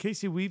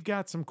Casey, we've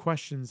got some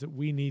questions that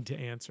we need to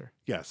answer.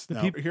 Yes.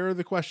 Here are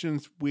the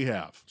questions we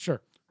have.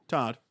 Sure.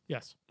 Todd.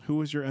 Yes. Who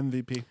was your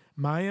MVP?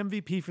 My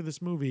MVP for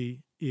this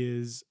movie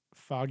is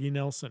Foggy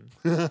Nelson.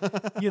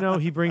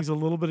 He brings a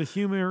little bit of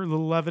humor, a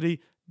little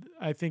levity.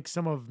 I think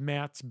some of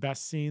Matt's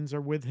best scenes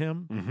are with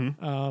him.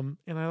 Mm-hmm.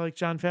 And I like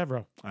Jon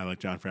Favreau. I like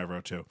Jon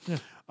Favreau too.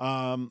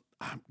 Yeah.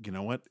 You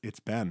know what? It's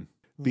Ben.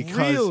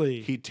 Because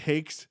really? He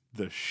takes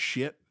the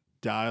shit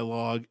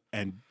dialogue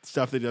and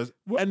stuff that he does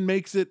and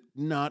makes it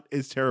not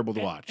as terrible to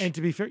watch. And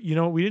to be fair,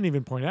 we didn't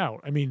even point out.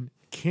 I mean,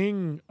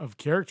 king of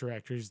character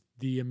actors,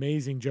 the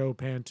amazing Joe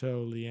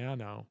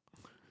Pantoliano.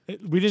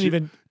 We didn't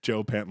even...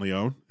 Joe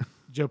Pantoliano?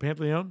 Joe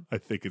Pantoliano? I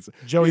think it's...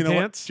 Joey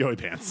Pants? Joey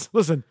Pants.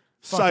 Listen...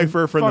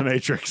 Cypher from The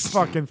Matrix.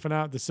 Fucking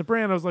phenomenal. The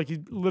Sopranos, like, he's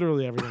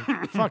literally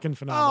everything. Fucking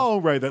phenomenal. Oh,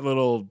 right. That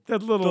little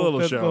show.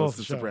 The show.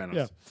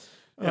 Sopranos.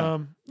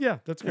 Yeah,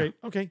 that's great.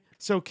 Okay.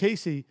 So,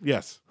 Casey.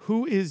 Yes.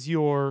 Who is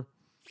your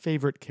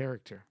favorite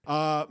character?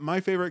 My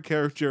favorite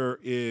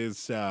character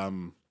is...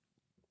 who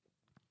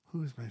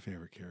is my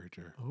favorite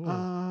character?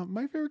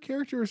 My favorite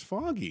character is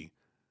Foggy.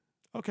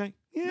 Okay.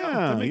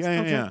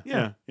 Yeah.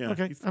 Yeah.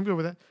 Okay. I'm good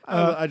with that.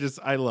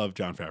 I love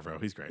Jon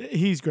Favreau. He's great.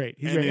 He's great.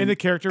 And the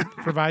character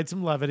provides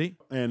some levity.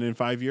 And in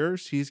 5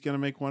 years, he's going to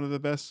make one of the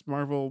best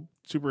Marvel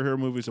superhero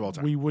movies of all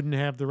time. We wouldn't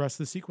have the rest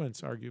of the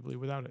sequence, arguably,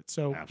 without it.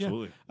 So,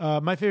 absolutely. Yeah.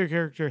 My favorite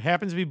character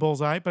happens to be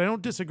Bullseye, but I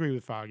don't disagree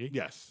with Foggy.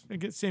 Yes. I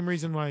get the same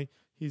reason why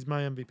he's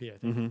my MVP, I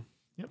think. Mm-hmm.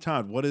 Yep.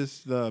 Todd, what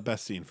is the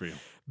best scene for you?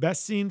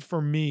 Best scene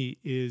for me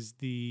is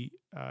the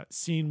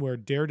scene where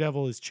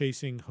Daredevil is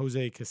chasing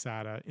Jose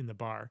Quesada in the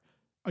bar.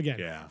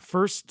 Again,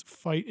 first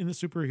fight in the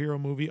superhero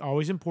movie,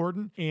 always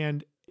important.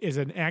 And as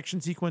an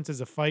action sequence, as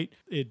a fight,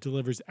 it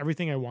delivers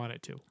everything I want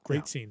it to.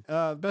 Great scene.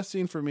 Best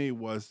scene for me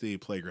was the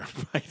playground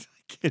fight. I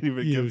can't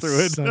even get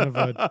through it. Son of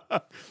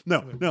a...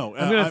 No.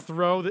 I'm going to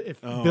throw the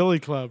Billy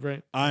Club,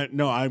 right?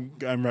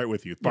 I'm right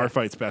with you. Bar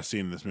fight's best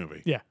scene in this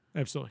movie. Yeah,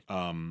 absolutely.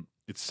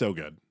 It's so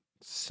good.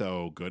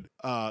 So good.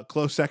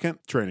 Close second,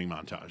 training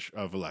montage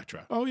of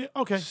Elektra. Oh yeah,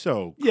 okay.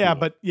 So cool. yeah,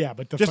 but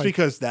the just fight...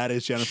 because that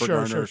is Jennifer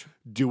Garner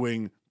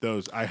doing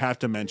those, I have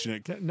to mention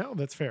it. No,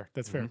 that's fair.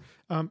 That's fair.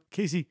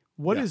 Casey,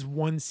 what is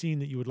one scene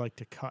that you would like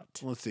to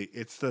cut? Let's see.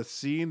 It's the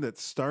scene that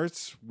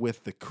starts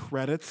with the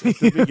credits at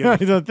the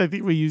beginning. I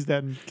think we used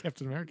that in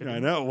Captain America. I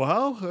know.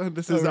 Well,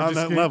 this is on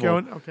that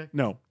level. Going? Okay.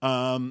 No.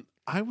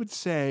 I would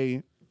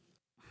say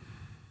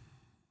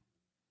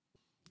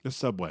the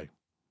subway.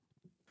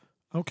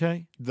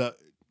 Okay.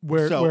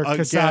 Where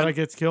Quesada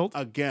gets killed?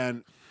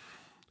 Again,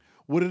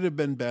 would it have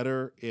been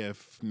better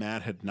if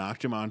Matt had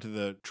knocked him onto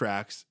the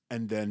tracks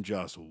and then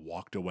just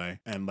walked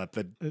away and let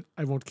the...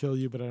 I won't kill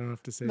you, but I don't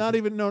have to say... I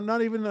don't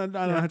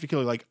have to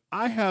kill you. Like,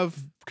 I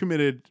have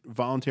committed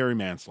voluntary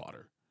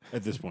manslaughter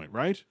at this point,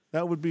 right?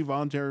 That would be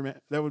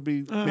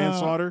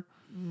manslaughter.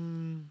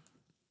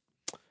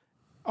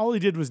 All he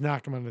did was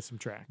knock him onto some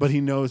tracks. But he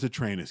knows a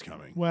train is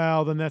coming.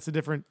 Well, then that's a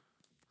different...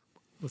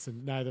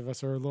 Listen, neither of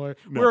us are a lawyer.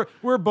 No.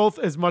 We're both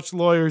as much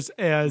lawyers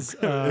as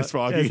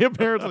Foggy.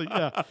 Apparently,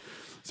 yeah.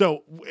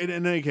 So in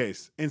any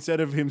case, instead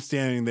of him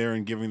standing there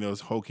and giving those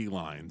hokey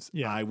lines,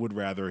 I would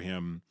rather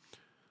him.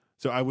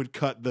 So I would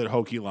cut the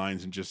hokey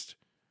lines and just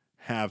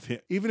have him,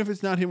 even if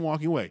it's not him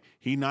walking away,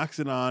 he knocks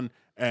it on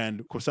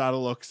and Quesada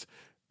looks,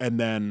 and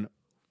then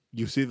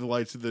you see the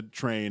lights of the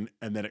train,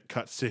 and then it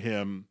cuts to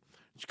him,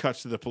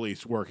 cuts to the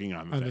police working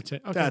on the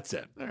thing. Okay. That's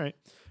it. All right.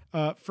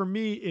 For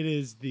me,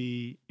 it's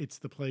the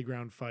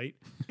playground fight,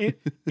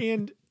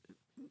 and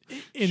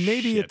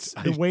maybe it's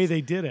the way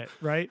they did it,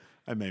 right?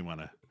 I may want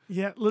to.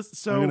 Yeah, listen.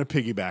 So I'm going to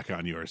piggyback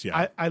on yours.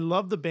 Yeah, I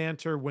love the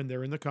banter when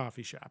they're in the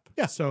coffee shop.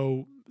 Yeah.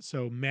 So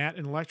Matt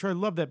and Elektra, I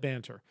love that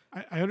banter.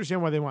 I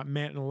understand why they want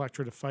Matt and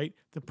Elektra to fight.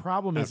 The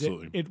problem is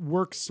it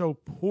works so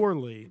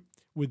poorly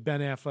with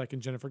Ben Affleck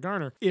and Jennifer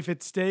Garner. If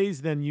it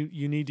stays, then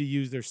you need to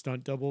use their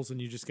stunt doubles,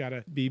 and you just got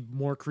to be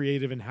more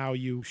creative in how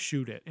you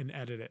shoot it and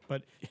edit it.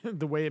 But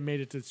the way it made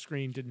it to the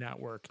screen did not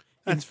work.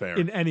 That's fair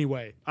in any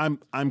way.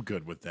 I'm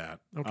good with that.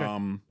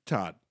 Okay,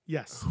 Todd.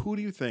 Yes. Who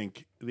do you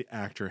think the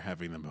actor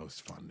having the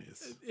most fun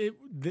is?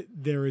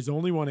 There is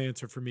only one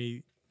answer for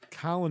me.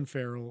 Colin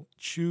Farrell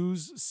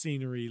chews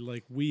scenery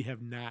like we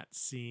have not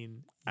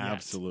seen yet.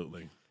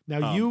 Absolutely.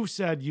 Now, you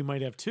said you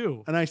might have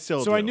two. And I still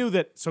So do. I knew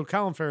that. So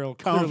Colin Farrell.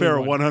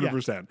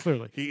 100%. Yeah,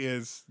 clearly. He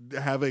is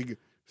having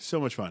so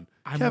much fun.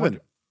 I'm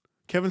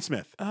Kevin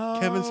Smith. Oh.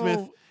 Kevin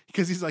Smith,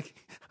 because he's like,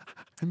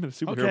 I'm in a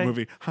superhero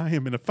movie. Hi,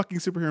 I'm in a fucking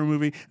superhero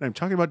movie, and I'm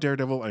talking about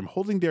Daredevil. I'm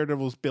holding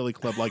Daredevil's Billy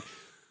Club. Like,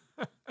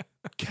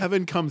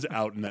 Kevin comes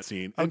out in that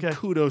scene, and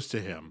kudos to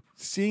him.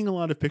 Seeing a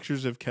lot of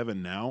pictures of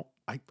Kevin now,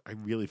 I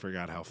really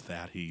forgot how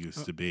fat he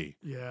used to be.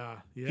 Yeah.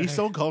 He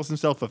still calls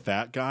himself a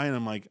fat guy, and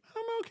I'm like, I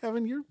don't know,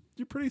 Kevin, you're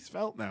pretty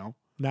svelte now.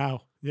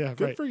 Yeah,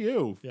 Good for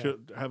you to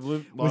have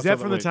lived. Was that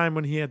from the time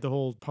when he had the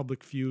whole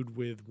public feud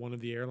with one of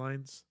the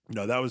airlines?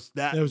 No, that was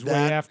way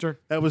after.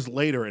 That was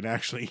later, and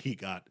actually he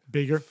got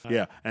bigger.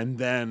 Yeah, and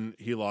then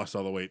he lost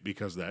all the weight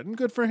because of that, and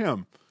good for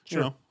him. Sure.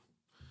 You know,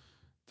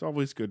 it's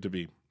always good to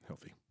be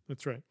healthy.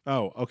 That's right.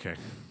 Oh, okay.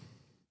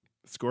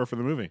 Score for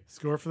the movie.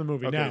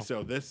 Okay, now,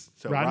 so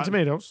Rotten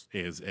Tomatoes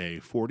is a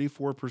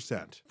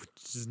 44%.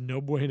 Which is no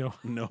bueno.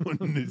 No,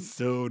 it's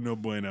so no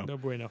bueno. No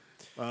bueno.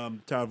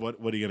 Todd, what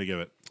are you gonna give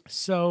it?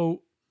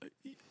 So,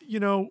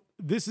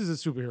 this is a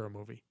superhero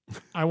movie.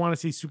 I want to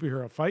see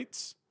superhero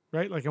fights,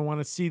 right? Like I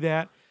want to see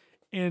that,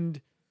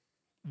 and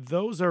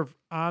those are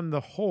on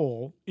the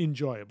whole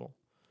enjoyable.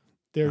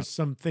 There's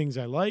some things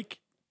I like.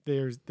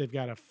 They've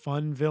got a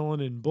fun villain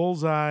in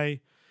Bullseye.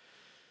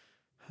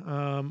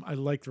 I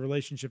like the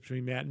relationship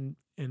between Matt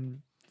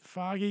and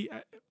Foggy.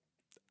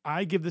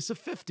 I give this a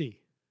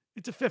 50.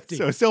 It's a 50.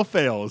 So it still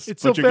fails. It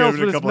still fails,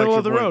 but it's middle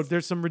of the road. Points.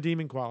 There's some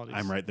redeeming qualities.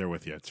 I'm right there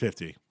with you. It's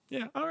 50.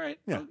 Yeah. All right.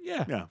 Yeah.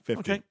 Yeah. 50.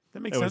 Okay. That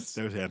makes sense.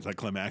 That was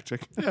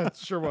anticlimactic. Yeah, it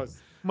sure was.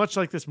 Much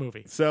like this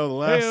movie. So the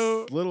last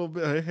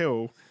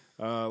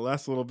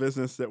little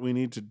business that we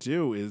need to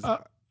do is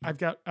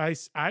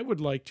I would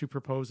like to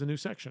propose a new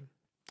section.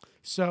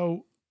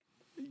 So,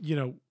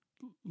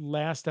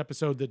 last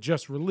episode that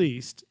just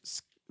released,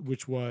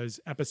 which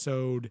was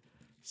episode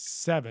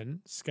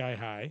 7, Sky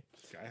High.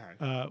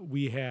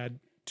 We had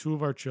 2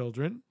 of our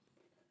children,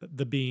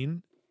 the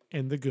Bean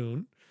and the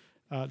Goon.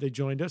 They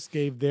joined us,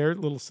 gave their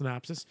little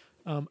synopsis.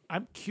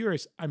 I'm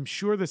curious. I'm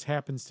sure this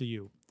happens to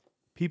you.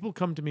 People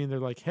come to me and they're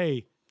like,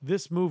 hey,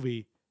 this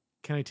movie,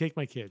 can I take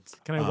my kids?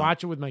 Can I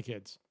watch it with my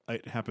kids?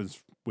 It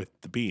happens with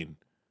the Bean.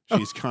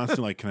 She's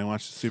constantly like, can I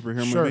watch the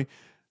superhero Sure. movie?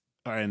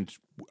 And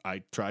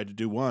I tried to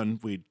do one.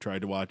 We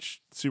tried to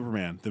watch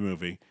Superman, the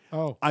movie.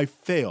 Oh. I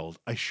failed.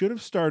 I should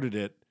have started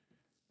it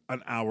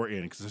an hour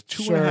in because it's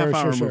a 2.5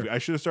 hour movie. I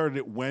should have started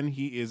it when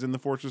he is in the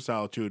Fortress of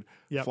Solitude,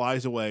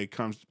 flies away,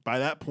 comes. By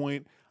that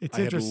point, it's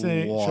I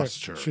interesting. had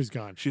lost her. She's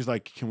gone. She's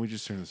like, can we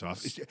just turn this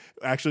off?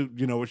 Actually,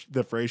 you know what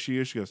the phrase she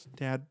used? She goes,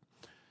 Dad,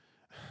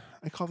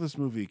 I call this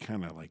movie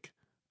kind of like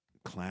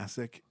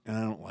classic, and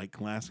I don't like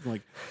classic. I'm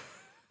like,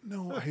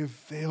 no, I have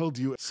failed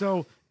you.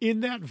 So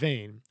in that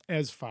vein,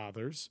 as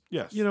fathers,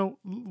 yes,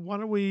 why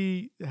don't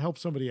we help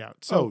somebody out?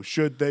 So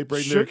should they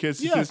bring their kids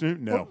to this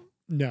movie? No.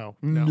 No.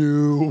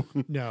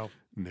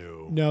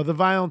 The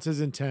violence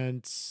is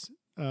intense.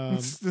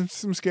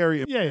 Some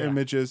scary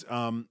images,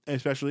 Yeah.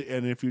 Especially,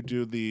 and if you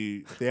do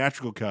the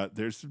theatrical cut,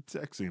 there's some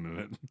sex scene in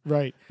it.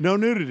 Right. No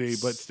nudity,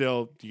 but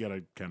still, you got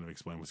to kind of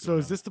explain what's going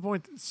on. So is this the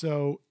point?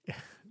 So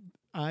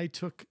I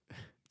took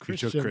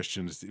Christian. You took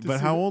Christian to see, but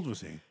how old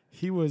was he?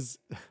 He was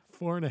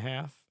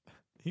 4.5.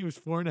 He was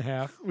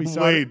 4.5.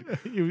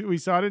 We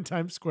saw it in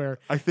Times Square.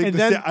 I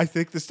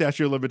think the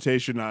statute of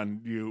limitation on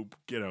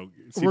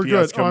CPS we're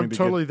good. Coming I'm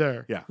totally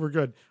there. Yeah, we're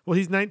good. Well,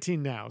 he's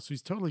 19 now, so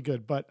he's totally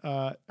good. But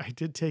I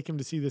did take him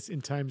to see this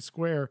in Times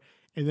Square,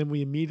 and then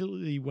we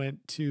immediately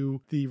went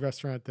to the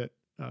restaurant that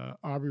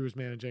Aubrey was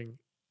managing,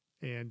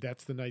 and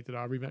that's the night that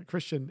Aubrey met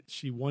Christian.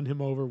 She won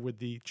him over with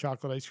the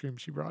chocolate ice cream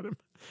she brought him.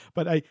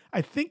 But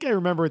I think I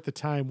remember at the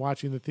time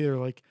watching the theater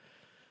like,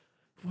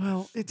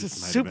 well, it's a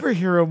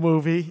superhero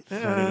movie.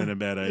 Might have been a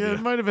bad idea. Yeah, it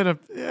might have been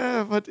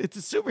but it's a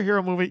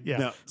superhero movie. Yeah.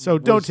 Now, so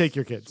don't take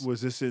your kids. Was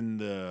this in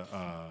the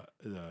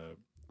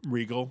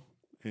Regal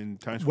in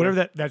Times Square?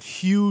 Whatever that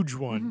huge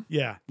one. Mm-hmm.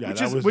 Yeah.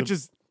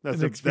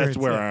 That's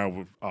where I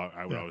would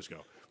always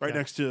go. Right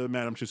next to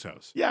Madame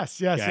Tussauds.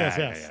 Yes. Yeah.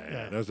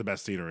 That was the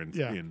best theater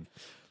in.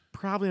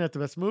 Probably not the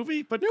best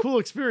movie, but cool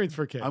experience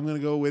for kids. I'm going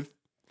to go with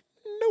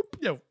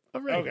nope.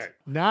 All right. Okay.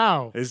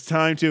 Now it's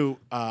time to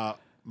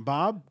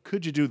Bob,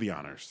 could you do the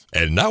honors?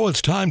 And now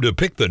it's time to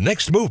pick the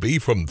next movie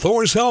from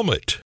Thor's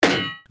helmet.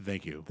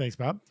 Thank you. Thanks,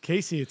 Bob.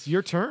 Casey, it's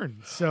your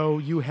turn. So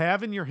you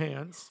have in your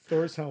hands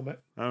Thor's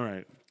helmet. All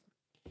right.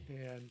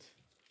 And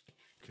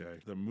okay,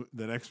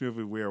 the next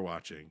movie we are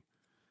watching.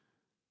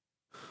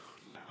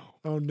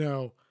 Oh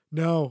no.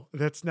 No,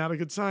 that's not a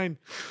good sign.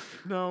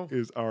 No.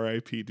 Is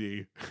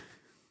R.I.P.D.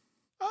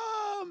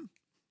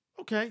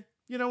 Okay.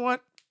 You know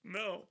what?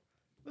 No.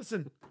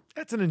 Listen,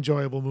 that's an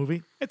enjoyable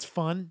movie. It's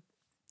fun.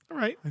 All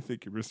right. I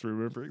think you're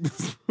misremembering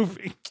this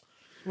movie.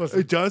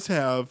 Listen, it does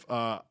have.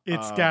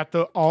 It's got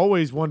the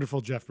always wonderful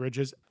Jeff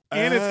Bridges,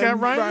 and it's got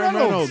Ryan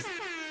Reynolds.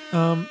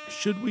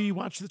 Should we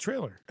watch the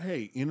trailer?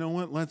 Hey, you know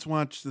what? Let's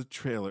watch the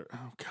trailer.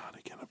 Oh, God,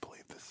 I cannot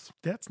believe this.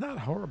 That's not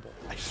horrible.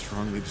 I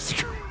strongly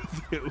disagree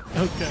with you.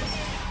 Okay.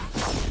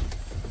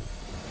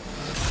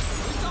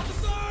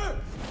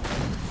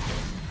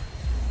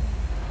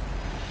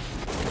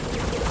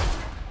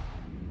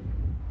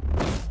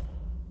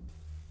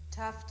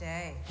 Tough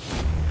day.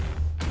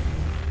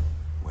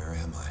 Where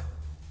am I?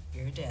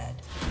 You're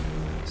dead.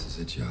 This is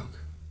a joke.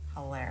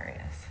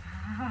 Hilarious.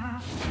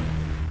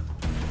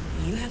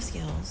 You have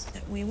skills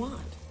that we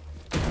want.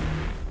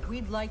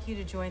 We'd like you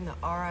to join the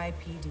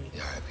RIPD. The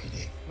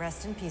RIPD.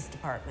 Rest in Peace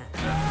Department.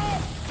 I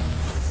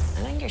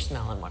think you're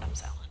smelling what I'm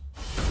selling.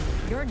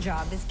 Your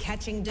job is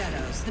catching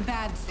deados, the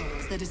bad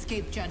souls that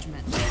escape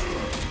judgment.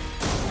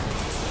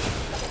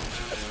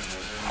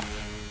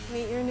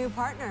 Meet your new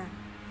partner.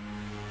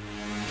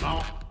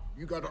 Now,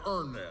 you got to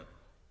earn that.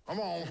 Come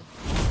on.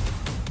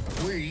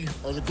 We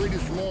are the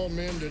greatest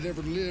lawmen that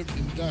ever lived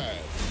and died.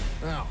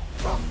 Now,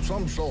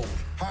 some souls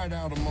hide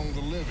out among the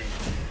living.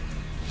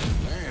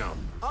 Damn,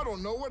 I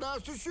don't know what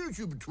else to shoot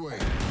you between.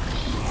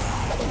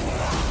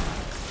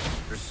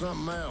 There's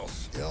something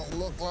else. You don't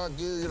look like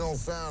you don't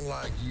sound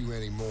like you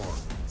anymore.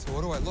 So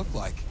what do I look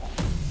like?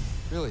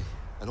 Really?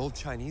 An old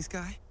Chinese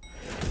guy?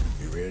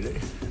 You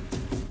ready?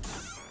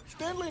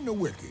 Stanley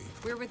Nowicki.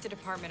 We're with the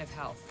Department of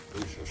Health.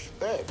 We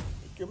suspect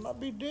that you might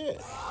be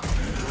dead.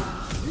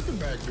 You can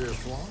back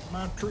this one,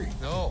 my tree.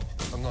 No,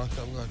 I'm not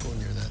going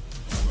near that.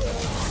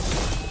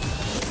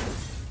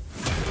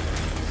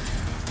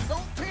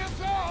 Don't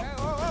piss off!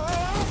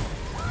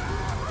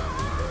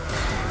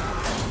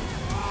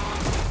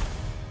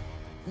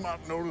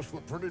 Might notice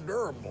we're pretty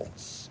durable.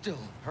 Still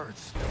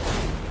hurts.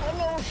 I've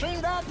never seen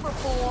that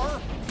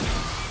before.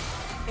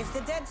 If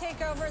the dead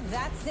take over,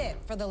 that's it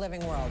for the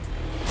living world.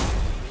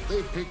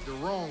 They picked the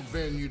wrong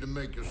venue to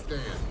make a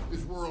stand.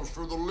 This world's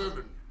for the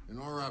living, and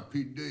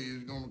RIPD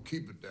is gonna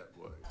keep it that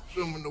way.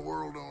 Assuming the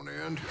world don't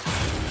end.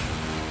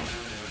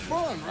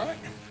 Fun, right?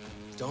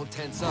 Don't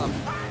tense up.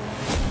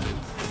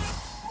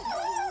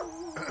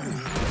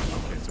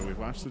 Okay, so we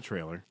watched the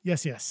trailer.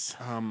 Yes.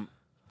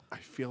 I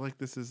feel like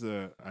this is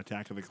a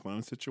Attack of the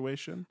Clones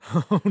situation.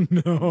 Oh,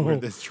 no. Where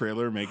this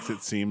trailer makes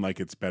it seem like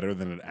it's better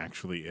than it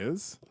actually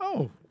is.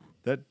 Oh.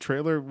 That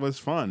trailer was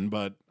fun,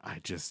 but I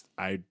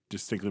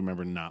distinctly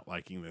remember not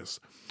liking this.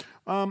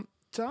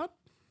 Todd?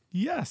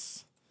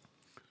 Yes.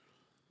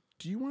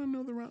 Do you want to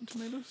know the Rotten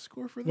Tomatoes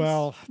score for this?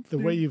 Well, the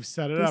way you've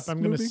set it up,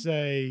 I'm going to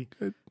movie?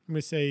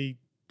 say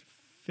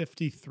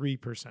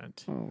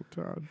 53%. Oh,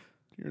 Todd,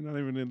 you're not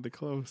even in the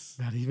close.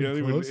 Not even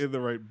you're close? Even in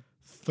the right.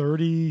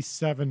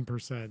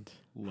 37%.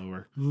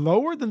 Lower.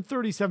 Lower than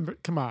 37%?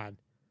 Come on.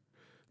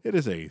 It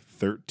is a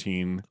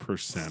 13%.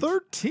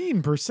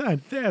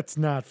 13%? That's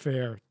not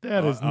fair.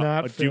 That is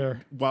not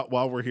fair.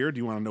 While we're here, do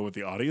you want to know what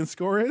the audience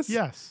score is?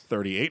 Yes.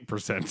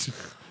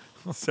 38%.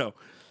 So,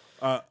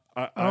 I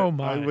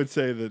would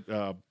say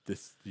that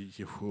this.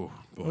 Oh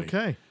boy.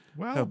 Okay.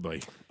 Well, oh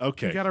boy.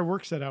 Okay. We got our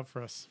work set out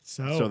for us.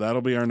 So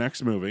that'll be our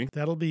next movie.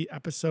 That'll be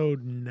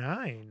episode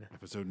 9.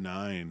 Episode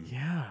 9.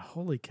 Yeah.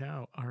 Holy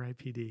cow.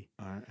 R.I.P.D.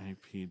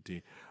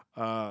 R.I.P.D.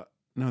 No,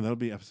 that'll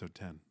be episode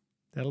 10.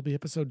 That'll be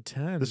episode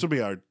 10. This will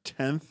be our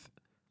 10th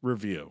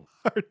review.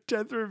 Our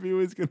 10th review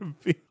is going to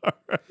be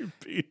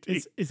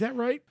R.I.P.D. Is that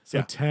right? So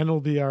yeah. 10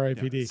 will be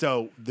R.I.P.D. Yeah.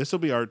 So this will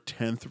be our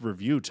 10th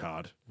review,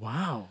 Todd.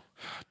 Wow.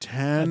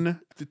 10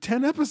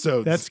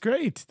 episodes. That's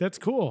great. That's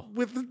cool.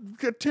 With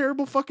a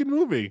terrible fucking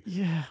movie.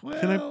 Yeah.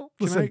 Well,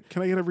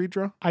 can I get a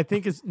redraw? I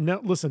think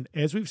listen,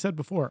 as we've said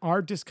before,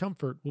 our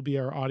discomfort will be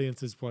our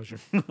audience's pleasure.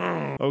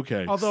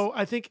 Okay. Although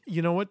I think,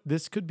 you know what,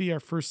 this could be our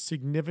first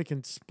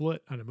significant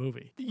split on a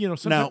movie. You know, now,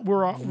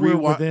 sometimes we're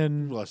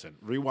within. Listen,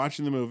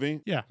 rewatching the movie,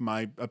 yeah,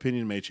 my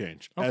opinion may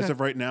change. Okay. As of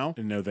right now,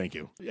 no thank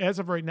you. As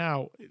of right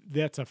now,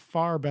 that's a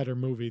far better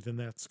movie than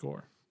that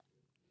score.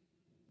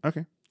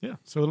 Okay. Yeah,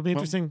 so it'll be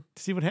interesting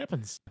to see what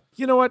happens.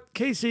 You know what,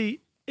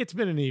 Casey? It's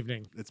been an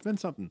evening. It's been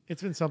something.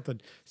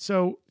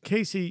 So,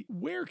 Casey,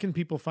 where can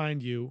people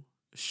find you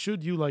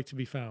should you like to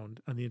be found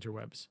on the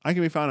interwebs? I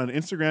can be found on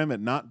Instagram at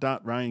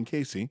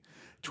not.RyanCasey,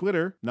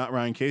 Twitter,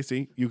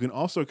 not_RyanCasey. You can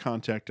also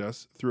contact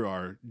us through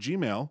our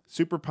Gmail,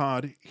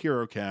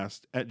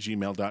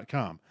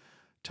 superpodherocast@gmail.com.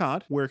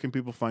 Todd, where can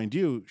people find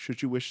you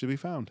should you wish to be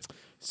found?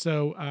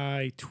 So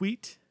I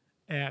tweet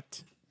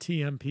at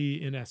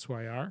TMP in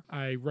SYR.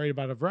 I write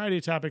about a variety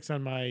of topics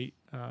on my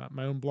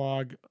own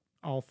blog,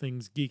 all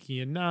things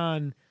geeky and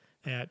non,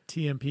 at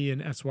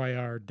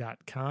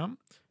tmpinsYR.com.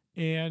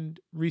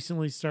 And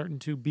recently starting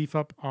to beef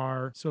up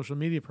our social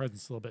media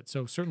presence a little bit.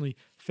 So certainly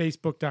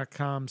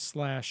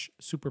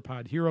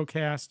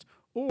facebook.com/superpodherocast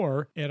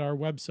or at our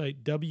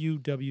website,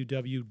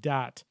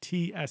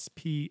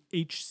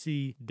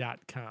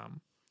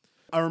 www.tspHC.com.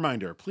 A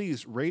reminder,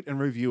 please rate and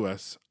review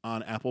us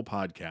on Apple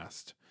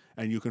Podcast.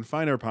 And you can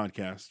find our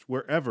podcast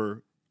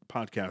wherever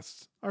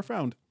podcasts are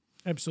found.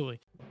 Absolutely.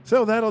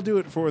 So that'll do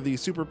it for the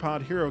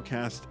Superpod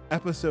HeroCast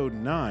Episode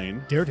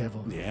 9.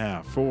 Daredevil.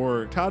 Yeah.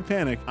 For Todd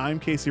Panic, I'm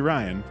Casey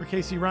Ryan. For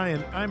Casey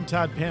Ryan, I'm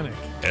Todd Panic.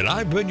 And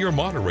I've been your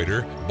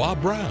moderator,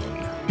 Bob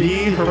Brown. Be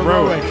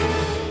heroic.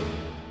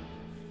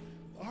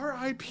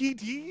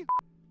 NYPD.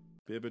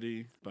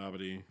 Bibbity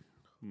bobbity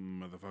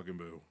motherfucking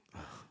boo.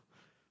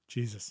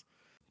 Jesus.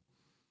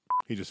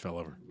 He just fell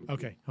over.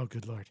 Okay. Oh,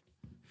 good Lord.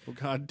 Oh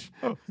God.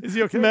 Oh, is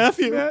he okay?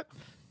 Matthew. Matt?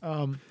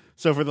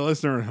 So for the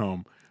listener at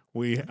home,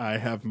 I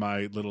have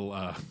my little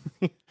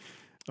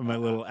my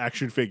little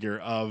action figure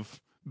of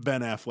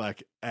Ben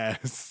Affleck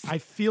as. I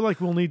feel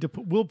like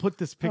we'll put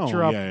this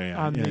picture up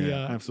on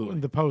absolutely.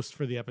 the post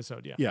for the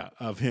episode. Yeah. Yeah,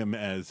 of him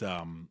as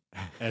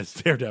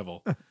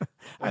Daredevil.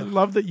 I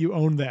love that you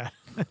own that.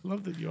 I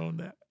love that you own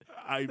that.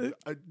 I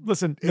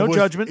listen. No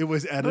judgment. It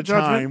was at no a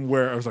time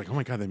where I was like, "Oh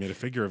my God, they made a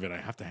figure of it. I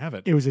have to have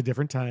it." It was a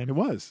different time. It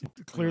was.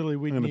 Clearly,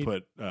 we I'm need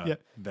going to put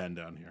Ben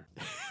down here,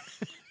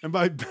 and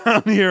by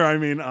down here I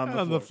mean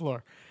on the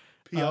floor.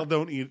 PL,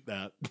 don't eat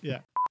that. Yeah,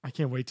 I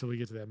can't wait till we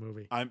get to that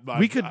movie. We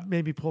we could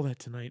maybe pull that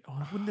tonight.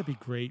 Oh, wouldn't that be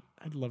great?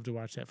 I'd love to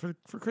watch that for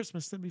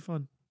Christmas. That'd be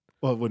fun.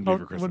 Well, it wouldn't be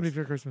for Christmas. It wouldn't be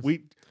for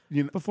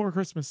Christmas. Before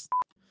Christmas.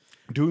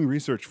 Doing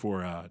research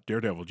for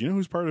Daredevil. Do you know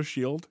who's part of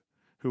S.H.I.E.L.D.?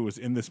 Who was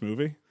in this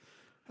movie?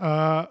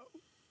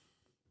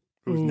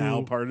 Who's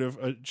now part of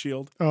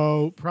S.H.I.E.L.D.?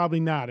 Oh, probably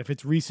not. If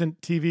it's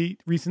recent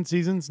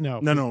seasons, no.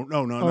 No,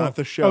 not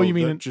the show. Oh, you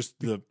mean just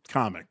the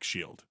comic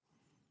S.H.I.E.L.D.?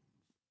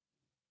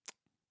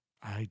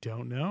 I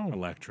don't know.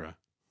 Elektra.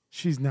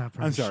 She's not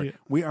part I'm of sorry.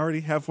 S.H.I.E.L.D. We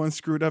already have one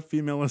screwed up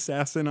female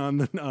assassin on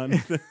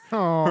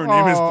her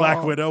name is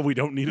Black Widow. We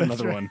don't need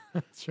another one.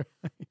 That's right.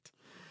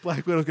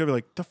 Black Widow's gonna be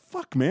like, the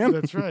fuck, man?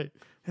 That's right.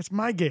 That's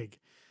my gig.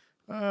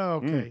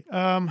 Okay.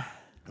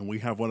 And we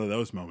have one of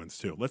those moments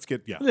too. Let's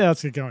get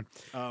let's get going.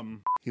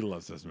 He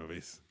loves those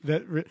movies.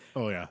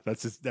 Oh yeah,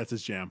 that's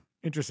his jam.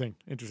 Interesting.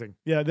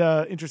 Yeah,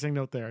 the interesting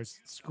note there is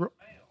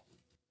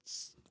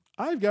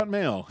I've got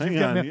mail.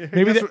 Hang on.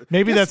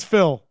 Maybe that's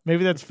Phil.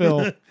 Maybe that's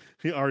Phil.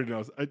 He already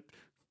knows.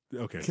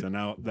 Okay, so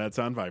now that's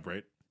on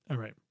vibrate. All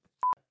right.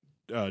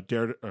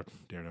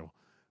 Daredevil.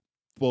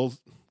 Bulls.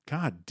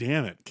 God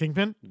damn it.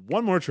 Kingpin?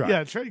 One more try.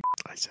 Yeah, try.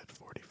 I said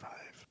 45.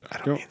 I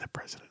don't mean the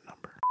president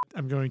number.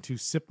 I'm going to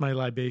sip my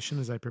libation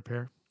as I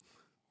prepare.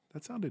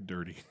 That sounded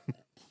dirty.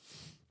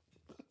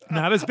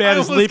 Not as bad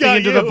as leaping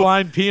into the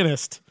blind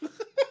pianist.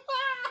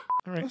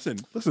 All right.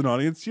 Listen,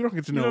 audience. You don't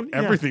get to know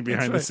everything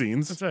behind the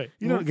scenes. That's right.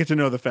 You don't get to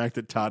know the fact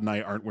that Todd and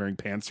I aren't wearing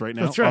pants right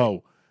now. That's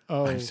right.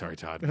 Oh, I'm sorry,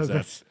 Todd.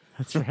 That's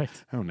right.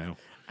 Oh no.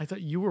 I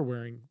thought you were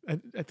wearing. I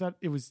thought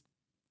it was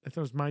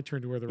my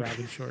turn to wear the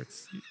Robin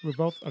shorts. We're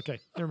both okay.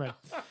 Never mind.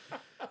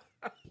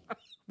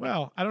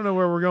 Well, I don't know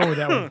where we're going with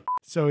that one.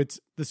 So it's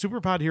the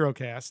Superpod Hero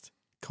Cast :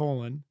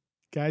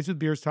 guys with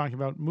beards talking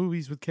about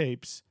movies with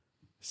capes.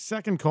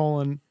 Second :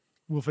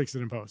 we'll fix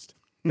it in post.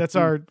 That's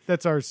our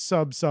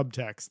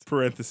subtext.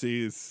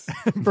 Parentheses.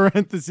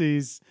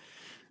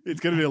 It's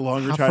going to be a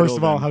longer title. First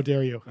of all, how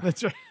dare you?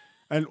 That's right.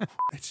 And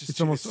it's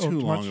almost too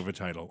long of a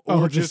title.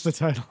 Or just the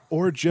title.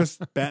 Or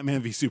just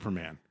Batman v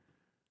Superman.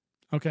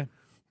 Okay.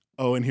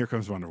 Oh, and here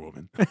comes Wonder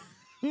Woman.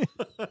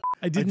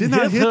 I did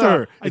not hit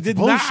her. I did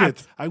bullshit.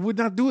 Not. I would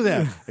not do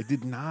that. I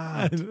did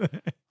not.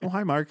 Oh,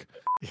 hi, Mark.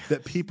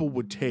 That people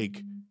would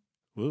take.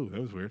 Whoa, that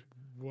was weird.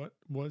 What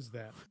was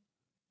that?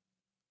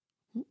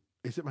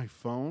 Is it my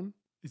phone?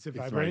 Is it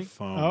vibrating? It's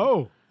my phone.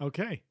 Oh,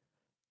 okay.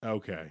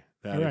 Okay.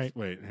 All right.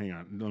 Wait, hang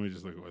on. Let me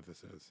just look at what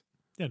this is.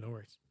 Yeah, no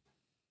worries.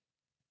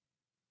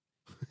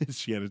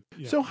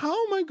 So how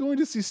am I going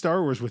to see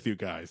Star Wars with you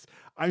guys?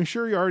 I'm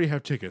sure you already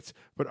have tickets,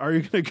 but are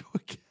you going to go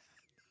again?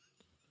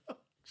 Oh,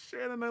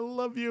 Shannon, I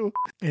love you.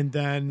 And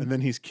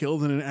then he's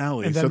killed in an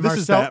alley. And then so this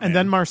is Batman. And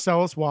then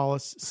Marcellus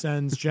Wallace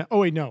sends oh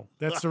wait, no,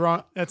 that's the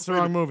wrong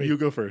movie. You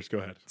go first. Go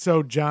ahead.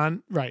 So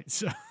John, right?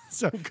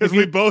 So because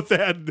we both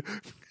had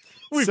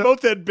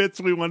bits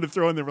we wanted to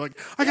throw in there. We're like,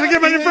 I gotta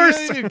get mine in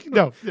first.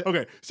 No.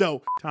 Okay.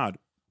 So Todd,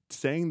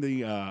 saying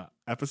the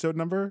episode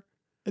number.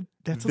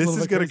 This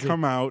is going to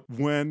come out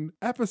when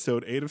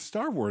episode 8 of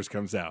Star Wars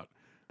comes out.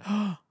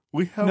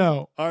 We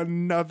have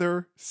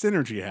another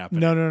synergy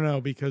happening.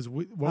 No, because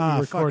what we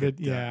recorded.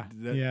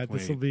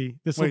 This will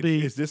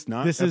be. Is this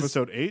not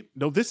episode 8?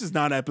 No, this is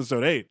not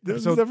episode 8.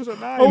 This is episode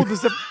 9. Oh,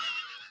 this is.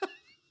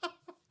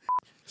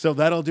 So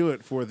that'll do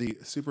it for the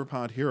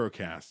Superpod Hero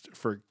Cast.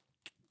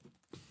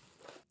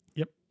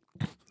 Yep.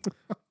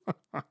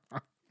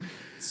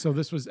 So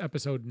this was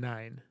episode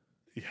 9.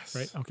 Yes.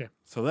 Right. Okay.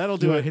 So that'll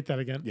do it. I hit that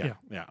again? Yeah.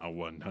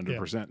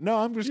 100%. No,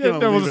 I'm just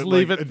going to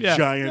leave it.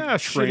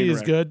 Giant train shitty wreck.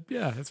 is good.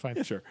 Yeah, that's fine.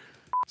 Yeah, sure.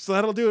 So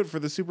that'll do it for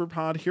the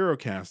Superpod Hero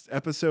Cast,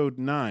 episode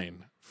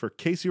 9. For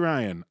Casey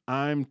Ryan,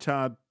 I'm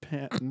Todd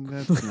Patton.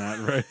 That's not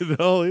right at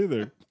all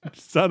either.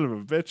 Son of a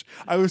bitch.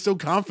 I was so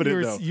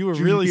confident, though. You were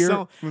really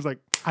I was like,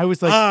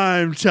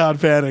 I'm Todd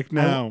Panic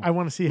now. I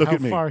want to see how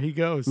far he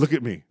goes. Look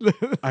at me.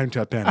 I'm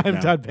Todd Panic now. I'm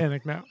Todd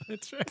Panic now.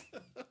 That's right.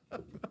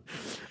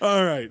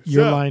 All right.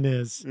 Your line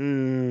is.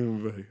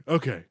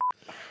 Okay.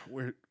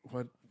 What?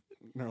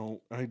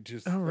 No, I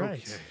just. All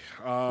right.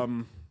 Okay.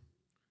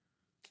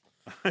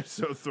 I'm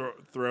so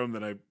thrown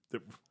that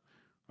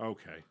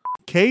okay.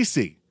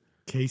 Casey.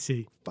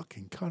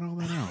 Fucking cut all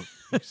that out.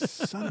 You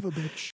son of a bitch.